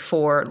PC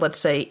for, let's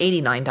say,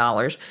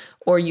 $89,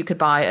 or you could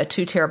buy a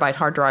 2 terabyte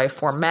hard drive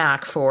for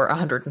Mac for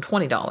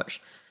 $120.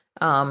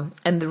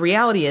 And the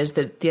reality is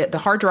that the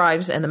hard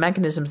drives and the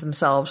mechanisms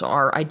themselves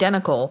are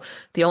identical.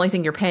 The only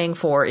thing you're paying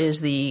for is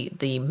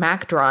the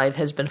Mac drive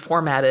has been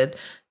formatted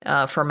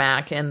for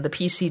Mac, and the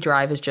PC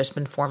drive has just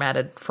been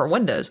formatted for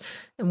Windows.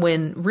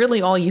 When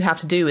really all you have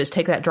to do is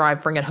take that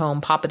drive, bring it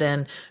home, pop it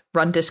in,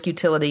 run disk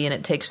utility, and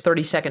it takes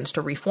 30 seconds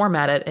to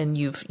reformat it, and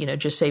you've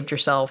just saved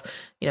yourself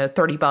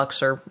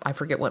 $30, or I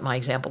forget what my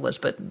example is,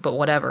 but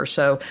whatever.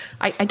 So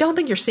I don't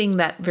think you're seeing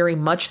that very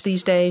much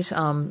these days.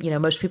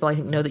 Most people I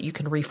think know that you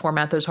can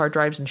reformat those hard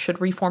drives and should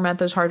reformat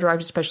those hard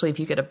drives, especially if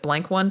you get a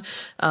blank one.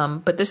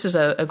 But this is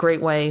a great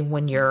way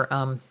when you're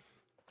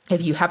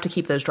if you have to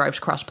keep those drives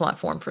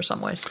cross-platform for some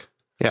ways.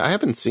 Yeah, I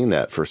haven't seen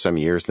that for some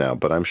years now,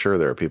 but I'm sure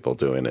there are people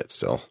doing it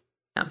still.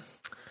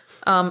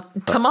 Yeah.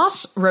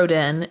 Tomas wrote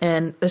in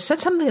and said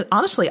something that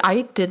honestly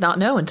I did not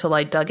know until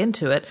I dug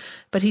into it.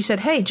 But he said,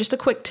 hey, just a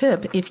quick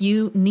tip. If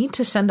you need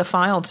to send a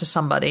file to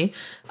somebody,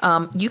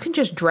 you can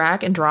just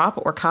drag and drop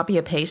or copy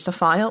and paste a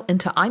file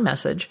into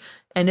iMessage,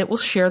 and it will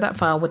share that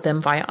file with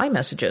them via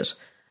iMessages.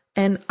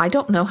 And I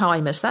don't know how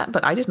I missed that,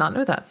 but I did not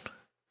know that.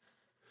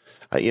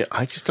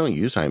 I just don't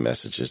use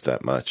iMessages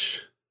that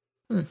much.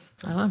 I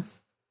don't know.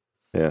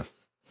 Yeah.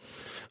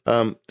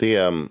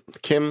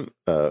 Kim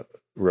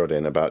wrote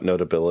in about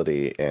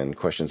Notability and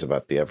questions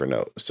about the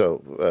Evernote.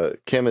 So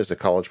Kim is a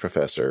college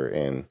professor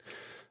and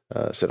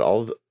said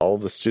all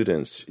the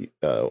students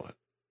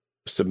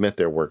submit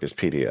their work as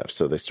PDFs.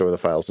 So they store the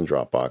files in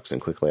Dropbox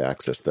and quickly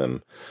access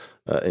them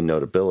in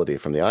Notability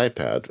from the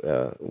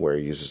iPad, where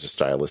it uses a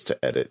stylus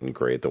to edit and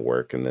grade the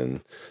work and then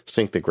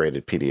sync the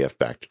graded PDF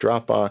back to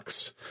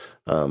Dropbox.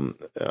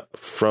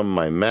 From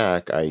my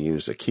Mac, I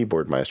use a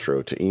Keyboard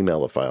Maestro to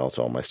email the files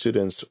to all my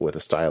students. With a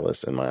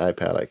stylus in my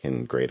iPad, I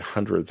can grade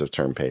hundreds of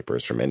term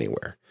papers from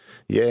anywhere.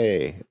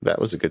 Yay! That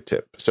was a good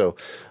tip. So,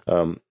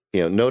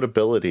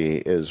 Notability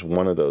is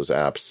one of those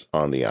apps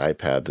on the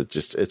iPad that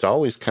it's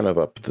always kind of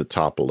up the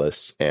top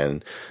list.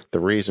 And the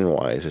reason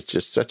why is it's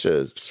just such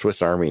a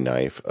Swiss Army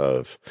knife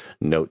of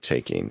note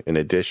taking. In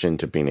addition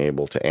to being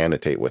able to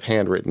annotate with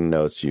handwritten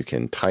notes, you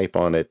can type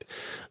on it,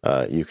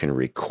 you can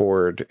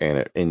record, and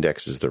it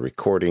indexes the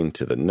recording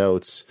to the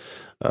notes.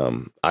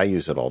 I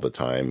use it all the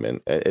time,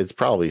 and it's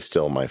probably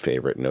still my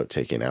favorite note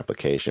taking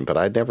application, but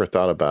I'd never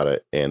thought about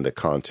it in the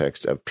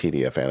context of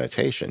PDF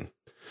annotation.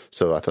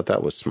 So I thought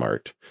that was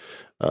smart.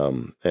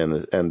 And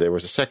there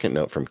was a second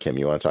note from Kim.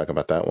 You want to talk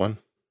about that one?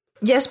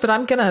 Yes, but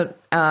I'm going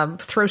to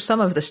throw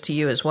some of this to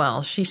you as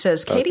well. She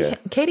says,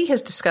 Katie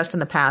has discussed in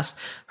the past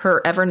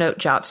her Evernote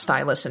Jot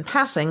stylus in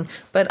passing,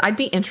 but I'd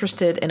be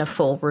interested in a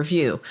full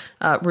review.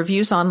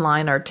 Reviews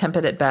online are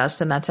tepid at best,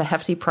 and that's a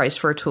hefty price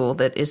for a tool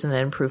that isn't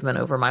an improvement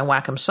over my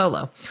Wacom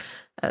Solo.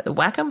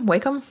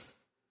 Wacom?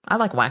 I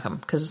like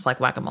Wacom because it's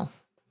like Whack-A-Mole.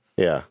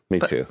 Yeah, me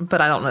too.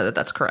 But I don't know that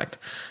that's correct.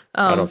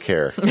 I don't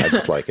care. I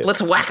just like it.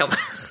 Let's whack them.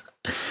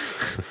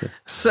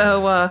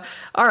 So,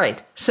 all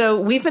right. So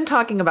we've been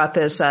talking about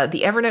this,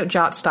 the Evernote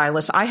Jot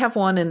stylus. I have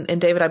one,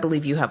 and David, I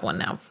believe you have one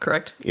now,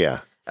 correct? Yeah.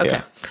 Okay.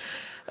 Yeah.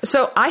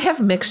 So I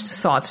have mixed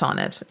thoughts on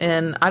it,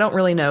 and I don't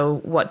really know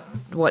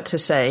what to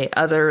say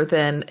other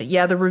than,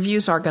 the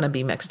reviews are going to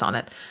be mixed on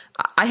it.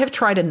 I have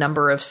tried a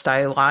number of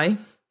styli,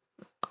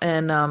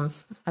 and I'm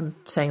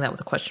saying that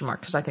with a question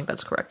mark because I think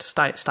that's correct,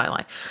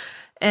 styli.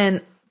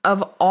 And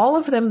of all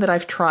of them that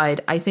I've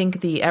tried, I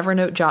think the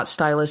Evernote Jot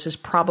stylus is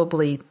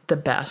probably the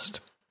best.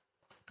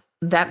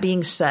 That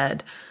being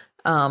said,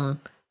 and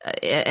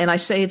I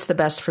say it's the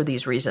best for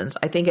these reasons.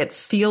 I think it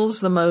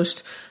feels the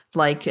most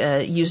like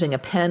using a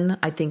pen.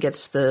 I think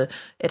it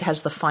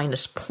has the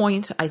finest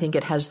point. I think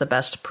it has the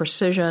best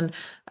precision.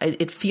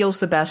 It feels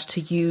the best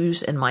to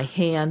use in my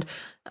hand.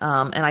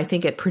 And I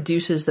think it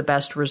produces the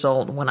best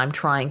result when I'm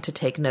trying to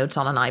take notes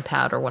on an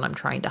iPad or when I'm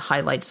trying to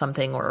highlight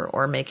something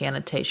or make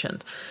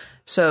annotations.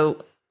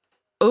 So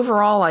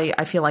overall,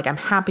 I feel like I'm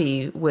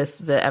happy with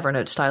the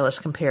Evernote stylus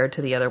compared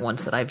to the other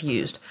ones that I've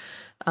used.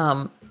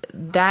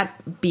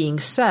 That being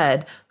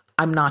said,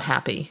 I'm not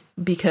happy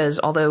because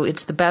although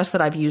it's the best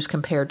that I've used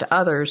compared to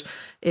others,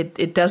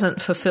 it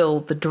doesn't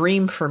fulfill the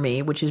dream for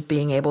me, which is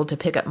being able to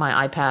pick up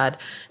my iPad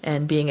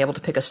and being able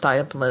to pick a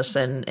stylus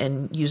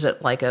and use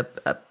it like a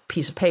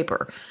piece of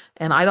paper.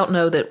 And I don't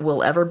know that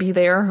we'll ever be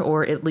there,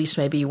 or at least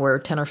maybe we're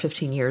 10 or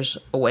 15 years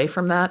away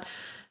from that.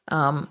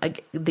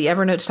 The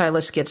Evernote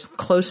stylus gets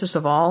closest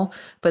of all,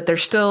 but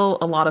there's still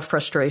a lot of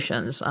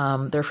frustrations.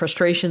 There are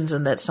frustrations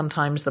in that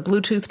sometimes the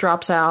Bluetooth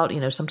drops out,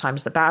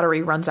 sometimes the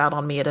battery runs out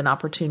on me at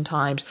inopportune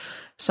times.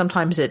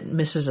 Sometimes it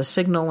misses a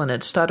signal and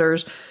it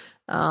stutters.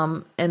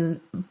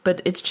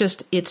 But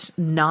it's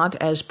not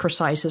as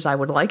precise as I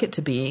would like it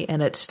to be,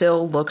 and it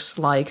still looks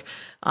like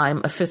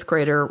I'm a fifth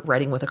grader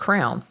writing with a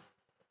crayon,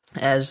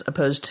 as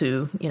opposed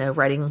to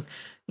writing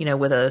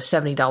with a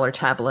 $70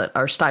 tablet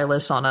or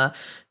stylus on a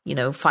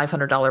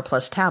 $500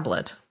 plus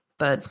tablet.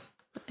 But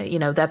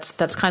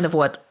that's kind of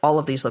what all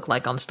of these look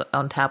like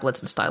on tablets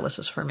and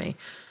styluses for me.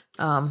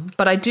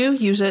 But I do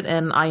use it,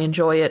 and I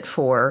enjoy it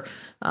for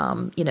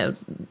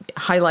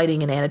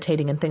highlighting and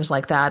annotating and things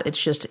like that.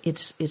 It's just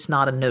it's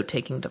not a note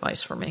taking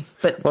device for me.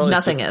 But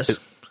nothing is.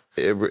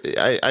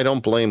 I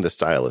don't blame the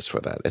stylus for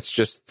that. It's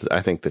just,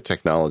 I think, the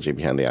technology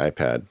behind the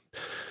iPad,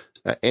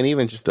 and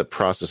even just the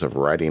process of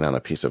writing on a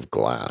piece of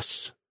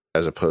glass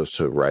as opposed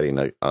to writing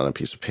on a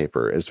piece of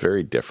paper is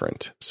very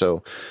different.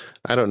 So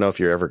I don't know if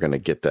you're ever going to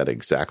get that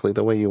exactly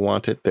the way you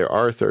want it. There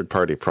are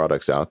third-party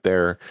products out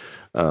there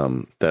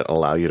that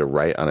allow you to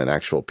write on an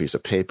actual piece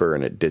of paper,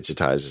 and it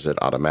digitizes it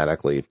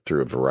automatically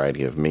through a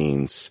variety of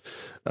means.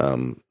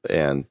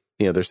 And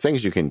there's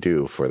things you can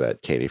do for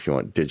that, Katie, if you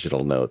want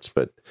digital notes,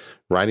 but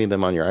writing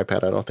them on your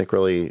iPad, I don't think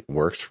really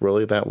works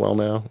really that well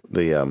now.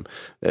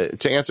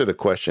 To answer the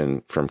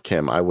question from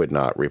Kim, I would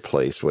not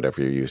replace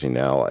whatever you're using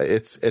now.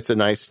 It's a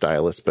nice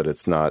stylus, but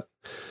it's not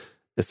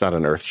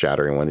an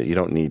earth-shattering one. You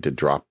don't need to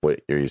drop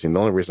what you're using.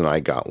 The only reason I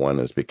got one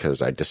is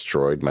because I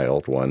destroyed my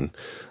old one.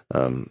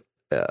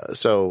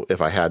 So if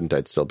I hadn't,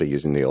 I'd still be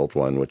using the old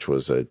one, which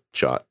was a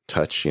Jot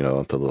Touch,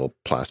 the little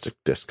plastic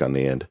disc on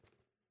the end.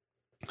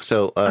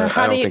 So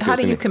how do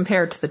you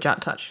compare it to the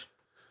Jot Touch?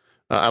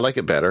 I like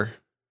it better.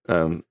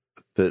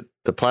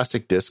 The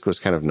plastic disc was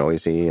kind of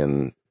noisy,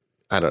 and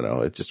I don't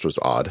know, it just was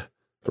odd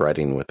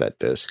writing with that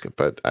disc.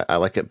 But I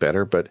like it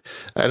better. But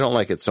I don't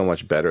like it so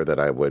much better that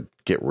I would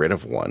get rid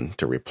of one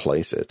to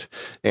replace it.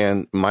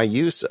 And my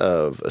use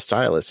of a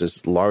stylus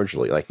is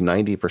largely, like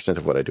 90%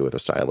 of what I do with a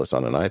stylus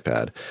on an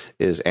iPad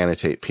is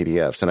annotate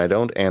PDFs. And I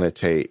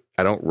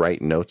don't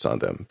write notes on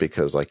them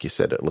because, like you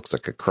said, it looks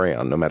like a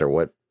crayon, no matter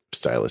what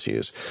stylus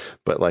use.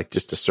 But like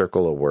just to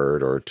circle a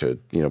word or to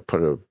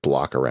put a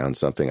block around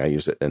something, I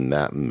use it in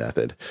that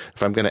method.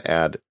 If I'm going to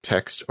add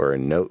text or a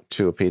note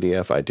to a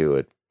PDF,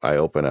 I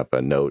open up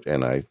a note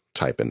and I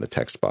type in the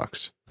text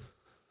box.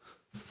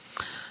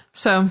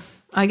 So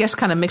I guess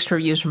kind of mixed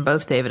reviews from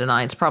both David and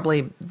I. It's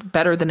probably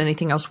better than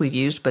anything else we've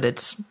used, but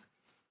it's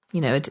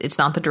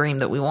not the dream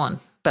that we want.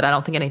 But I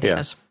don't think anything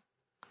is.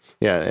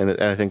 Yeah, and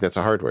I think that's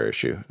a hardware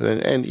issue.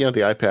 And the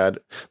iPad,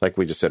 like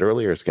we just said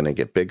earlier, is going to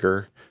get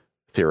bigger,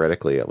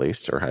 theoretically at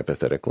least, or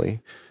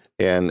hypothetically,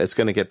 and it's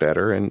going to get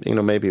better. And,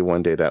 maybe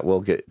one day that will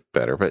get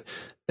better. But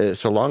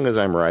so long as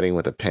I'm writing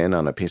with a pen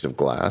on a piece of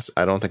glass,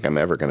 I don't think I'm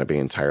ever going to be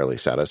entirely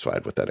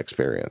satisfied with that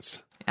experience.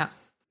 Yeah.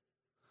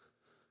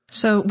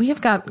 So we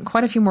have got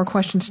quite a few more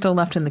questions still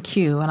left in the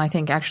queue, and I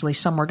think actually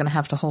some we're going to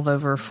have to hold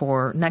over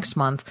for next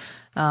month.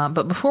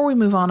 But before we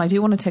move on, I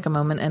do want to take a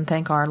moment and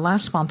thank our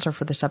last sponsor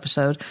for this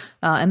episode,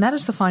 and that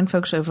is the fine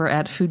folks over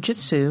at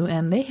Fujitsu,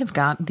 and they have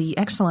got the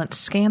excellent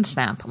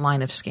ScanSnap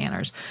line of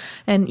scanners.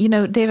 And,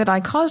 David, I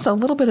caused a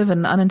little bit of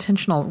an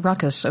unintentional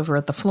ruckus over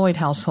at the Floyd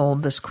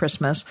household this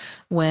Christmas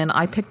when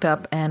I picked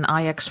up an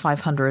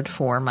IX500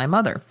 for my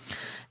mother.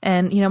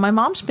 And, my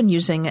mom's been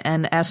using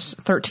an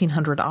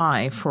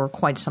S1300i for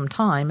quite some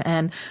time,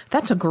 and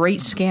that's a great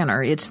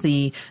scanner. It's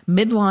the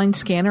midline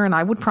scanner, and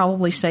I would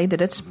probably say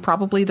that it's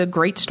probably the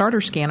great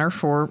starter scanner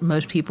for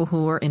most people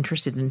who are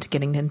interested in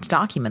getting into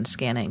document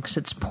scanning. Because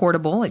it's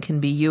portable, it can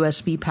be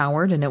USB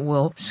powered, and it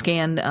will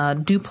scan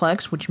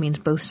duplex, which means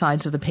both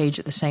sides of the page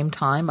at the same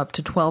time, up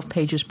to 12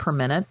 pages per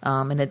minute.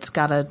 And it's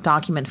got a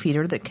document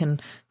feeder that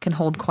can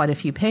hold quite a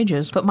few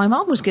pages. But my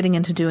mom was getting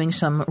into doing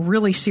some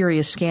really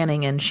serious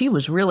scanning, and she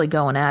was really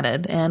going at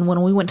it. And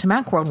when we went to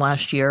Macworld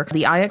last year,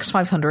 the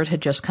IX500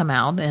 had just come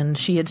out, and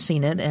she had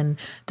seen it and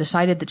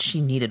decided that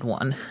she needed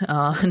one.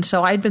 And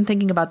so I'd been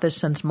thinking about this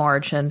since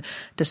March and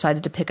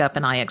decided to pick up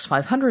an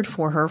IX500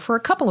 for her for a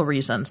couple of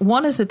reasons.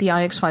 One is that the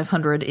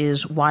IX500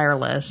 is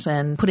wireless,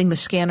 and putting the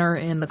scanner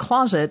in the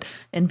closet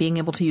and being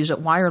able to use it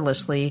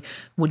wirelessly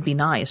would be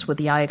nice. With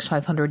the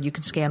IX500, you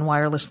can scan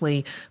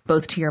wirelessly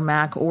both to your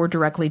Mac or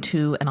directly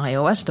to an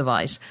iOS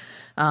device.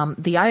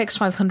 The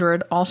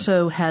IX500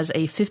 also has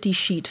a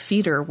 50-sheet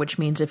feeder, which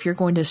means if you're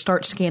going to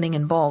start scanning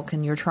in bulk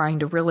and you're trying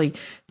to really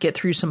get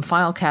through some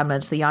file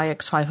cabinets, the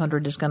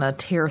IX500 is going to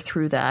tear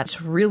through that.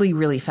 It's really,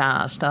 really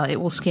fast.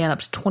 It will scan up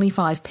to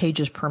 25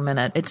 pages per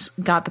minute. It's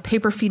got the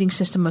paper feeding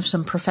system of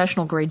some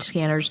professional-grade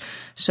scanners,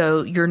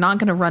 so you're not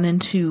going to run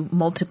into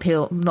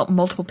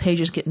multiple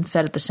pages getting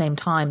fed at the same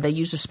time. They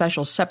use a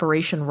special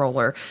separation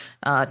roller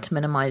to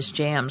minimize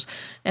jams.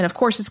 And, of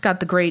course, it's got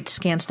the great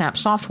ScanSnap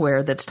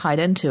software that's tied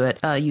into it.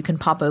 you can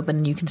pop open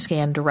and you can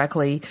scan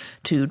directly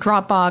to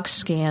Dropbox,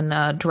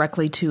 scan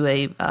directly to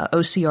a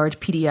OCR to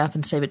PDF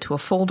and save it to a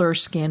folder,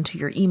 scan to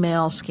your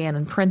email, scan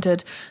and print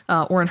it.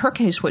 Or in her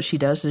case, what she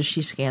does is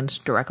she scans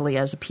directly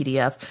as a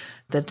PDF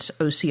that's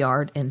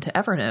OCR'd into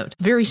Evernote.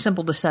 Very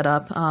simple to set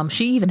up.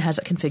 She even has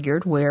it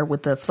configured where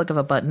with the flick of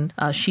a button,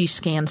 she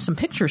scans some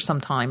pictures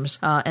sometimes,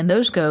 and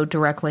those go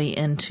directly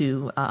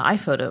into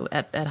iPhoto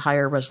at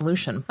higher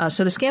resolution.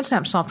 So the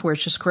ScanSnap software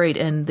is just great,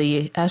 and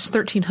the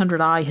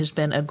S1300i has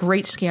been a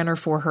great scanner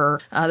for her.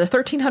 The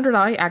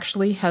 1300i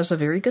actually has a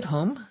very good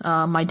home.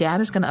 My dad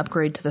is going to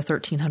upgrade to the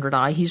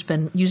 1300i. He's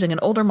been using an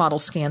older model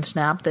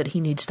ScanSnap that he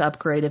needs to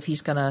upgrade if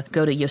he's going to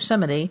go to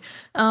Yosemite.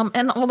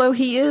 And although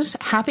he is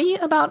happy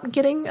about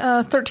getting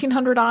a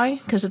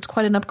 1300i because it's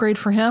quite an upgrade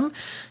for him,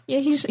 yeah,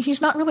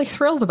 he's not really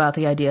thrilled about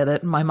the idea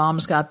that my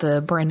mom's got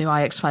the brand new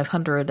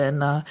iX500,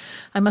 and I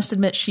must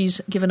admit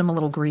she's given him a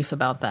little grief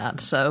about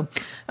that. So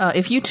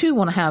if you too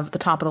want to have the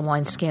top of the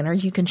line scanner,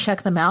 you can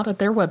check them out at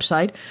their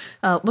website.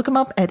 Look them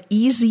up at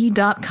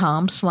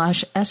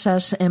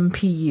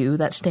ez.com/SSMPU.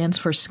 That stands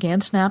for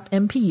ScanSnap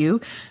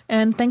MPU.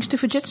 And thanks to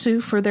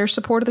Fujitsu for their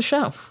support of the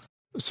show.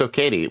 So,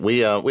 Katie,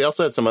 we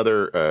also had some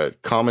other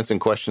comments and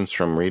questions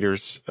from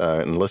readers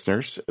and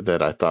listeners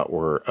that I thought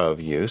were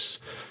of use.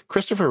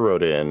 Christopher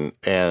wrote in,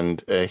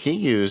 and he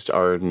used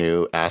our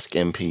new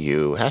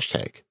AskMPU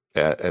hashtag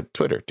at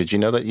Twitter. Did you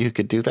know that you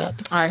could do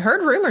that? I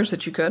heard rumors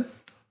that you could.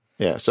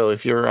 Yeah, so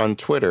if you're on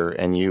Twitter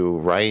and you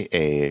write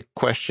a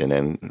question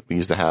and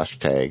use the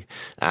hashtag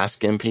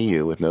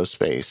AskMPU with no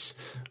space,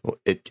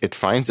 it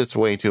finds its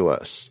way to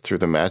us through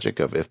the magic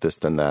of if this,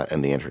 then that,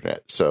 and the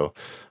internet. So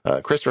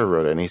Christopher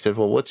wrote in, he said,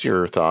 well, what's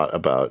your thought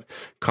about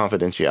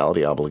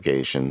confidentiality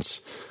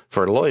obligations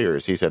for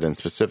lawyers, he said in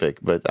specific,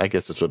 but I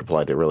guess this would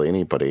apply to really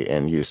anybody,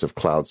 and use of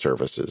cloud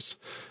services.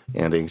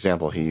 And the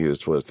example he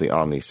used was the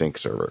OmniSync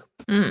server.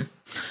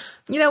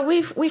 You know,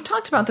 we've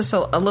talked about this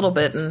a little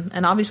bit,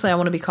 and obviously I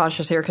want to be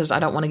cautious here because I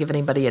don't want to give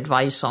anybody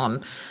advice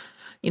on,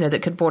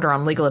 that could border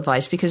on legal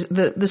advice, because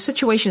the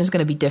situation is going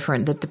to be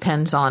different. That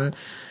depends on,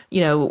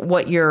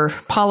 what your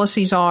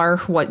policies are,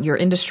 what your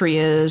industry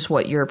is,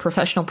 what your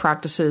professional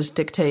practices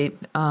dictate.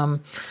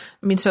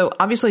 So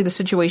obviously the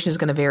situation is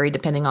going to vary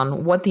depending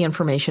on what the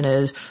information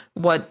is,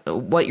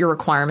 what your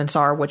requirements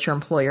are, what your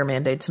employer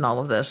mandates, and all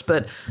of this.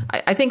 But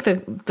I think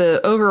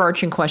the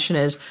overarching question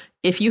is,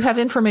 if you have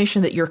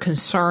information that you're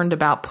concerned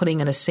about putting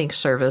in a sync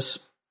service,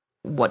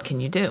 what can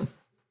you do?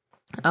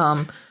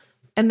 And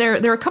there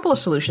are a couple of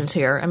solutions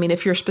here. I mean,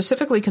 if you're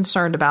specifically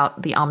concerned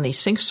about the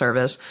OmniSync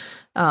service,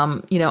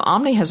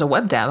 Omni has a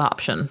WebDAV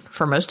option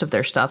for most of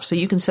their stuff. So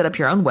you can set up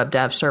your own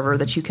WebDAV server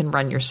that you can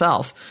run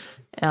yourself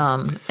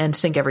and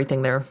sync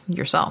everything there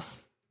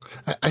yourself.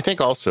 I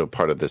think also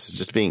part of this is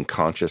just being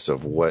conscious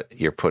of what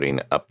you're putting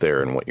up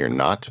there and what you're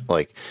not.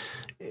 Like,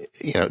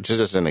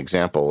 just as an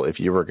example, if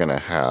you were going to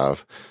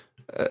have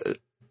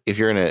if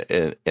you're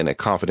in a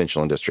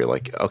confidential industry,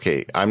 like,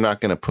 okay, I'm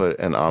not going to put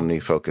an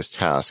Omni-focused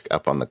task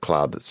up on the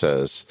cloud that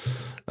says,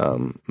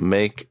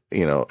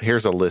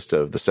 here's a list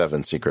of the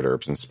 7 secret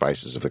herbs and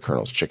spices of the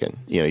Colonel's chicken.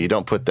 You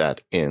don't put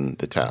that in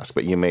the task,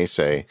 but you may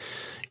say,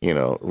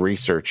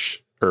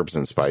 research herbs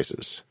and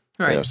spices.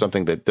 Right.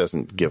 Something that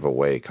doesn't give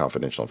away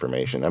confidential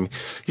information. I mean,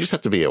 you just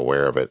have to be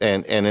aware of it.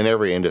 And in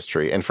every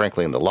industry, and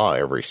frankly in the law,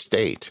 every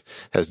state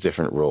has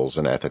different rules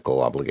and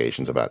ethical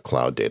obligations about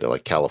cloud data.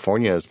 Like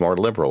California is more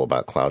liberal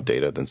about cloud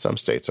data than some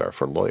states are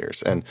for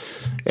lawyers. And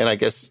I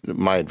guess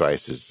my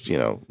advice is,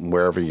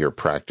 wherever you're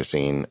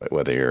practicing,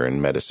 whether you're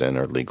in medicine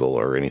or legal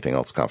or anything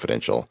else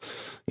confidential,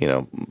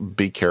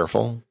 be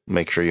careful,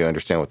 make sure you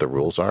understand what the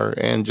rules are,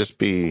 and just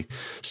be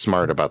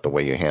smart about the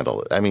way you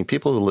handle it. I mean,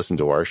 people who listen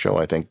to our show,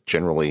 I think,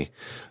 generally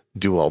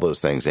do all those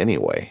things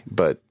anyway,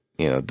 but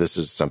this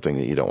is something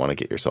that you don't want to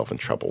get yourself in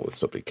trouble with,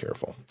 so be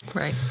careful.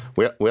 Right.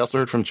 We also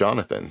heard from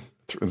Jonathan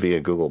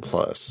via Google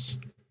Plus,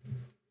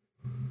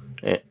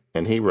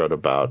 and he wrote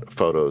about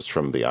photos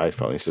from the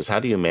iPhone. He says, how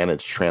do you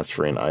manage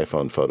transferring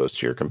iPhone photos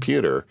to your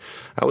computer?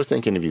 I was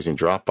thinking of using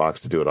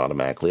Dropbox to do it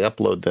automatically,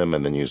 upload them,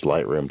 and then use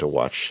Lightroom to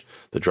watch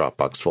the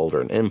Dropbox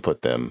folder and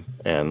input them.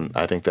 And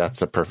I think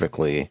that's a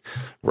perfectly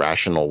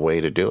rational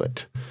way to do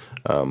it.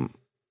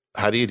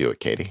 How do you do it,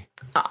 Katie?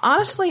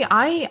 Honestly,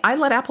 I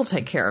let Apple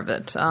take care of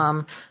it.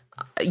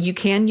 You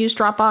can use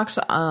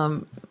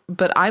Dropbox,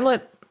 but I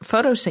let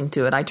PhotoSync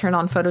do it. I turn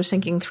on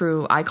PhotoSyncing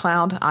through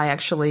iCloud. I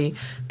actually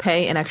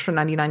pay an extra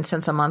 99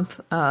 cents a month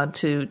I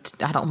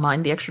don't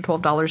mind the extra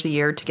 $12 a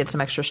year to get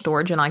some extra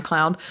storage in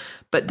iCloud.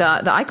 But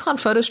the iCloud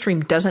photo stream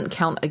doesn't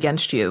count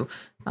against you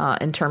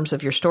in terms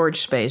of your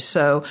storage space.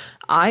 So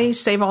I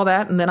save all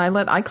that, and then I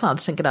let iCloud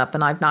sync it up,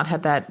 and I've not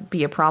had that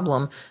be a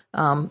problem.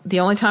 The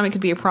only time it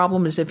could be a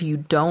problem is if you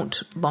don't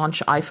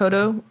launch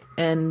iPhoto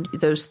and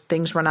those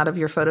things run out of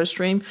your photo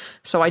stream.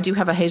 So I do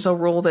have a Hazel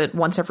rule that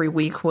once every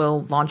week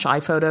we'll launch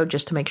iPhoto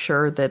just to make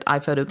sure that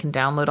iPhoto can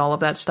download all of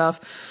that stuff.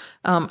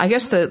 I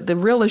guess the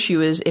real issue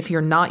is if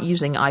you're not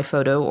using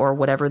iPhoto or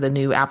whatever the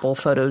new Apple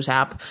Photos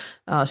app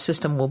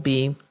system will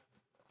be,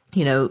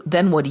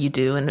 then what do you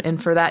do?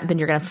 And for that, then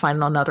you're going to have to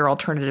find another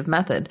alternative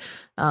method.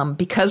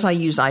 Because I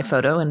use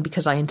iPhoto and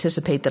because I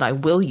anticipate that I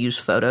will use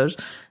photos,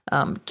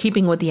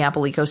 keeping with the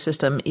Apple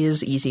ecosystem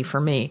is easy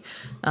for me.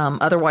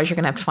 Otherwise, you're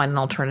going to have to find an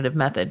alternative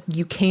method.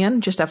 You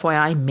can, just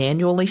FYI,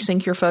 manually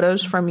sync your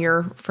photos from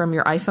your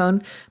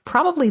iPhone.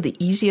 Probably the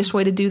easiest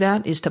way to do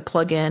that is to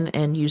plug in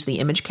and use the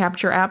image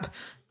capture app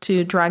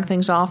to drag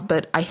things off.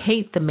 But I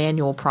hate the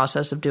manual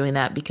process of doing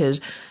that because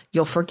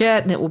you'll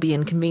forget and it will be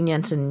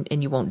inconvenience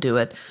and you won't do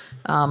it.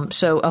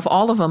 So of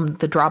all of them,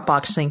 the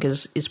Dropbox sync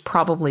is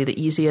probably the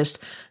easiest.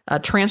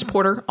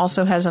 Transporter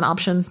also has an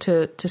option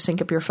to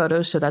sync up your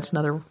photos, so that's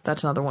another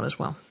one as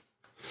well.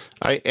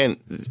 I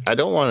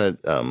don't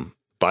want to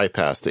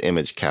bypass the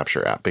image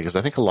capture app because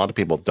I think a lot of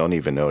people don't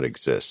even know it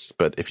exists.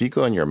 But if you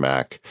go on your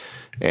Mac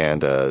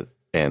and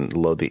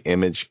load the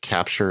image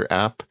capture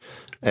app,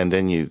 and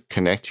then you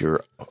connect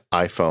your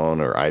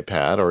iPhone or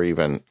iPad or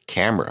even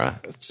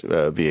camera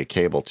via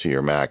cable to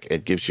your Mac,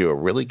 it gives you a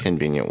really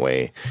convenient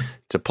way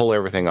to pull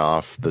everything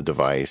off the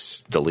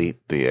device,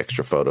 delete the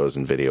extra photos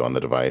and video on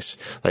the device.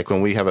 Like when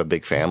we have a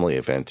big family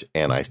event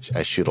and I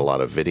shoot a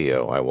lot of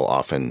video, I will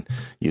often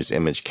use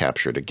image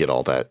capture to get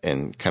all that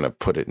and kind of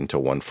put it into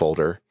one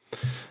folder.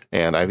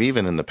 And I've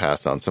even in the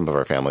past on some of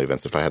our family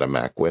events, if I had a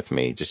Mac with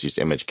me, just used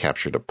image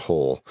capture to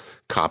pull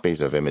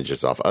copies of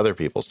images off other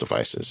people's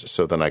devices.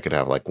 So then I could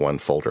have like one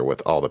folder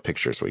with all the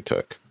pictures we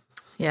took.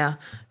 Yeah.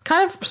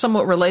 Kind of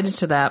somewhat related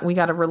to that, we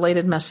got a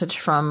related message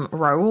from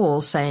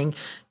Raul saying,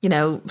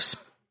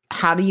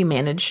 how do you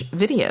manage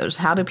videos?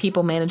 How do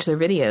people manage their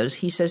videos?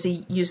 He says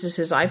he uses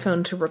his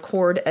iPhone to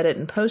record, edit,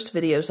 and post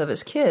videos of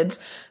his kids,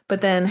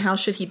 but then how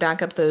should he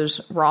back up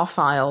those raw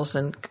files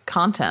and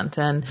content?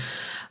 And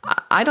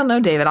I don't know,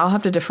 David. I'll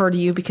have to defer to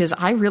you because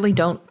I really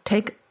don't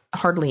take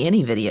hardly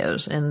any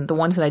videos, and the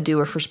ones that I do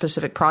are for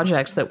specific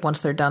projects that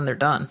once they're done, they're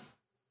done.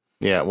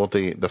 Yeah, well,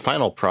 the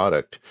final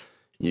product,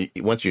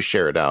 once you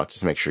share it out,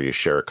 just make sure you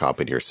share a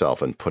copy to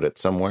yourself and put it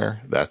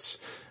somewhere.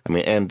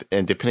 And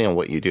depending on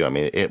what you do,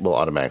 it will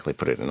automatically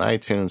put it in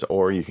iTunes,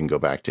 or you can go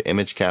back to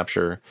image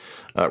capture.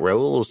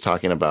 Raul was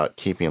talking about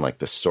keeping like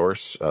the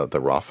source, the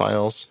raw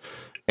files.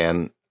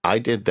 And I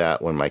did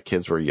that when my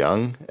kids were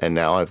young. And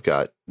now I've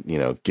got,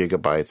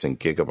 gigabytes and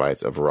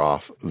gigabytes of raw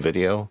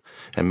video.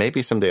 And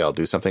maybe someday I'll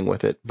do something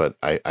with it. But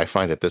I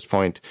find at this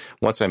point,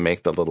 once I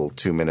make the little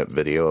 2-minute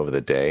video of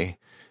the day,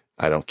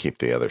 I don't keep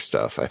the other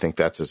stuff. I think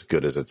that's as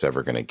good as it's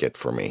ever going to get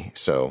for me.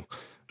 So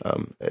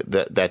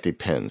that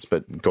depends.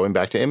 But going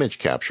back to image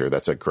capture,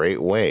 that's a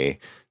great way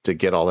to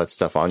get all that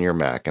stuff on your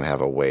Mac and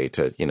have a way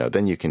to,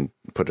 then you can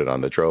put it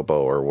on the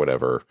Drobo or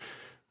whatever,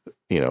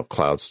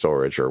 cloud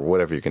storage or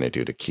whatever you're going to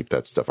do to keep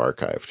that stuff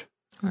archived.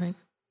 Right.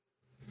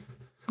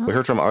 We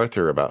heard from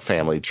Arthur about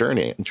family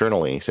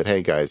journaling. He said,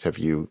 hey, guys, have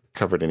you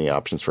covered any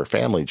options for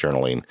family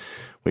journaling?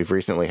 We've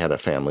recently had a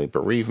family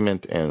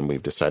bereavement, and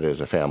we've decided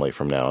as a family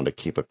from now on to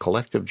keep a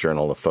collective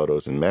journal of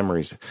photos and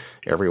memories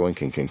everyone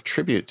can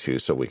contribute to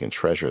so we can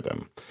treasure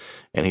them.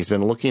 And he's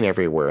been looking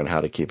everywhere on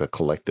how to keep a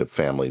collective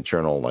family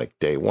journal like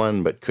day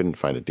one, but couldn't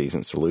find a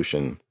decent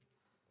solution.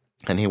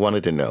 And he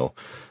wanted to know,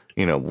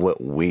 what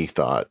we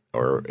thought,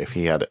 or if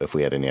we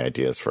had any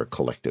ideas for a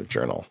collective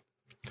journal.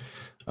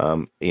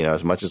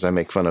 As much as I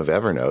make fun of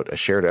Evernote, a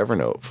shared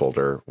Evernote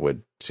folder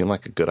would seem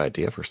like a good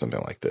idea for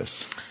something like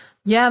this.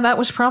 Yeah, that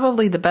was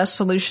probably the best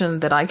solution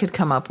that I could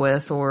come up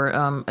with, or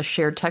a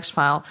shared text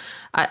file.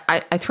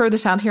 I throw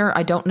this out here.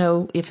 I don't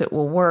know if it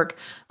will work.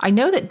 I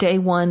know that Day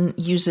One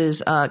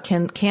uses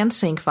can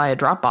sync via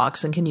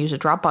Dropbox and can use a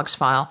Dropbox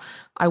file.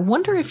 I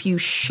wonder if you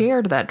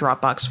shared that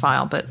Dropbox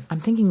file, but I'm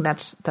thinking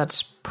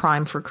that's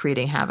prime for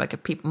creating havoc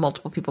if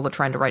multiple people are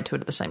trying to write to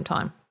it at the same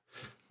time.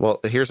 Well,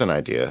 here's an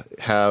idea.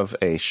 Have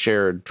a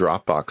shared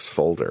Dropbox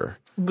folder.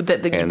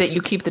 That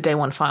you keep the Day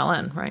One file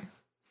in, right?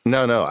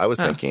 No. I was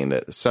thinking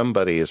that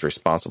somebody is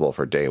responsible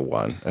for Day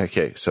One.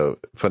 Okay, so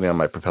putting on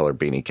my propeller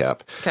beanie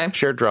cap. Okay.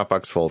 Shared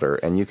Dropbox folder,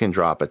 and you can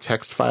drop a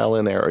text file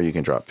in there, or you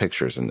can drop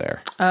pictures in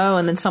there. Oh,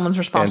 and then someone's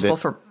responsible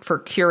for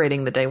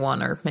curating the Day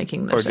One or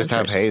making those. Or just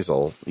have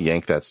Hazel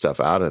yank that stuff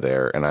out of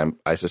there. And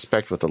I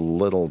suspect with a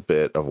little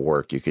bit of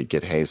work, you could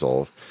get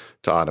Hazel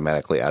to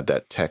automatically add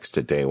that text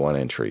to Day One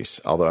entries.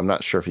 Although I'm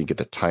not sure if you get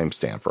the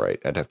timestamp right.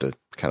 I'd have to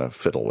kind of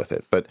fiddle with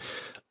it. But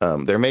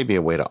there may be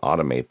a way to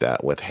automate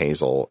that with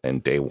Hazel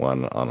and Day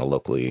One on a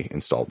locally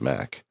installed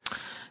Mac.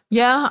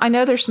 Yeah, I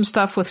know there's some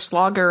stuff with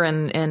Slogger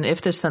and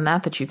If This Then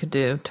That you could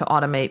do to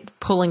automate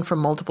pulling from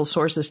multiple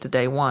sources to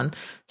Day One.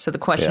 So the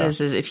question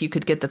is if you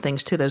could get the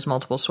things to those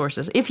multiple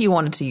sources, if you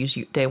wanted to use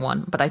Day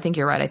One. But I think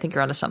you're right. I think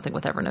you're onto something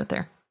with Evernote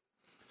there.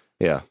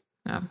 Yeah.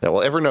 Yeah,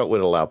 well, Evernote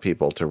would allow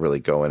people to really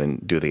go in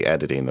and do the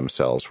editing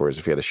themselves, whereas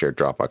if you had a shared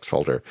Dropbox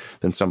folder,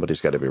 then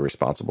somebody's got to be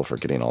responsible for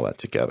getting all that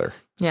together.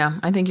 Yeah,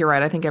 I think you're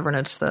right. I think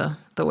Evernote's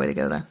the way to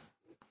go there.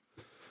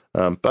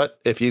 But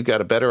if you've got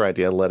a better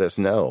idea, let us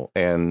know.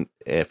 And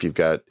if you've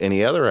got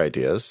any other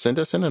ideas, send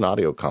us in an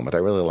audio comment. I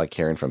really like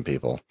hearing from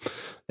people,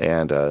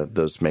 and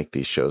those make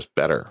these shows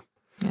better.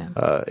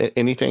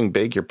 Anything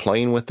big you're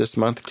playing with this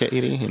month,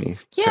 Katie?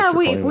 Yeah,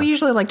 we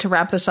usually like to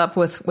wrap this up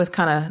with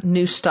kind of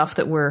new stuff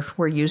that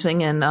we're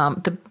using, and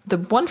the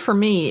one for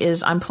me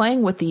is I'm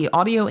playing with the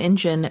Audio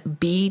Engine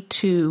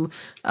B2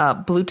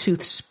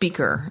 Bluetooth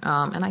speaker,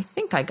 and I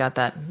think I got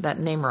that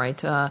name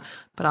right.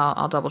 But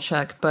I'll double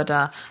check. But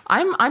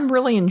I'm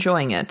really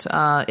enjoying it.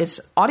 It's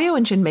Audio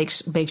Engine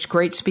makes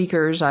great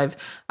speakers. I've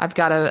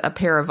got a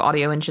pair of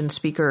Audio Engine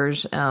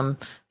speakers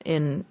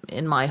in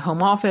my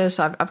home office.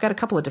 I've got a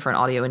couple of different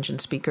Audio Engine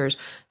speakers,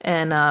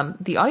 and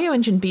the Audio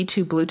Engine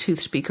B2 Bluetooth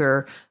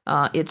speaker.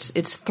 It's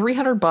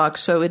 $300,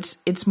 so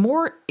it's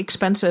more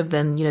expensive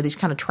than these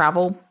kind of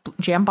travel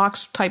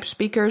Jambox type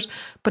speakers,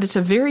 but it's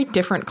a very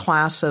different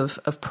class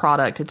of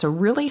product. It's a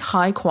really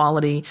high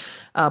quality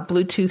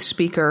Bluetooth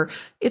speaker.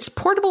 It's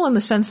portable in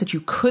the sense that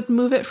you could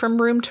move it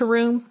from room to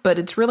room, but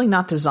it's really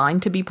not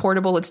designed to be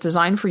portable. It's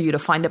designed for you to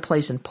find a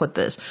place and put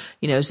this.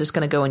 Is this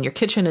going to go in your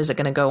kitchen? Is it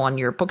going to go on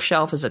your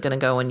bookshelf? Is it going to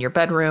go in your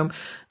bedroom?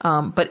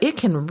 But it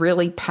can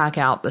really pack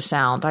out the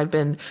sound. I've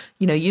been,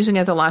 using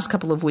it the last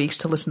couple of weeks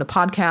to listen to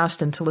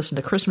podcasts and to listen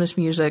to Christmas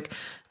music.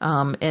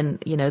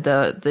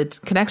 It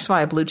connects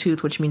via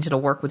Bluetooth, which means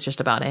it'll work with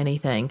just about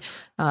anything.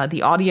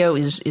 The audio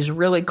is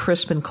really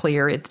crisp and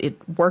clear. It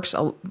works.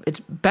 It's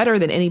better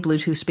than any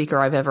Bluetooth speaker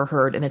I've ever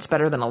heard, and it's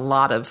better than a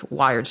lot of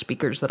wired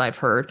speakers that I've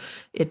heard.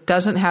 It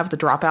doesn't have the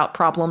dropout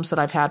problems that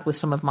I've had with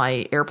some of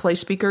my AirPlay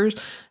speakers,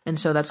 and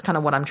so that's kind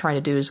of what I'm trying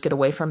to do is get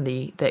away from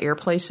the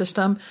AirPlay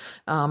system.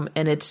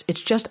 And it's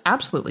just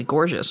absolutely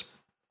gorgeous.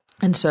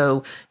 And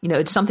so,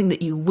 it's something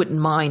that you wouldn't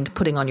mind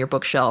putting on your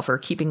bookshelf or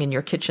keeping in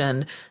your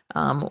kitchen,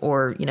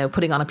 or,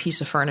 putting on a piece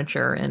of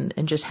furniture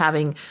and just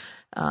having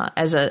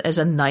as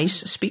a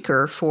nice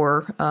speaker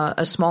for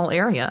a small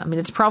area. I mean,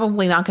 it's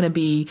probably not going to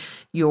be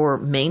your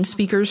main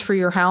speakers for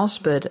your house,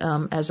 but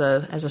as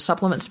a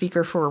supplement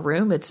speaker for a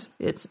room, it's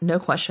no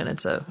question.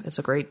 It's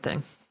a great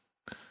thing.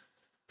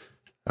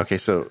 Okay,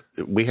 so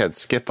we had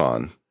Skip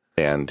on,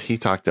 and he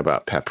talked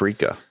about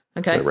Paprika.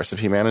 Okay. The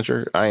recipe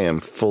manager. I am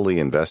fully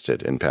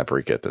invested in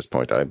Paprika at this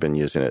point. I've been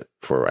using it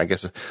I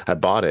guess I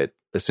bought it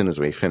as soon as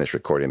we finished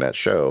recording that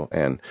show,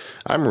 and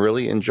I'm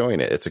really enjoying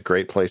it. It's a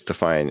great place to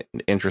find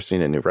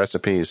interesting and new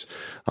recipes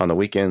on the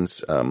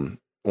weekends.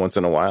 Once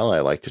in a while, I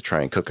like to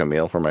try and cook a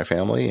meal for my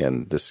family,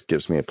 and this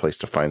gives me a place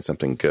to find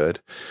something good.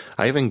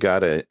 I even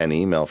got an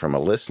email from a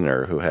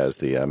listener who has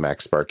the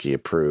Mac Sparky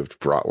approved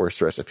bratwurst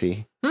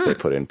recipe. They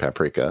put in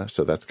Paprika,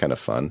 so that's kind of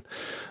fun.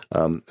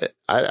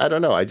 I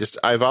don't know.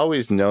 I've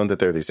always known that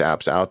there are these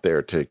apps out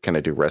there to kind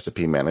of do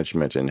recipe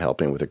management and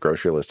helping with a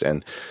grocery list,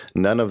 and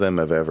none of them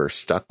have ever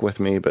stuck with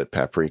me, but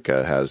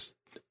Paprika has.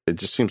 It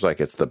just seems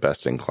like it's the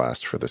best in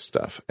class for this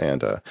stuff.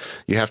 And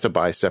you have to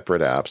buy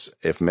separate apps.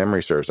 If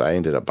memory serves, I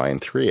ended up buying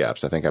 3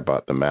 apps. I think I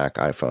bought the Mac,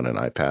 iPhone, and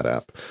iPad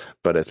app,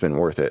 but it's been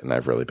worth it, and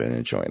I've really been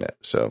enjoying it.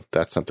 So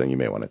that's something you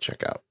may want to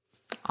check out.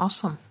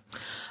 Awesome.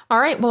 All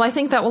right. Well, I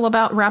think that will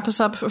about wrap us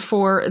up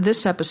for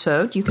this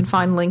episode. You can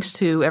find links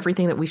to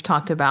everything that we've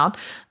talked about,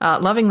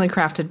 lovingly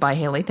crafted by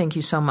Haley. Thank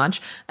you so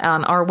much.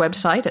 On our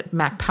website at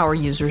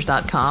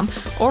macpowerusers.com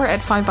or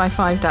at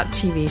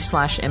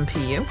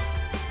 5x5.tv/MPU.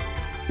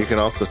 You can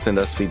also send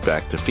us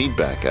feedback to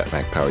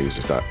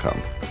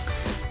feedback@macpowerusers.com.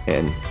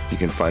 And you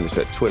can find us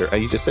at Twitter.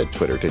 You just said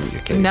Twitter, didn't you,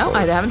 Katie? No,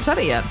 I haven't said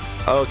it yet.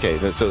 Okay,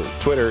 so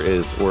Twitter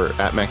we're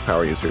at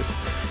MacPowerUsers.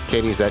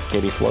 Katie's at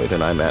Katie Floyd,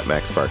 and I'm at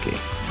Mac Sparky.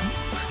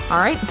 All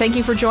right. Thank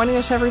you for joining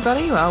us,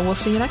 everybody. We'll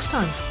see you next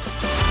time.